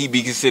him, would he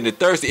be considered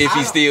thirsty if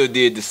he still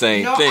did the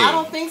same thing? No, I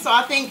don't think so.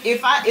 I think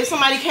if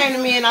somebody came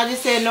to me and I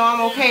just said, no,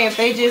 I'm okay, if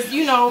they just,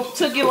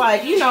 took it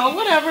like,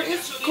 whatever,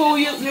 it's cool,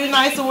 you're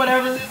nice or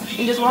whatever,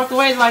 and just walked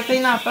away like they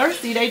not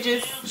thirsty, they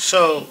just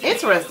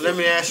interested. Let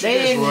me ask you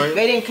this, Roy.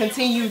 They didn't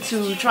continue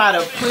to try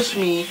to push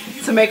me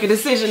to make a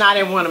decision I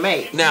didn't want to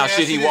make. Now,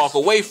 should he walk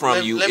away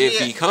from you if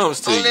he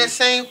comes to you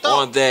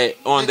on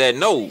that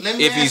note?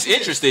 If he's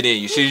interested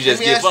in you, should you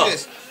just give up?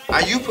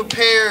 Are you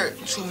prepared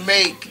to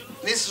make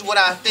this is what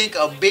I think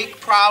a big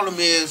problem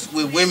is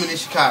with women in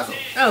Chicago.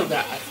 Oh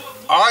God.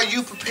 Are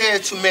you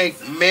prepared to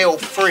make male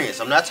friends?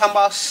 I'm not talking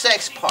about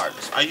sex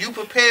partners. Are you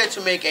prepared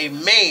to make a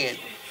man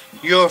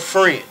your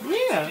friend?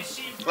 Yeah.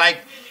 Like,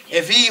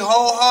 if he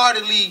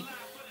wholeheartedly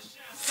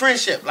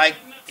friendship, like,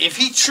 if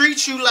he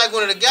treats you like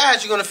one of the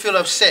guys, you're gonna feel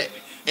upset.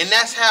 And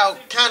that's how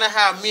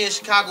me and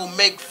Chicago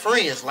make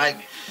friends. Like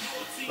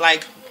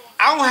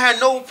I don't have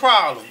no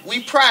problem.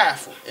 We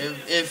prideful.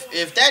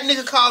 If that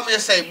nigga called me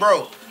and say,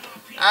 bro,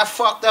 I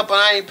fucked up and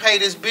I ain't paid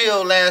this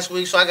bill last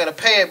week, so I gotta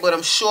pay it, but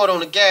I'm short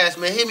on the gas,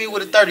 man, hit me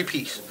with a 30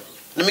 piece.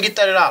 Let me get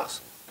 $30.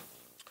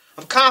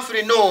 I'm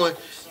confident knowing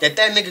that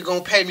nigga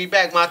gonna pay me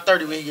back my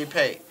 30 when he get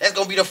paid. That's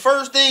gonna be the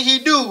first thing he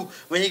do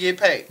when he get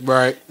paid.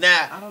 Right.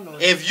 Now,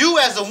 if you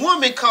as a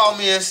woman call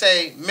me and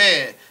say,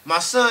 man, my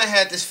son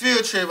had this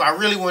field trip, I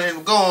really wanted him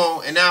to go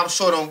on, and now I'm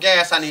short on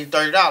gas, I need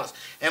 $30.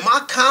 Am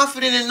I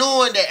confident in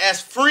knowing that as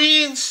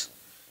friends,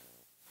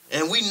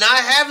 and we not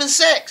having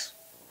sex,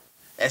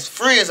 as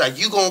friends, are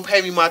you gonna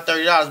pay me my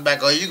 $30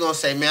 back, or are you gonna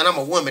say, man, I'm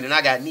a woman and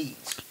I got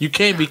needs? You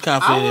can't be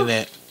confident in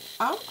that.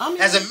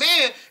 As a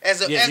man,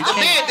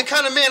 the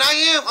kind of man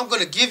I am, I'm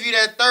gonna give you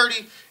that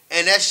 30,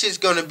 and that shit's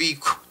gonna be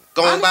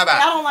going bye bye.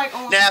 I don't like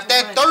now if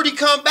that 30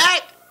 come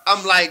back,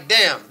 I'm like,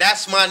 damn,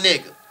 that's my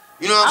nigga.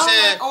 You know what I'm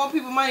saying? I don't like owing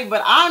people money,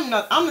 but I'm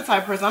the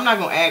type of person, I'm not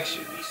gonna ask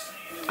you.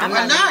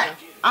 Why not?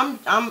 I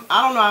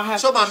don't know.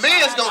 So my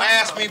man's gonna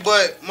ask me,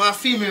 but my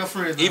female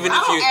friends don't. I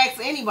don't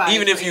ask anybody.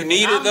 Even if you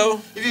need it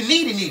though. If you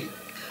need it.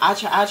 I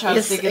try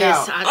to stick it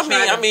out.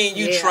 I mean,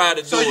 you try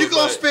to do it. So you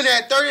gonna spend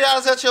that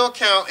 $30 at your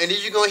account, and then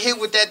you gonna hit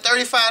with that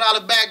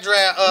 $35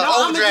 backdraft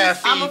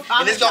overdraft fee,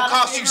 and it's gonna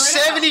cost you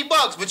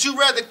 $70. But you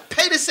rather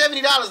pay the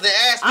 $70 than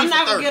ask me for $30. I'm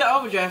not gonna get an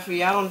overdraft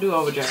fee. I don't do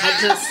overdraft.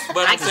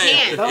 I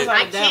can't.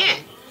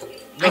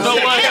 You know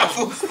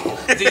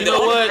what? You know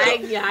what?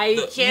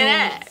 I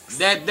can't ask.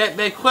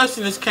 That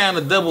question is kind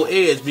of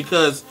double-edged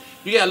because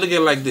you gotta look at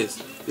it like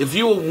this. If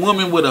you a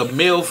woman with a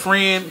male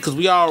friend, because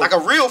we all like a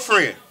real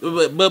friend,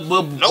 but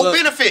no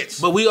benefits.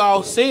 But we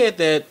all said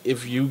that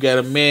if you got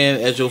a man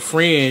as your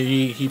friend,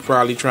 he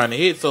probably trying to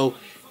hit. So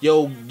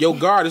your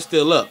guard is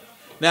still up.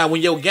 Now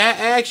when your guy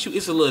asks you,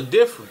 it's a little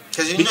different.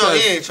 Because you know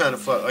he ain't trying to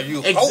fuck. Are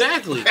you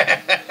exactly?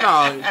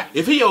 No,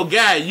 if he your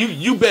guy,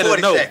 you better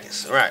 40 know. 40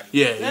 seconds, right?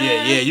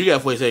 Yeah. You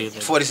got 40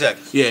 seconds. 40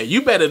 seconds. Yeah,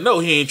 you better know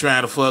he ain't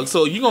trying to fuck.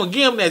 So you gonna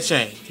give him that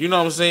change. You know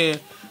what I'm saying?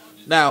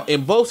 Now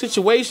in both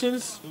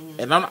situations.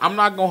 And I'm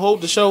not gonna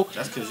hold the show.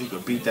 That's because you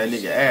could beat that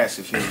nigga ass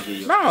if you ain't get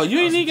your. No, you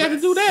ain't even got to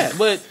do that.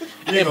 But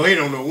you know he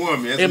don't know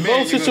woman. In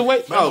both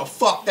situations,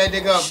 fuck that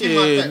nigga up.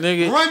 Shit,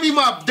 nigga. Run me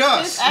my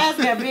dust. His ass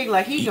got big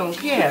like he don't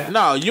care.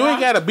 No, you ain't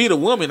gotta beat a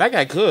woman. I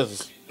got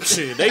cousins.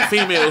 Shit, they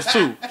females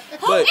too.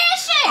 Who is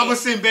she? I'm gonna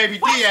send Baby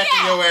D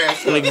after your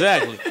ass.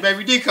 Exactly.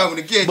 Baby D coming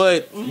to get you.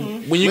 But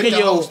when you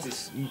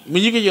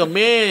get your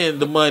man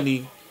the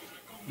money.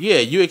 Yeah,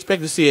 you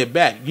expect to see it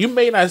back. You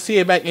may not see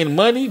it back in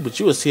money, but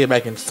you will see it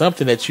back in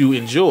something that you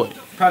enjoy.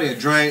 Probably a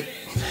drink.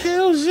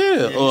 Hell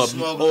yeah.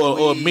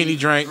 Or mini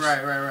drinks.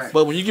 Right.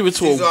 But when you give it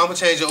to I'm gonna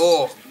change your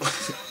oil.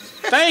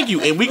 Thank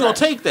you, and we gonna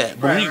take that.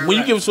 But when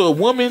you give it to a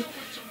woman,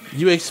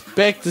 you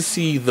expect to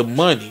see the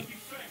money.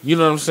 You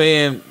know what I'm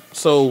saying?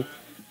 So,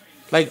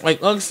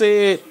 like Unc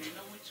said,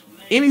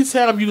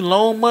 anytime you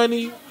loan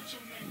money,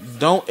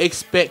 don't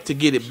expect to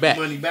get it back.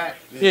 Money back.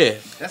 Yeah.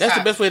 That's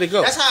the best way to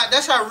go.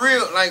 That's how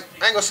real, like,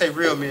 I ain't gonna say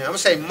real men. I'm gonna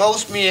say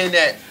most men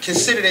that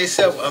consider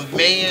themselves a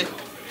man,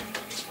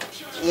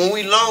 when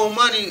we loan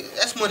money,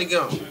 that's money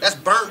gone. That's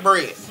burnt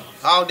bread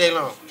all day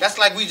long. That's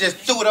like we just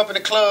threw it up in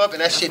the club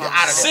and that shit out of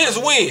there. Since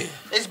when?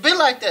 It's been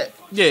like that.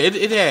 Yeah,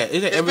 it had.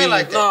 It's been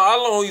like that. No, I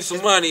loan you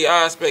some money,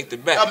 I expect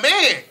it back. A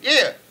man,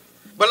 yeah.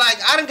 But like,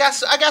 I got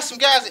some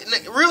guys,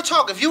 real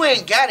talk, if you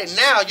ain't got it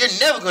now, you're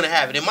never gonna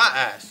have it in my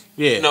eyes.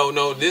 Yeah. No.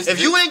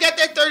 If you ain't got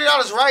that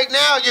 $30 right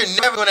now, you're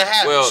never gonna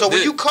have it. So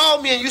when you call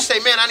me and you say,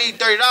 "Man, I need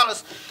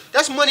 $30,"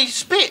 that's money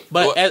spent.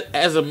 But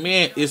as a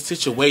man, it's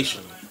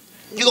situational.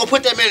 You gonna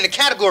put that man in the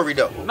category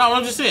though? No,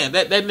 I'm just saying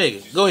that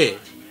nigga. Go ahead.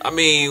 I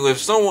mean, if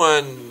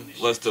someone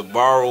was to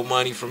borrow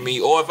money from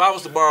me, or if I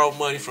was to borrow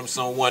money from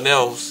someone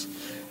else,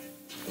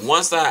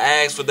 once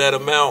I ask for that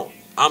amount,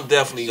 I'm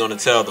definitely gonna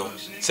tell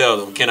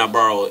them, can I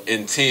borrow it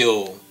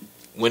until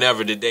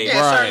whenever the day.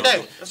 Yeah,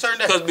 a certain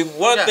day. Because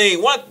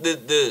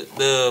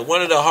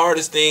one of the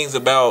hardest things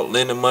about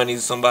lending money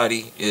to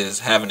somebody is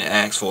having to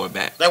ask for it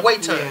back. That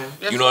wait time.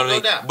 You know what I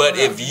mean? But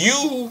if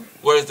you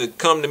were to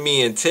come to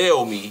me and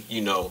tell me,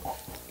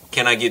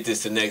 can I get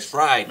this to next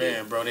Friday?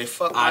 Man, bro, they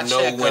fuck my I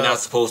know when I'm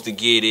supposed to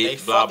get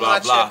it, blah, blah,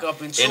 blah.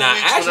 And I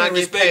actually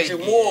respect you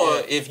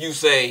more if you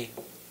say,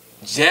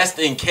 just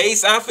in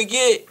case I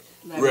forget,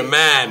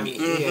 remind me.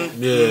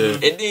 Mm-hmm. Yeah.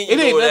 And then it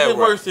ain't nothing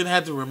worse than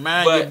have to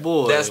remind your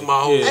boy. That's my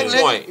whole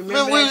point.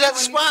 Remember we was at the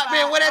spot,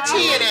 man, where that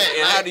 10 at?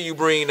 And how do you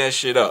bring that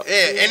shit up? Yeah,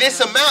 and it's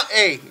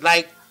amount,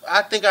 like,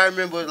 I think I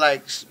remember,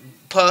 like,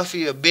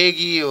 Puffy or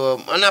Biggie or,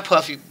 not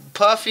Puffy,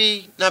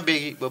 not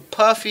Biggie, but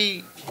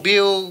Puffy,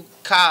 Bill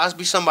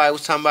Cosby, somebody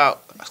was talking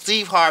about,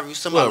 Steve Harvey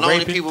was talking about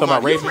loaning people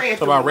money.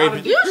 Talking about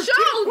raping. You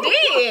sure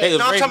did.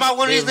 No, I'm talking about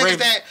one of these niggas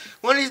that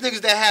one of these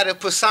niggas that had a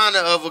persona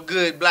of a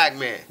good black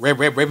man.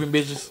 Raping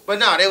bitches. But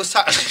no, they was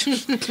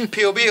talking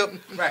Pill Bill.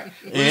 Right.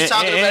 They was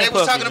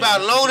talking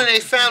about loaning a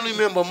family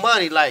member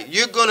money. Like,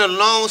 you're gonna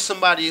loan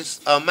somebody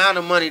amount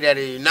of money that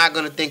you're not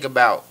gonna think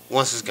about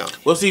once it's gone.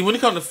 Well, see, when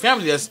it comes to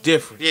family, that's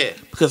different. Yeah.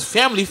 Because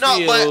family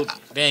feel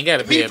they ain't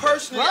gotta pay. Me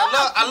personally,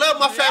 I love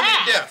my family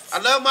to death. I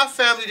love my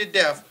family to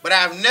death. But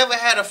I've never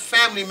had a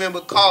family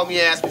member call me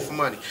and ask me for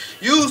money.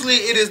 Usually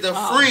it is the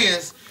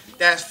friends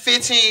that's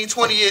 15,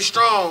 20 years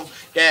strong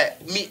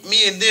that me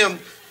and them.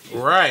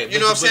 Right. You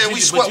know what I'm saying? We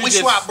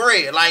swap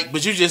bread. Like,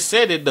 but you just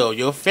said it though.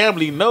 Your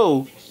family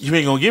know you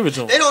ain't gonna give it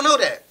to them. They don't know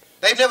that.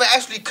 They've never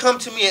actually come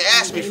to me and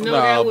asked me for money.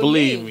 No,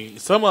 believe me.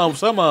 Some of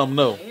them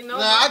know. Nah,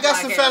 I got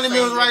some family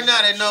members right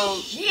now that know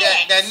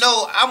that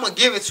know I'm gonna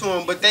give it to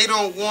them, but they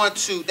don't want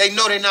to. They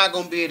know they're not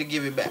gonna be able to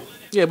give it back.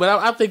 Yeah, but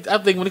I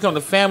think when it comes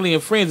to family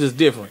and friends, it's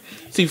different.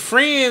 See,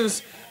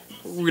 friends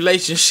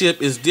relationship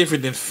is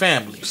different than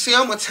family. See,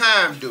 I'm a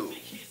time dude.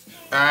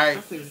 All right.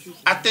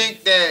 I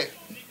think that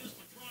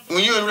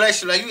when you're in a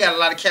relationship, like, you got a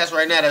lot of cats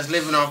right now that's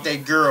living off their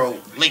girl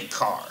link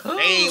card. They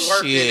ain't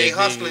working, they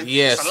hustling.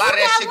 Yes. There's a lot of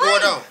that shit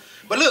going on.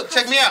 But look,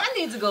 check me out. I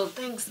need to go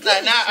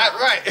Thanksgiving.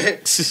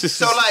 Right.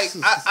 So, like,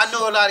 I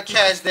know a lot of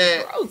cats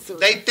that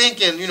they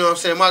thinking, you know what I'm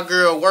saying, my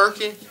girl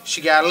working,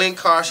 she got a link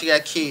card, she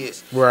got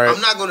kids. Right.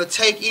 I'm not going to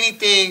take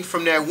anything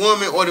from that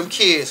woman or them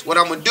kids. What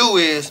I'm going to do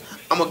is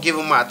I'm going to give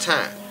them my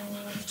time.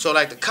 So,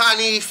 like, the car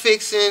need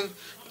fixing,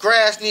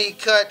 grass need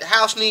cut, the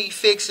house need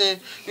fixing.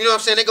 You know what I'm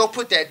saying? They go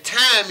put that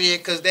time in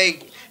because they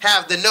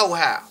have the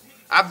know-how.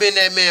 I've been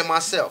that man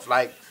myself.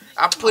 Like,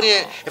 I put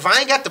in, if I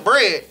ain't got the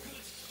bread,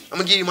 I'm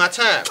going to give you my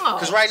time.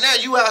 Because right now,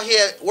 you out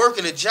here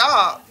working a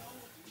job,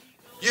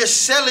 you're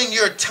selling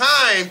your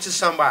time to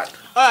somebody.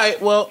 All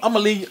right, well, I'm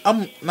going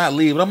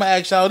to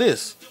ask y'all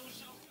this.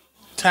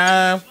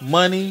 Time,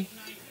 money,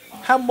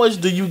 how much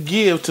do you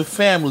give to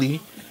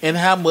family and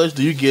how much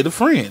do you give to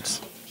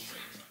friends?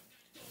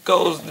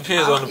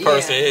 Depends on the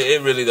person.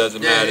 It really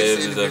doesn't matter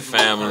if it's a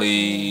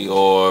family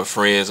or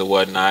friends or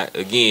whatnot.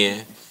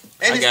 Again,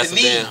 and I got the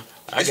need.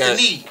 The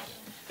need.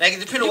 Like, it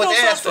depends on what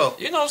they ask for.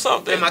 You know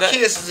something? And my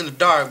kids is in the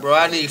dark, bro.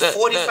 I need $45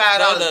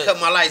 to cut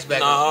my lights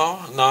back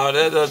on. No,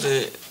 that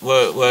doesn't.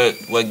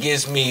 What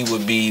gets me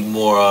would be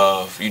more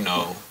of, you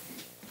know,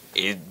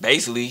 it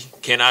basically,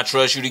 can I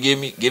trust you to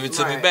give it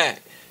to me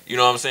back? You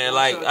know what I'm saying?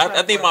 Like,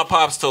 I think my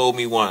pops told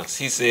me once.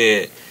 He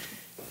said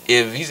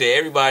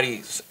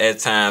everybody at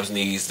times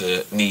needs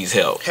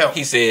help.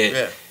 He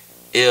said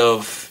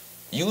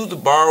if you to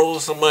borrow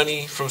some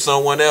money from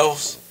someone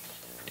else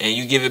and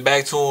you give it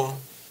back to them,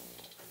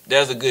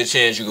 there's a good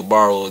chance you could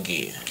borrow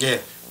again. Yeah.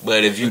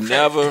 But if you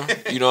never,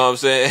 you know what I'm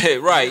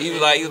saying? Right. He was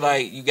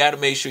like, you got to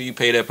make sure you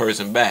pay that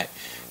person back,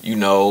 you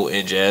know,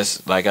 and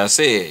just, like I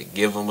said,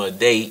 give them a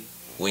date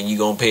when you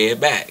going to pay it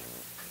back,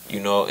 you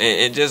know,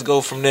 and just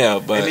go from there.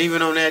 But and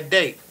even on that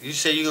date, you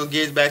say you're going to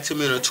give it back to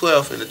me on the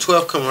 12th, and the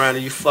 12th come around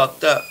and you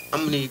fucked up. I'm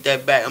going to need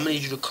that back. I'm going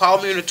to need you to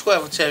call me on the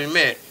 12th and tell me,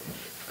 man,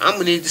 I'm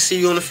going to need to see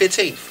you on the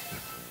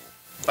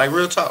 15th. Like,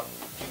 real talk.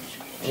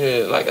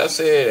 Yeah, like I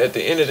said, at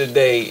the end of the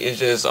day, it's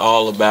just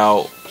all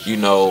about, you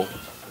know,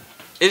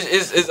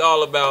 it's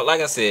all about,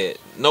 like I said,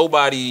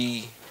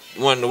 nobody,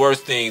 one of the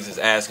worst things is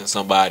asking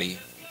somebody,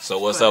 so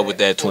what's up with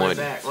that 20?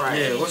 Right.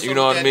 Yeah, you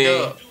know what I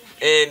mean?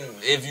 And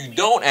if you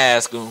don't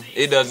ask them,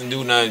 it doesn't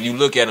do nothing. You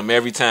look at them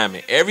every time,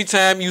 and every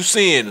time you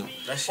seeing them,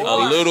 a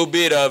little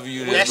bit of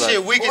you. That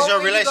shit weakens your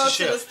relationship.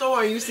 You go to the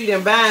store and you see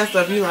them buying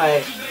stuff, you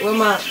like, where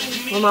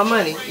my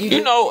money?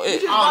 You know,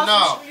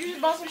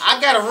 I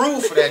got a rule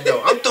for that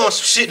though. I'm throwing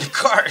some shit in the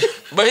cart.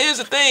 But here's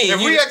the thing: if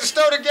we at the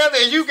store together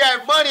and you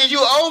got money and you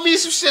owe me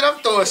some shit, I'm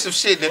throwing some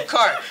shit in the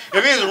cart. If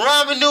it's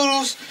ramen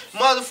noodles,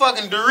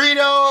 motherfucking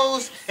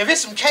Doritos, if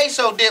it's some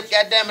queso dip,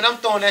 goddammit, I'm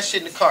throwing that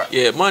shit in the cart.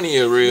 Yeah, money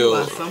a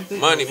real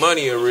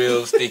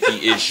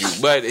sticky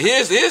issue. But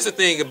here's the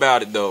thing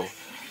about it though: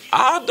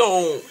 I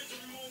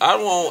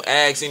won't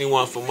ask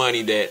anyone for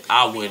money that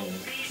I wouldn't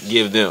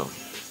give them.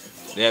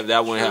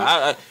 That wouldn't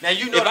help. Now,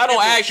 you know, if I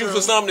don't ask you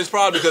for something, it's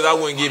probably because I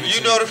wouldn't give it to you.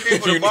 You know the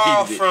people to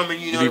borrow from, and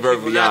you know the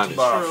people not to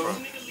borrow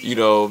from. You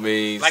know what I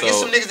mean? Like, it's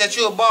some niggas that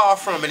you'll borrow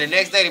from, and the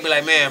next day they be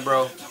like, man,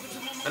 bro,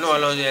 I know I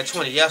loaned you that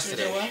 20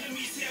 yesterday,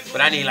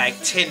 but I need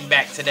like 10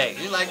 back today.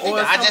 You like,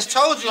 nigga, I just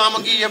told you I'm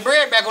going to give you your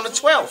bread back on the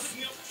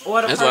 12th.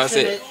 Or the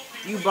person that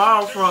you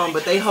borrow from,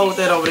 but they hold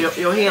that over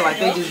your head like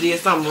they just did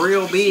something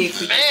real big.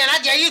 Man, I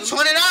gave you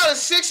 $20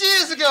 6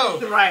 years ago.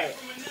 Right.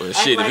 Well,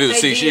 shit, if it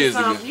was 6 years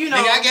ago. You know,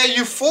 nigga, I gave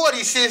you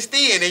 40 since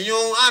then, and you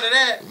don't honor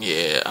that.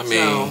 Yeah, I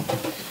mean,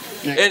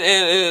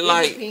 and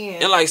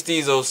like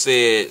Stezo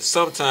said,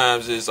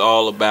 sometimes it's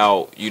all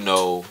about, you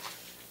know,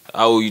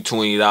 I owe you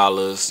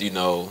 $20, you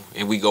know,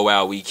 and we go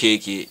out, we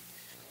kick it,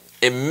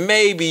 and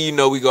maybe, you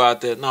know, we go out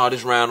there, no,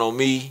 this round on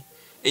me,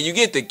 and you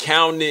get to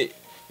count it.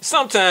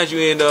 Sometimes you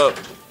end up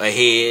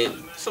ahead,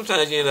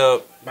 sometimes you end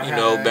up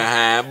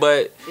behind,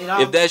 but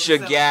if that's your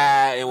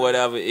guy and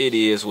whatever, it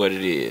is what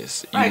it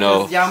is, you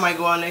know. Y'all might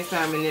go on next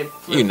time and then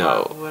you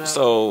know.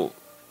 So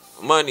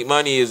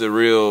money is a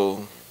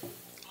real.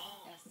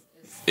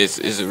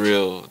 it's a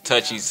real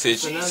touchy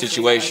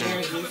situation. I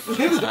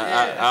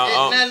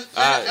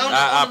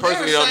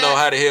personally don't know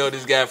how the hell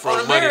this guy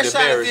from money to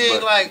marriage,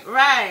 but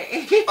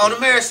on the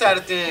marriage side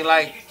of things,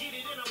 like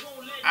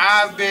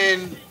I've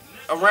been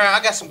around. I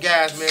got some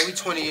guys, man. We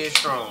 20 years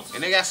strong,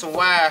 and they got some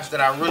wives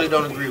that I really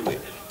don't agree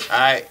with. All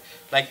right.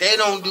 Like, they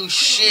don't do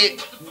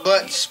shit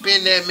but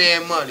spend that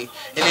man money.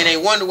 And then they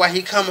wonder why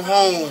he come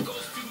home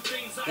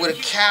with a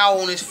cow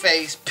on his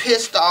face,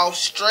 pissed off,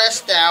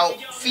 stressed out,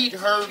 feet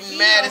hurting,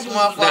 mad as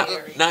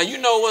motherfucker. Now you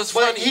know what's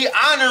funny? He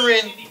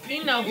honoring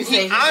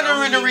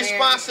the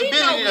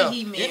responsibility, though.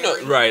 You know,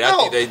 right, I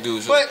think they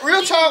do. But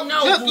real talk,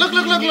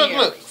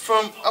 look.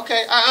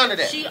 Okay, I honor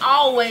that. She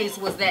always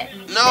was that.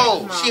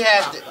 No, she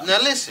has. Now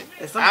listen,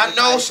 I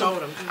know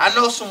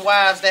some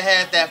wives that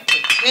had that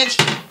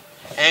potential.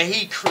 And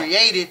he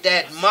created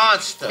that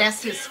monster.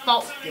 That's his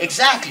fault.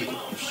 Exactly.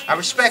 I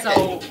respect that.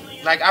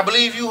 Like, I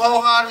believe you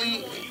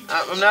wholeheartedly.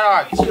 I'm not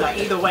arguing. Like,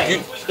 either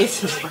way,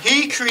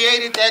 he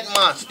created that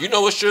monster. You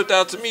know what stood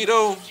out to me,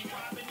 though?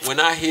 When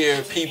I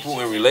hear people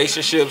in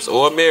relationships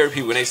or married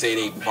people, when they say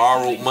they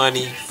borrowed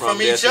money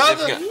from each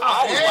other,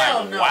 I was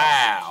like,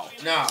 wow.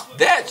 No.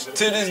 That,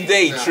 to this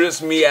day,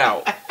 trips me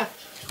out.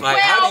 Like,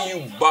 how do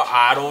you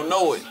I don't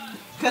know it.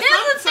 Here's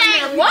the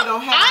thing.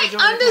 I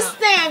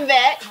understand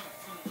that.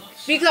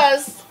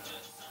 Because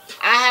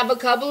I have a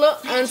couple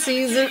of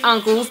aunties and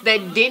uncles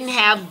that didn't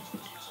have,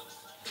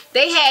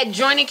 they had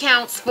joint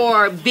accounts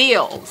for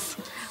bills,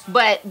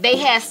 but they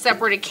had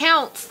separate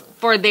accounts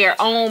for their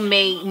own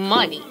made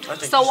money.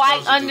 So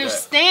I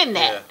understand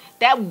that. Yeah.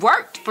 That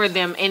worked for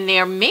them in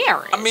their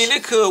marriage. I mean,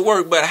 it could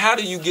work, but how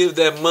do you give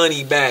that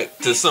money back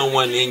to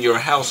someone in your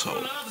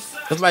household?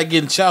 It's like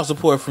getting child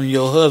support from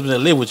your husband that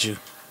live with you.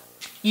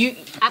 I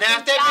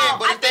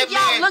think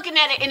y'all looking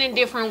at it in a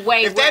different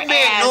way. If that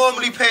man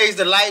normally pays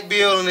the light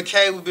bill and the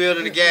cable bill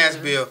and the gas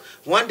bill,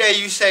 one day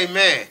you say,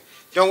 man,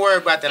 don't worry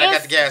about that, I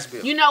got the gas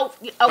bill. You know,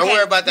 okay, don't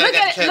worry about that, I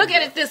got the cable bill. Look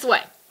at it this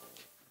way.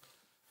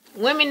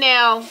 Women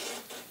now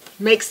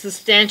make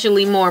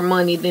substantially more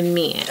money than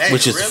men.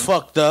 Which is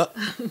fucked up.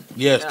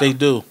 Yes, they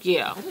do.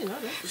 Yeah.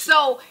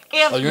 So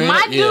if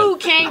my dude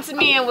came to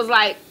me and was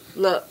like,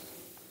 look,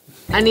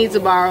 I need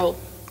to borrow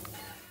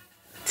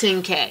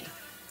 $10K.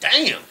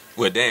 Damn.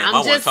 Well, damn, I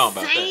wasn't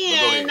talking about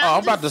that.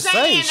 I'm about to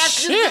say,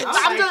 shit.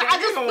 I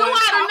just threw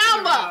out a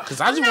number.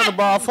 Because I just want to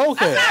borrow $4K.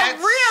 That's not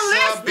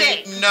realistic. A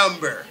big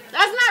number.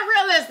 That's not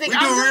realistic. We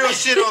do real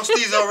shit on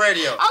Stezo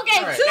Radio.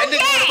 Okay, $2K. That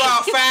nigga was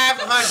about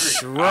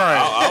 $500.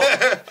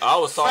 Right. I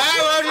was talking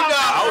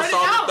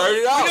 $500.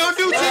 We don't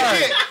do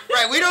 $10K.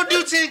 Right, we don't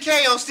do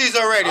 $10K on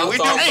Stezo Radio. We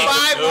do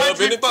 $500.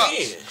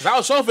 Because I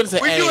was so finna say,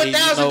 we do $1,000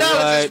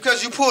 just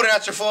because you pulled it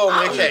out your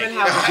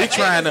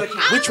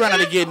 401K. We trying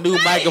to get new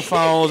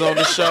microphones on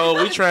the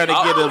show. We trying to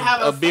get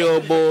a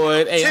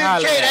billboard. Hey,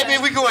 $10K, that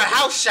means we going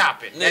house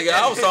shopping. Nigga,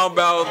 I was talking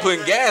about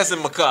putting gas in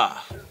my car.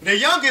 The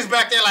youngest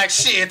back there like,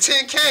 shit,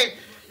 $10K,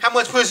 how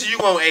much pussy you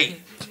want, 8?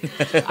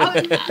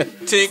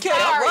 $10K,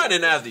 I'm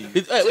running after you.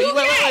 Wait,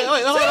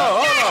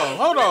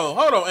 hold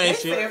on,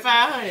 Ancient.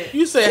 500.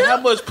 You said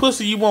how much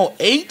pussy you want,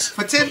 8?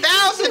 For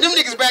 10,000, them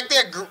niggas back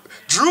there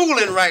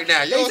drooling right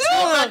now. You know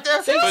what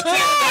I'm saying?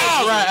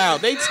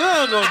 They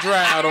tongue gonna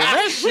dry out on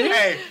that shit.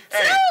 Hey.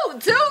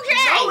 $2K.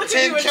 No,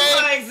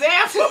 10K.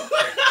 Example.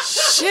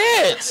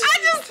 Shit. I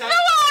just threw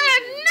out a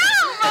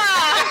number.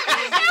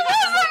 It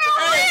wasn't a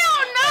real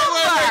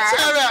number.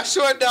 Time out.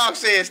 Short Dog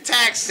says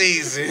tax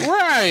season.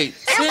 Right.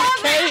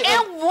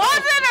 It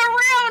wasn't a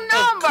real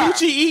number.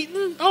 Coochie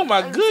eating? Oh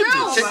my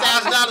goodness.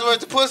 $10,000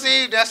 worth of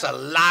pussy? That's a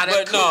lot of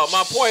But no,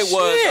 my point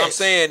was, I'm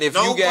saying if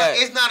you got...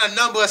 It's not a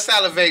number of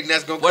salivating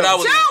that's going to What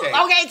come.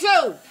 I was Okay,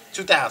 2.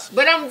 2,000.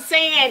 But I'm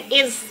saying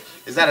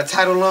Is that a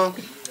title loan?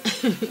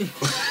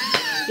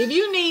 If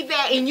you need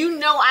that and you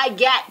know I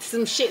got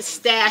some shit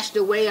stashed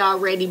away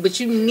already,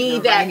 but you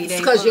need that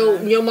because your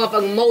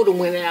motherfucking motor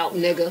went out,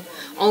 nigga,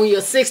 on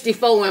your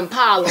 64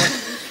 Impala,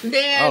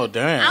 then I'm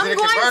going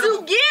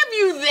to give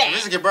you that. If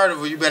it's a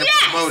convertible, you better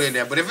put the motor in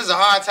there. But if it's a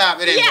hard top,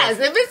 it ain't. Yes,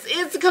 if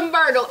it's a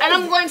convertible, and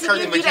I'm going to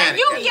give you that.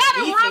 You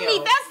gotta run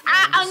me.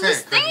 I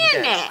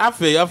understand that. I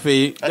feel you.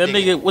 That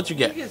nigga, what you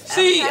got?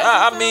 See,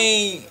 I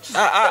mean,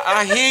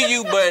 I hear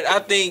you, but I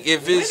think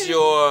if it's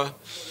your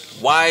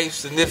wife,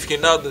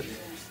 significant other,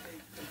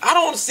 I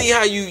don't see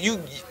how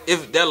you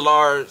if that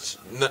large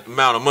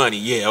amount of money,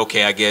 yeah,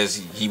 okay, I guess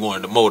he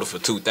wanted the motor for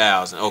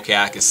 $2,000. Okay,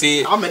 I can see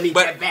it. I'm gonna need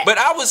that back. But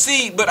I would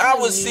see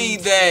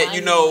that,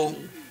 you know,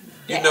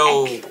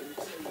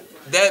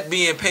 that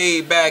being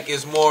paid back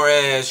is more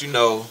as, you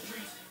know,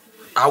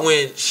 I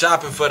went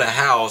shopping for the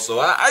house, so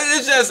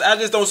I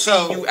just don't see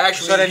you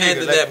actually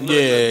handling that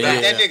money.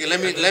 That nigga,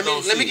 let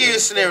me give you a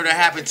scenario that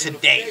happened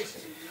today.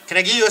 Can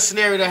I give you a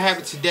scenario that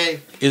happened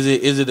today? Is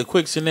it a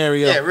quick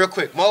scenario? Yeah, real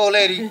quick. My old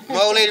lady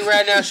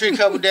right down the street a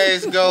couple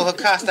days ago, her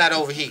car started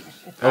overheating.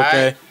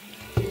 Okay.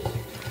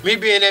 Right? Me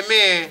being that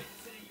man,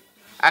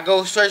 I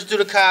go search through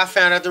the car, I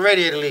found out the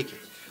radiator leaking.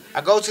 I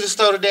go to the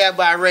store today, I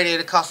buy a radiator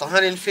that costs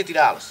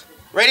 $150.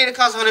 Radiator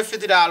costs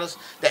 $150.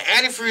 The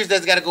antifreeze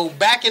that's got to go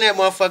back in that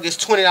motherfucker is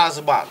 $20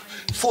 a bottle.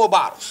 4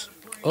 bottles.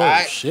 Oh, all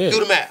right? shit. Do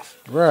the math.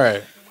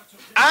 Right.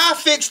 I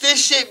fixed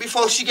this shit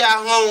before she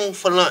got home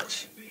for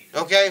lunch.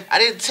 Okay? I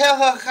didn't tell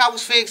her how it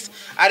was fixed.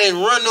 I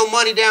didn't run no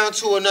money down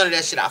to her, none of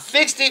that shit. I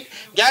fixed it,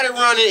 got it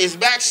running, it's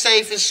back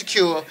safe and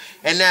secure,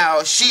 and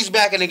now she's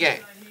back in the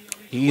game.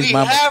 We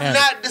have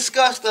not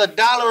discussed a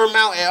dollar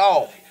amount at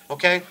all.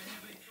 Okay?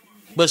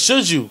 But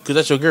should you? Because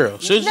that's your girl.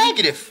 Should you?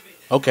 Negative.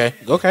 Okay.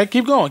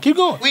 Keep going.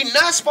 We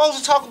not supposed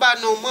to talk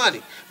about no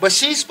money. But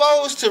she's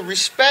supposed to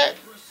respect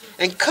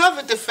and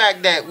covet the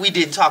fact that we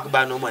didn't talk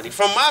about no money.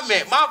 From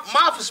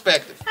my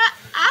perspective.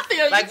 I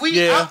feel you. Like we,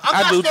 yeah,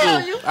 I do too.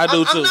 I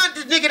do too. I'm not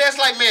the nigga that's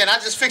like, man, I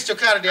just fixed your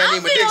car today. I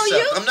need my dick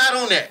sucked. I'm not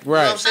on that. Right. You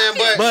know what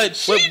I'm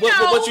saying?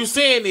 But what you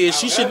saying is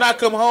she should not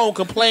come home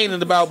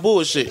complaining about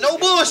bullshit. No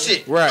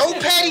bullshit. Right. No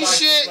petty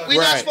shit. We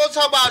not supposed to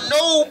talk about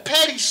no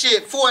petty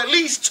shit for at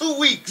least 2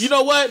 weeks. You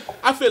know what?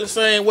 I feel the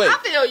same way. I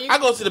feel you. I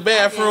go to the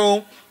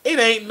bathroom. It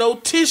ain't no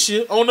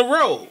tissue on the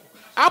roll.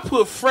 I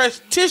put fresh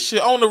tissue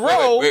on the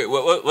roll. Wait,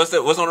 what's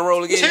that? What's on the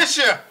roll again?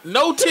 Tissue.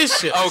 No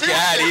tissue. Okay, I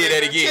had to hear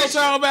that again. You know what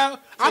I'm talking about?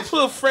 I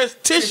put fresh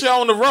tissue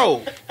on the roll.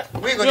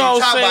 We ain't gonna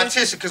even talk about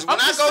tissue because when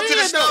I go to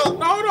the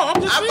store,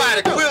 I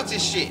buy the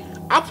quilted shit.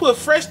 I put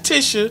fresh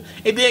tissue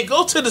and then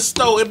go to the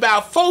store and buy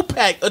a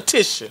 4-pack of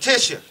tissue.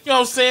 Tissue. You know what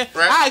I'm saying?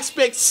 Right. I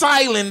expect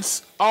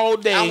silence all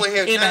day I wouldn't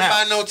hear in the nothing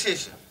house. about no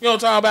tissue. You know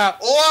what I'm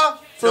talking about? Or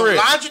For no real.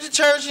 laundry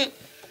detergent,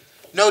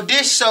 no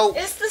dish soap.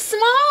 It's the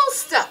small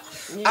stuff.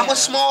 I'm a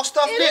small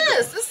stuff nigga. It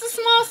is. It's the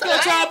small stuff. You know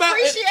what I'm I talking about?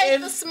 appreciate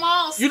And the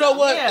small stuff. You know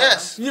what? Yeah.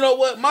 Yes. You know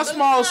what? My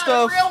small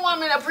stuff. A real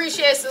woman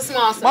appreciates the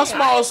small stuff. My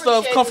small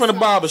stuff come from the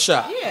barber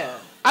shop. Yeah.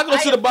 I go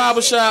to the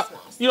barber shop.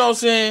 You know what I'm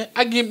saying?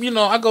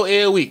 I go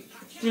every week.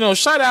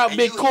 Shout out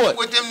Big Court.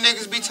 What them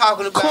niggas be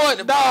talking about in Court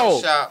the barber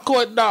dog. shop.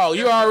 Court dog.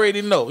 You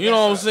already know. You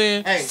know what I'm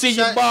saying? Hey, See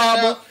your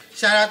barber.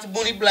 Shout out to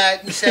Booney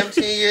Black,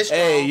 17 years strong.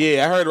 Hey,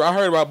 yeah, I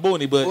heard about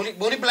Booney, but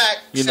Booney Black,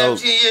 you know,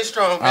 17 years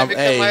strong. Man,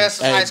 become my ass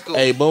in high school.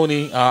 Hey,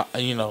 Booney,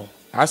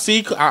 I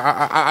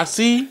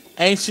see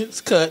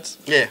ancient cuts.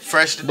 Yeah,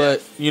 fresh to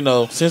But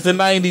since the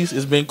 '90s,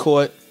 it's been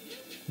Court,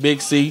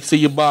 Big C, see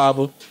your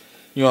barber.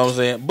 You know what I'm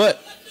saying?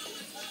 But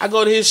I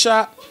go to his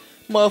shop.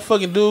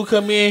 Motherfucking dude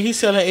come in, he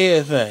selling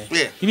everything.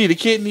 Yeah. You need a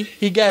kidney?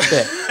 He got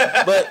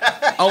that.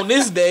 But on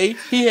this day,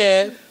 he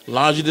had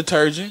laundry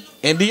detergent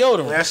and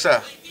deodorant. Yes,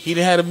 sir. He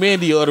didn't have a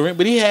man deodorant,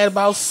 but he had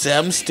about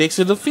 7 sticks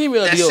of the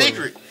female That's deodorant.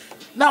 secret.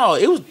 No,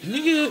 it was,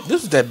 nigga,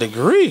 this was that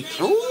Degree.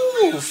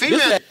 Ooh,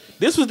 female.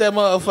 This was that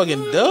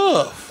motherfucking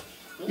Dove.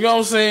 You know what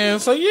I'm saying?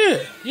 So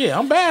yeah,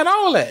 I'm buying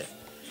all that.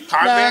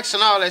 Carmex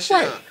and all that shit.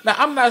 Right. Now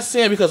I'm not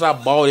saying because I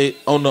bought it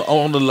on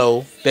the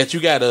low that you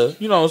gotta,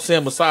 you know what I'm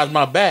saying, massage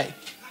my back.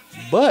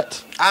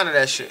 But honor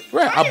that shit.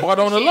 Right, I bought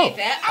it on the low.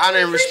 I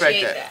didn't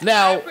respect that.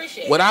 Now,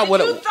 what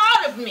you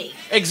thought of me.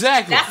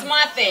 Exactly. That's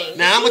my thing.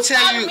 Now I'm gonna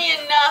tell you. Me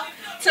enough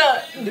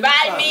to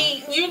buy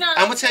me,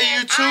 I'm gonna tell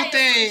you two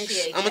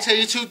things. I'm gonna tell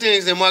you two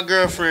things that my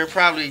girlfriend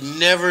probably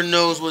never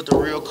knows what the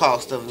real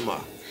cost of them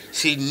are.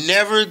 She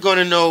never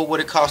gonna know what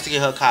it costs to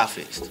get her car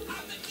fixed.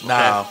 Okay?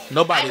 No,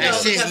 nobody And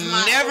knows. she's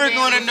never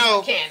gonna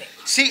know.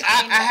 See,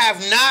 I have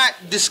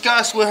not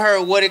discussed with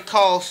her what it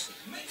costs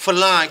for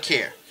lawn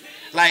care.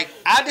 Like,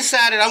 I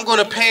decided I'm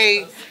gonna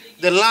pay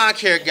the lawn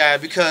care guy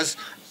because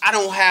I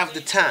don't have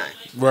the time.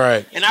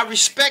 Right. And I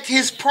respect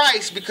his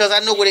price because I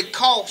know what it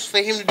costs for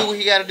him to do what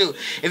he got to do.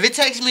 If it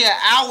takes me an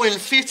hour and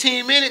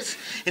 15 minutes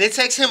and it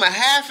takes him a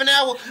half an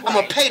hour, I'm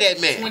going to pay that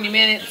man. 20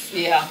 minutes,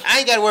 yeah. I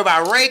ain't got to worry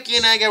about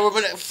raking. I ain't got to worry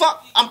about that.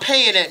 Fuck, I'm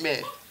paying that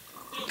man.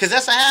 Because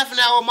that's a half an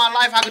hour of my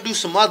life I could do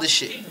some other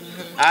shit.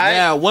 All right?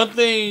 Now, one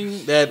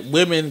thing that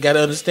women got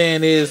to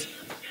understand is,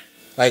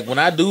 like, when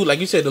I do, like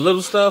you said, the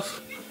little stuff,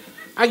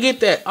 I get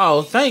that.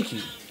 Oh, thank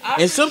you.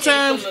 And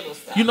sometimes,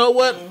 you know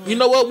what? You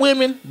know what,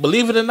 women?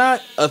 Believe it or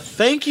not, a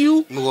thank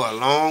you go a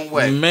long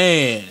way.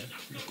 Man.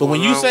 But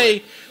when you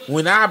say,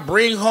 when I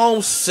bring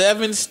home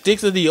 7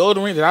 sticks of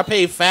deodorant that I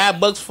paid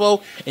 $5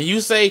 for, and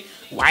you say,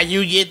 why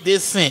you get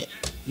this scent?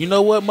 You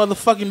know what,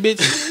 motherfucking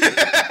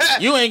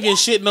bitch? You ain't getting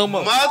shit no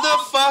more.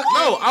 Motherfucking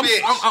no, bitch.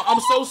 I'm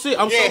so sick.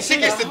 She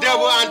gets the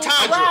double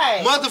entendre.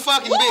 Right.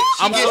 Motherfucking bitch.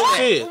 I'm so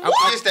serious.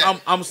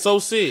 I'm so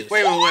serious.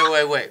 Wait.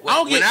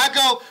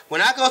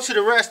 When I go to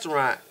the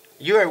restaurant,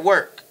 you're at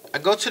work. I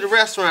go to the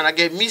restaurant. I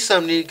get me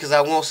something to eat because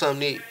I want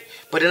something to eat.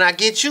 But then I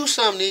get you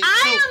something to eat.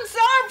 I am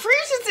so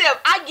appreciative.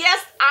 I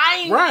guess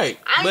I'm right.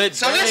 But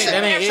so listen,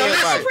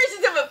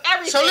 appreciative of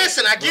everything. So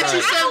listen, I get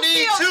you something to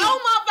eat too. No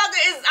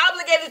motherfucker is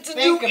obligated to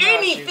do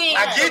anything.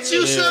 I get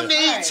you something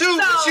to eat too,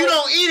 but you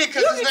don't eat it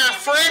because it's not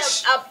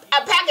fresh. A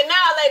pack of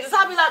Annihilators,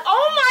 I'll be like,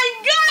 oh my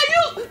god,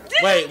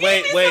 Wait,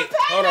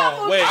 hold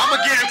on, wait. I'm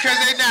gonna get them because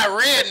they're not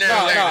red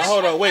now. No,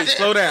 hold on, wait,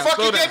 slow down. Fuck,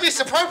 you gave me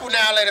some purple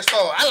Annihilators for.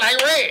 I like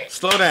red.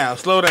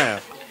 Slow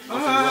down.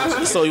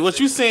 So what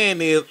you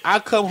saying is, I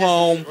come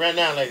home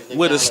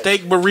with a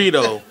steak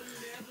burrito,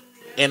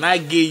 and I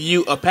give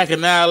you a pack of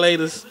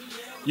Annihilators.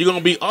 You're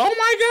gonna be, oh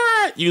my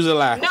god, use a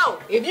lie. No,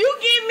 if you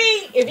get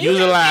a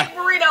steak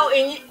burrito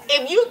and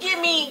if you give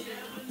me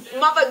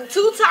motherfucking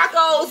 2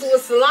 tacos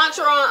with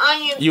cilantro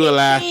and onion you a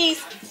lie.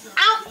 cheese,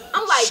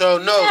 I'm like, like, so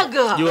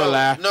nigga. You a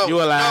lie.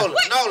 You a lie.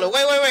 Nola,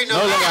 wait.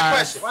 Nola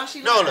lies.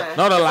 Question. Nola,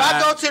 Nola if lies.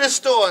 I go to the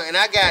store and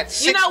I got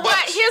 $6, You know what?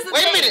 Here's the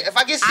wait thing. a minute. If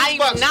I get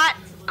 $6,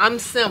 I'm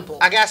simple.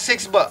 I got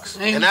 $6,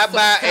 and I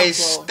buy a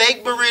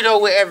steak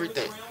burrito with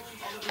everything,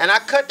 and I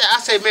cut that. I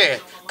say, man,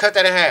 cut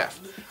that in half.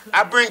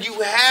 I bring you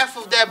half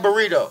of that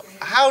burrito.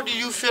 How do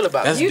you feel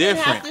about That's it?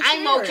 different.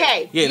 I'm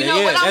okay. Yeah, you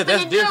know what I'm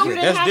that's gonna do? different.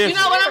 That's different. You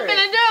know what I'm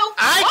gonna do?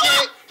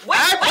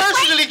 I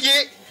personally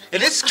get,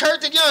 and this is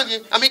Kurt the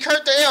youngin. I mean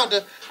Kurt the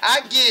elder.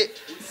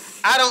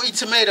 I don't eat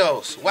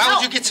tomatoes. Why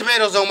would you get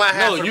tomatoes on my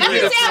half? you Let me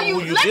get tell it you.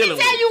 from who you Let me dealing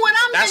tell with. you what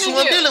I'm That's gonna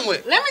who do. I'm dealing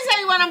with. Let me tell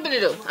you what I'm gonna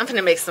do. I'm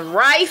gonna make some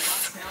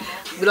rice.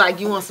 Be like,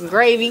 you want some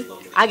gravy?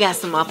 I got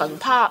some motherfucking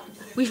pop.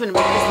 We finna make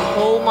this a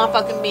whole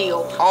motherfucking meal.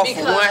 All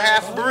for one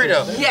half a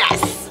burrito.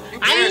 Yes.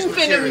 I ain't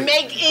finna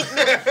make it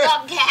the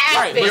fuck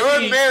happen. Right,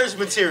 You're marriage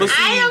material.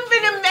 I am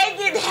finna make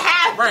it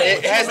happen.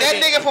 Right. Has that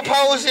nigga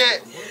proposed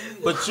yet?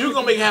 But you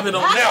gonna make it happen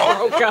on now.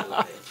 Oh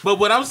God. But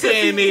what I'm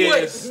saying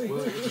is,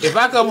 if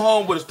I come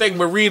home with a steak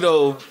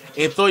burrito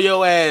and throw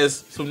your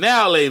ass some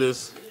now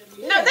laters.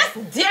 No, that's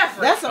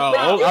different. That's a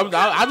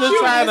I'm just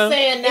trying to.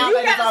 saying now you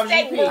that it's got a on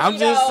steak GP. burrito, I'm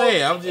just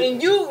saying.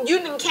 and you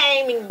done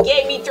came and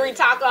gave me 3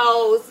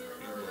 tacos,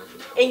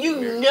 and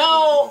you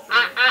know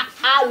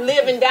I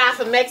live and die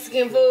for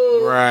Mexican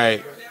food.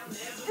 Right.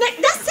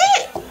 That's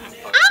it.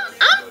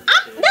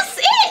 That's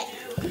it.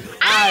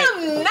 I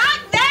am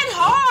not that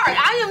hard.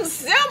 I am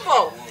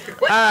simple.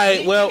 What,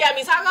 Alright, well- you got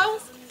me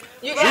tacos?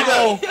 You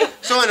got me.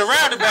 So in the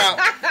roundabout,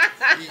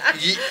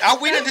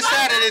 we done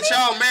decided that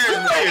y'all marriage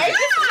material.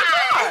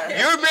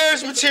 You're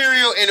marriage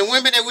material, and the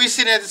women that we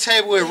sit at the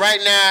table with right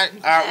now,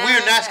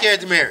 we're not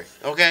scared to marry.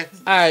 Okay.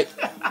 All right.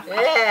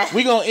 Yeah.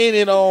 We gonna end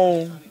it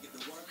on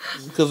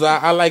because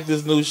I like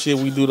this new shit.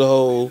 We do the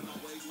whole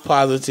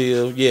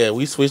positive. Yeah,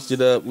 we switched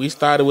it up. We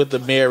started with the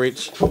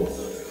marriage,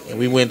 and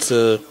we went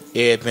to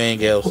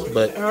everything else.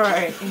 But All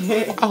right.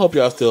 I hope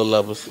y'all still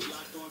love us.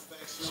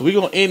 So we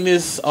gonna end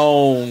this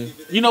on.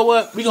 You know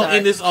what? We gonna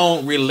end this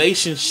on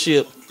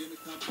relationship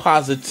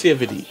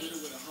positivity.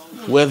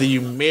 Whether you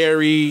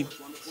married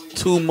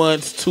 2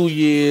 months, 2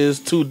 years,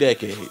 2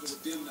 decades.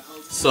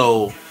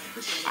 So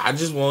I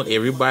just want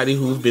everybody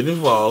who's been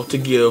involved to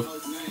give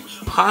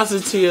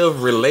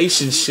positive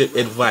relationship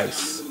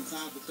advice.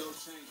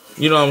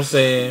 You know what I'm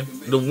saying?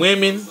 The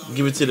women,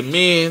 give it to the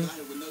men.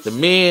 The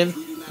men,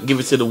 give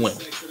it to the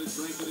women.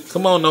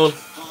 Come on, Nola.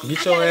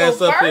 Get your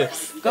ass up here.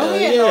 Go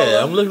ahead. Yeah,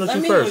 Nola. I'm looking at Let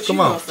you me first. hear Come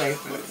what on. you gonna say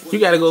first. You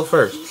gotta go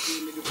first.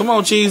 Come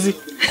on, Cheesy.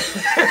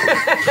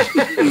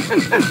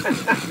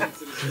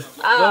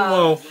 Come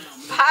on.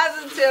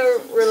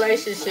 Positive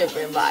relationship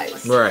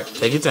advice. Right.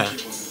 Take your time.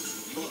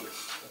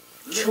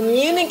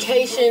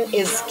 Communication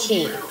is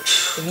key.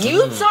 If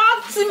you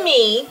talk to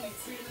me,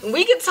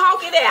 we can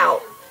talk it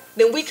out,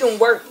 then we can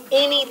work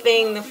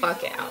anything the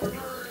fuck out.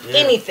 Yeah.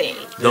 Anything.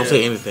 Don't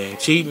say anything.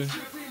 Cheating.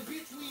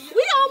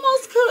 We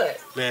almost could.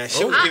 Man,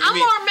 she was giving I'm me.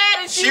 more mad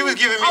at you. She was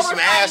giving me over some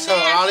asshole.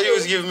 All financial. you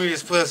was giving me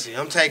is pussy.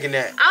 I'm taking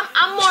that.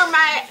 I'm more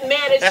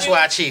mad at That's you.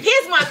 why I cheated.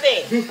 Here's my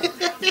thing.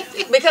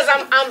 Because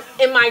I'm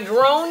in my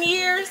grown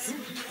years,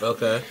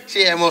 Okay.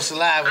 She had more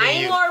saliva I than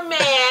ain't you. more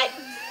mad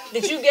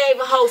that you gave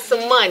a hoe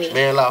some money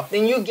Man law.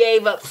 than you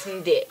gave up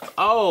some dick.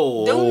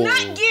 Oh. Do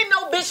not give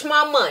no bitch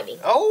my money.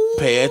 Oh.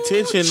 Pay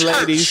attention, church.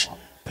 ladies.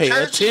 Pay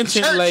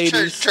attention, church,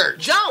 ladies.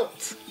 Church.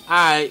 Don't.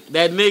 Alright,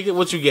 that nigga,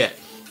 what you got?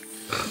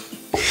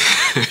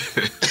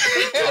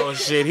 Oh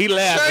shit, he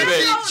laughing.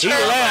 He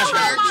laughing.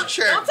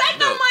 Don't take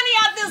no money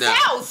out this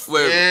house.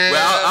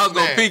 I was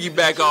gonna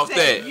piggyback off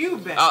that.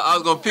 I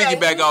was gonna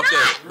piggyback off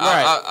that.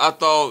 Right. I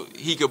thought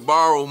he could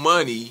borrow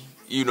money.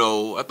 You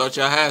know, I thought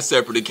y'all had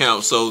separate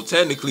accounts, so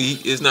technically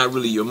it's not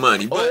really your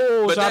money.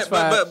 But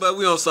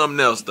we on something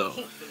else though.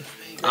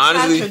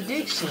 Honestly,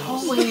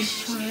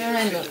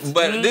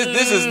 but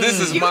this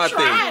is my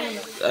thing.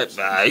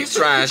 He's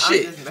trying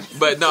shit.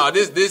 But no,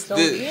 this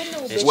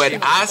what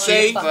I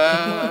say,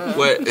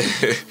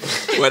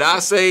 what I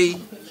say,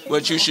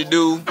 what you should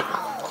do.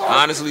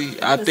 Honestly,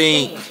 I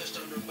think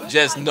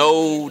just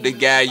know the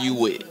guy you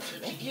with.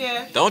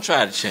 Yeah. Don't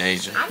try to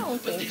change him. I don't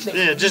think so.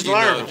 Yeah, just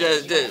learn them.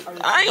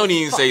 I ain't gonna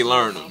even say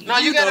learn them. No,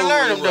 you gotta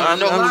learn them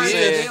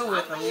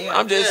though.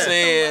 I'm just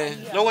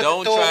saying, know what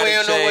don't to throw try away to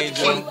and know what to change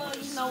keep. him.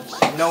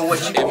 Know what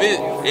you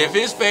If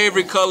his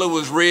favorite color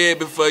was red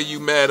before you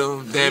met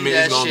him, damn it,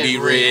 it's gonna be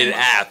red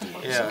after.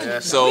 Yeah.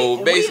 So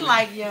we basically,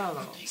 like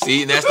yellow.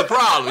 see, that's the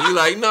problem. You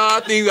like, no,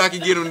 I think I can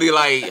get him to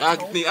like. I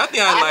think I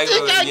like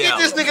I get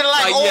this nigga to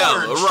like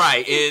yellow, orange.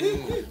 right? And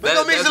We're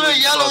gonna mix a little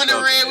yellow in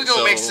the red. We're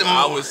gonna make some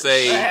I more. would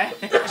say,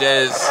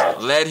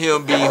 just let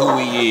him be who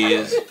he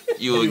is.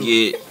 You'll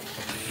get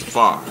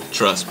far.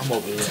 Trust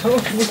me.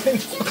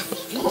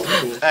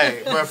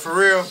 Hey, but for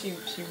real,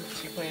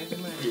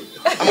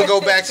 I'm gonna go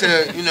back to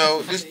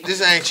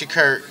this ain't your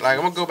Kurt. Like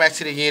I'm gonna go back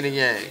to the yin and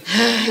yang.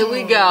 Here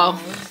we go.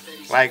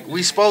 Like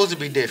we supposed to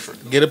be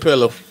different. Get a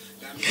pillow.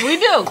 We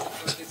do.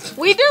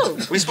 We do.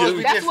 We supposed to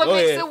be That's different. what Go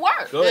makes ahead. it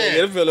work. Go ahead,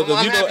 get a pillow, because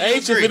Well, you I'm know happy you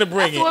Ancient agree. finna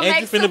bring That's what it.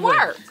 Ancient makes it finna bring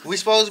it. work. We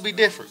supposed to be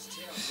different.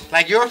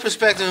 like your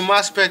perspective and my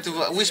perspective,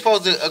 we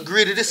supposed to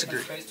agree to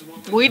disagree.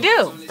 We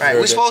do. Right,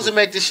 we supposed to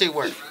make this shit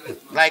work.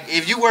 Like,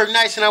 if you work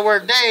nights and I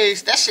work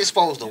days, that shit's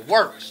supposed to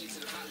work.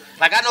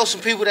 Like, I know some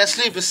people that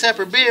sleep in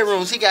separate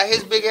bedrooms. He got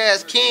his big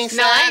ass king size.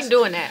 No, I ain't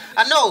doing that.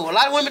 I know, a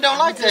lot of women don't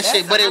like that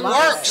shit, but it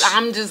works.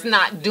 I'm just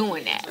not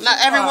doing that. Now,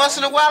 every once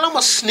in a while, I'm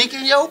gonna sneak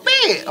in your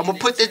bed. I'm gonna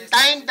put the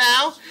thing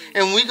down,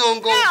 and we gonna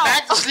go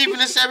back to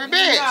sleeping in separate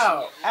beds.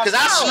 Because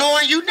I snore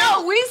and you know.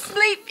 No, we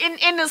sleep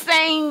in the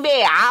same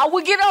bed. I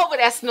will get over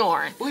that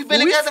snoring. We've been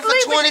together for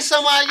 20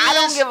 some odd years. I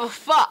don't give a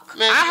fuck.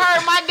 Man, I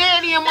heard my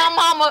daddy and my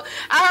mama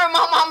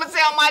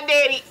tell my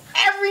daddy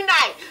every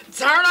night,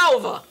 turn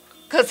over.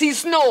 Cause he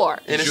snore.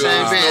 In the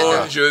same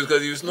bed. Sure,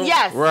 because you snore.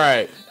 Yes.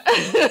 Right.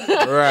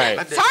 Right.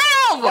 Turn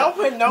over.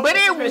 But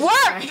it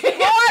worked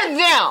for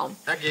them.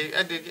 I did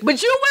it.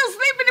 But you will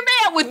sleep in the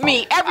bed with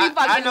me every fucking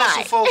night. I know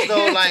some folks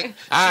though,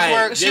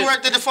 like she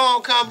worked at the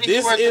phone company.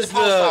 She worked at the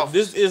post office.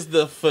 This is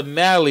the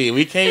finale.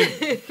 We can't.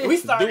 We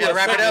started to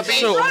wrap it up, B.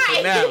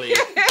 Finale.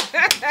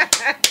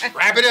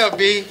 Wrap it up,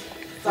 B.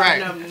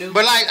 Right,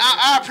 but like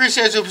I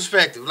appreciate your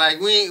perspective. Like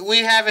we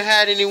haven't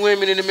had any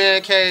women in the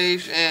man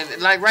cave, and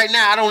like right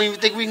now I don't even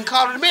think we can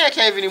call it a man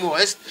cave anymore.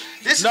 This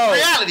is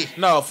reality.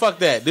 No, fuck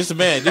that. This is a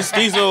man. This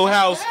Stezo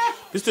house.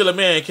 This still a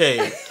man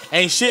cave.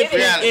 Ain't shit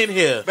in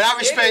here. But I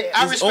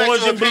respect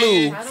orange your and blue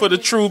opinion. for the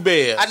true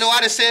bears. I know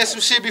I done said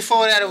some shit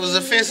before that it was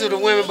offensive to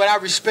women, but I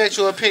respect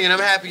your opinion. I'm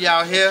happy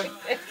y'all here.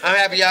 I'm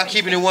happy y'all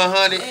keeping it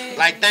 100.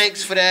 Like,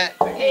 thanks for that.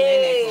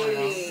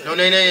 No,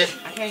 nay.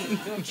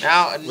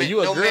 Now, well, you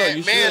a no girl, man,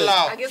 you man should.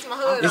 law. I guess my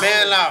hood.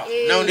 Man law.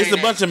 No, it's a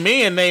bunch of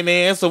men,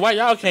 nay, so why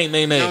y'all can't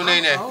nay? No,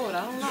 nay.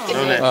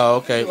 Oh,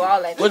 okay.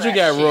 What you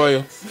got,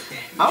 Royal?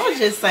 I would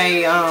just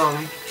say,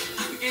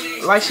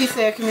 like she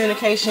said,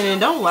 communication,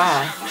 and don't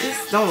lie.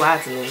 Just don't lie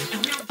to me.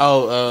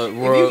 Oh,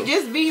 Royal. If you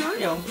just be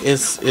real.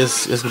 It's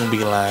gonna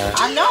be lying.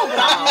 I know, but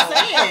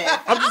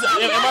I'm just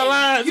saying. Am I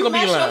lying? It's You gonna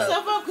be mess lying.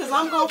 yourself up because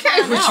I'm gonna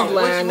find what out you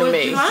lying to what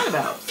me. you lying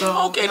about.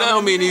 So, Okay, that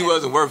don't mean he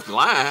wasn't worth the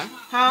lie.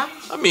 huh?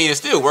 I mean, it's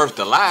still worth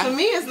the To lie.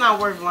 me, it's not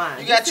worth lying.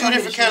 You got two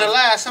different kind of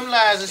lies. Some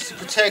lies is to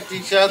protect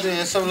each other,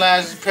 and some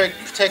lies is to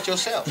protect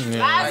yourself.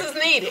 Lies is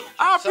needed.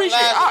 I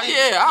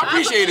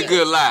appreciate a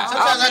good lie.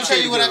 Sometimes I tell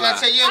you what I got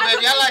gotta tell you,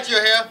 baby. I like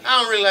your hair.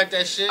 I don't really like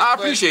that shit. I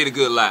appreciate a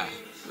good lie.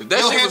 If that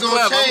Your shit hair was gonna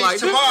clever, I'm change like,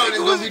 tomorrow, and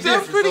it's gonna be that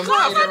was different. pretty So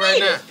I'm clever. right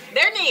now.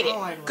 They're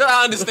needed. Cause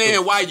I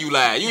understand why you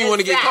lied. You didn't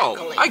want to get caught.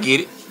 Exactly. I get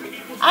it.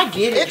 I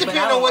get it. It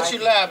depends on what you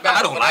lie about.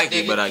 I don't like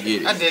it, but I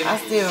get I it. dig I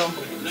it. still.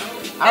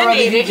 I'd rather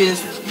need you it.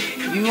 just.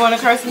 You want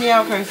to curse me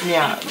out, curse me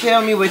out.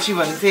 Tell me what you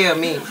want to tell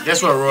me.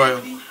 Guess what, Royal?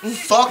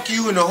 Fuck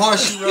you and the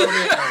horse you rode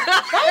in.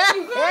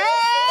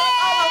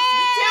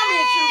 Tell me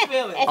a true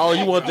feeling. Oh,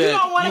 you want that? You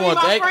don't wanna You be want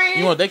my that? friend?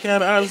 You want that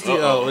kind of honesty?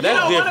 Oh, You that's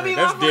don't want to different. be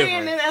That's my friend,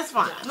 different. then that's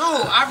fine.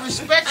 No, I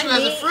respect you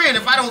as a friend.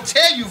 If I don't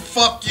tell you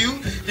fuck you,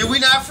 then we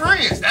not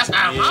friends. That's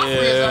how my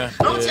friends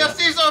are. Don't tell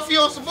Stezo if you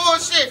on some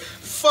bullshit.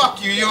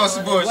 Fuck you, you on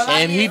some bullshit.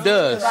 And he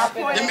does. Them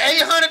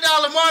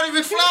 $800 Marty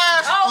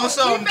McFlys on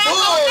some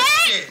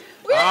bullshit.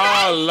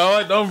 Oh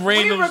Lord, don't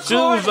bring them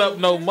shoes up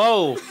no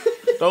more.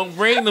 Don't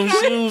bring them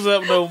shoes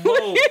up no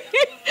more.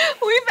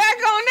 We back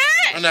on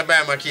that. I'm not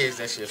buying my kids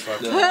that shit. Fuck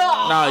that.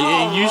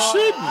 No, you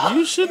shouldn't.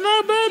 You should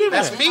not buy them.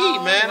 That's me,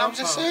 man. I'm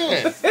just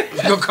saying.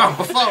 You gonna call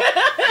my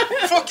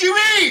phone? Fuck you,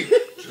 me.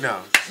 No.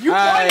 You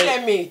pointed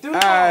at me. Through the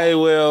phone. Alright,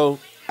 well,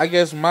 I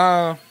guess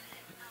my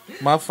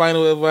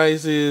final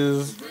advice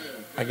is,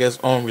 I guess,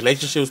 on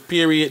relationships,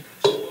 period.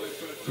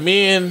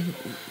 Men,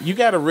 you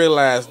gotta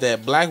realize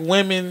that black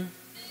women,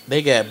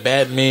 they got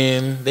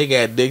Batman, they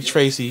got Dick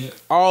Tracy,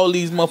 all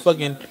these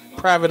motherfucking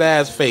private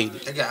eyes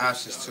faded. They got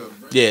options too.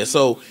 Yeah,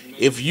 so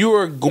if you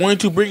are going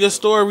to bring a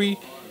story,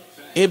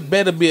 it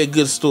better be a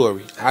good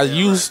story. I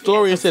use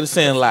story instead of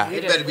saying lie.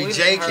 It better be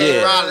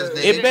J.K. Rowling.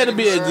 It better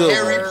be a good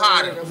Harry one.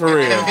 Potter. For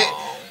real.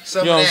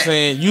 Some You know of what I'm that.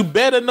 saying? You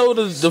better know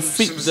the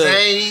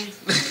Zane.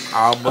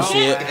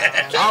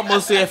 I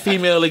almost said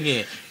female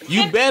again.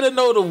 You better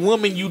know the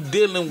woman you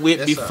dealing with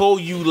Yes, before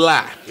you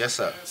lie. Yes,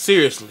 sir.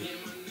 Seriously.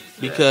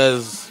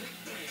 Because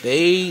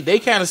they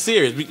kind of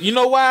serious. You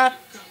know why?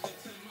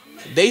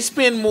 They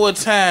spend more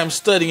time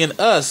studying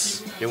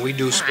us Then we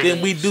do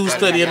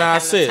studying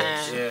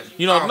ourselves. Yeah.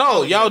 You know,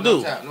 no, y'all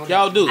do.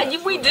 Y'all do.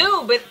 We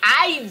do, but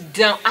I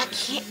don't. I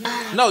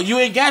can't. No, you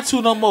ain't got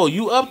to no more.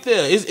 You up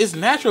there. It's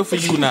natural for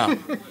you now.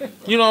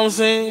 You know what I'm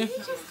saying?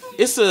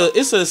 It's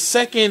a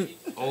second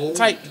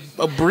type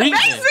of breathing.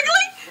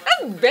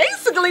 That's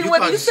basically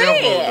what he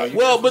said.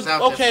 Well, but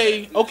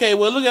okay.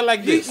 Well, look at it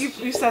like this.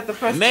 You set the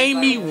precedent. Name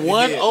me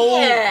one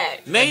old. Yeah.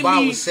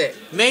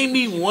 Name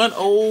me one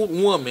old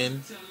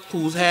woman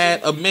who's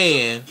had a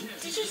man.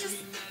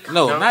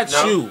 No, not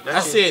you. I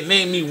said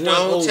name me one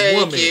old take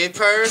woman. it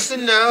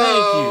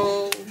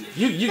personal. Thank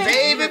you. You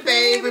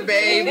baby.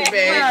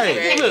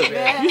 Right.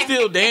 Look, you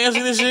still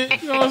dancing and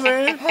shit. You know what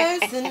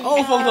I'm saying?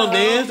 Old folks don't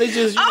dance. They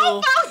just, you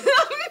know.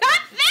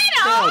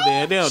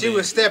 She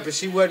was stepping.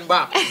 She wasn't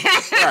bopping.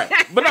 Right.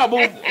 But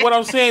what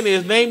I'm saying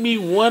is name me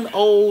one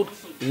old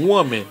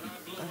woman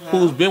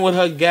who's been with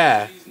her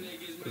guy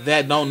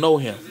that don't know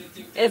him.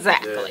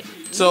 Exactly.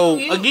 So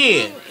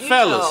again,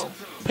 fellas,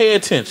 pay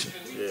attention.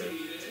 Yeah.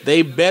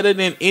 They better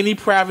than any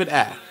private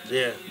eye.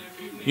 Yeah.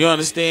 You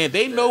understand?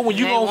 They know when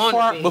you gonna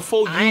fart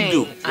before you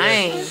do. I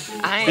ain't.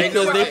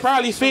 Because they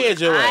probably fed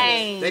your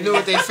ass. They know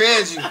what they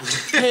fed you.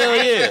 Hell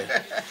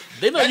yeah.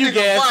 They know you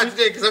gassy.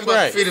 Because I'm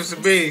about to feed them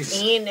some beans.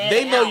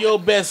 They know your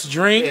best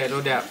drink. Yeah, no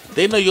doubt.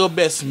 They know your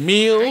best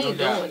meal.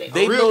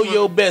 They know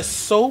your best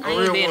soap.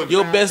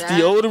 Your best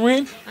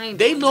deodorant.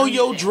 They know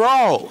your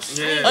draws.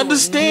 Yeah.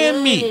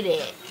 Understand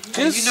me.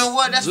 And you know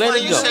what? That's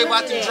what you say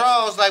about the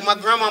draws. Like my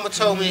grandmama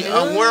told me,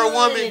 a real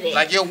woman,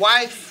 like your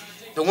wife,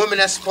 the woman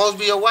that's supposed to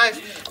be your wife,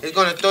 is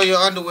gonna throw your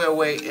underwear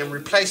away and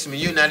replace them,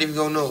 and you're not even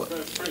gonna know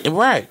it.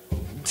 Right.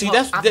 See,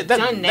 that's what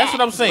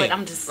I'm saying. But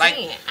I'm just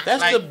saying.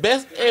 That's the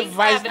best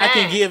advice I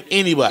can give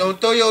anybody. Don't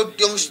throw your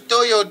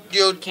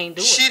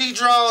shitty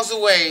drawers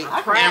away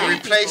and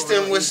replace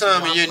them with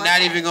some, and you're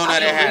not even gonna know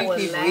that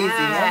happened.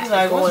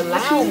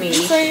 Allow me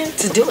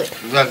to do it.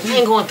 I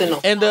ain't going through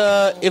no. And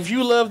if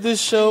you love this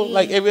show,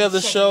 like every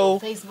other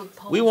show,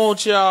 we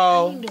want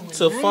y'all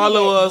to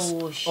follow us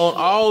on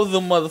all the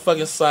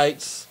motherfucking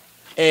sites,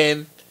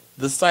 and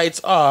the sites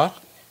are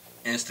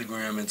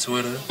Instagram and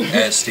Twitter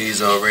at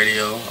Stezo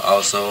Radio.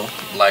 Also,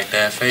 like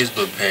that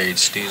Facebook page,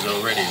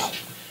 Stezo Radio.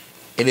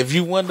 And if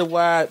you wonder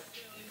why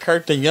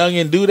Kurt the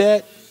Youngin do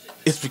that,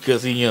 it's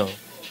because he young.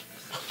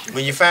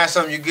 When you find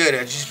something you're good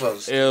at, you're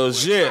supposed to. Hell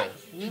yeah.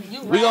 We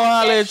gonna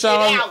holler at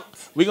y'all.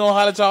 We gonna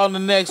holler at y'all in the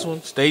next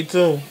one. Stay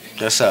tuned.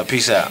 That's up.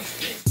 Peace out.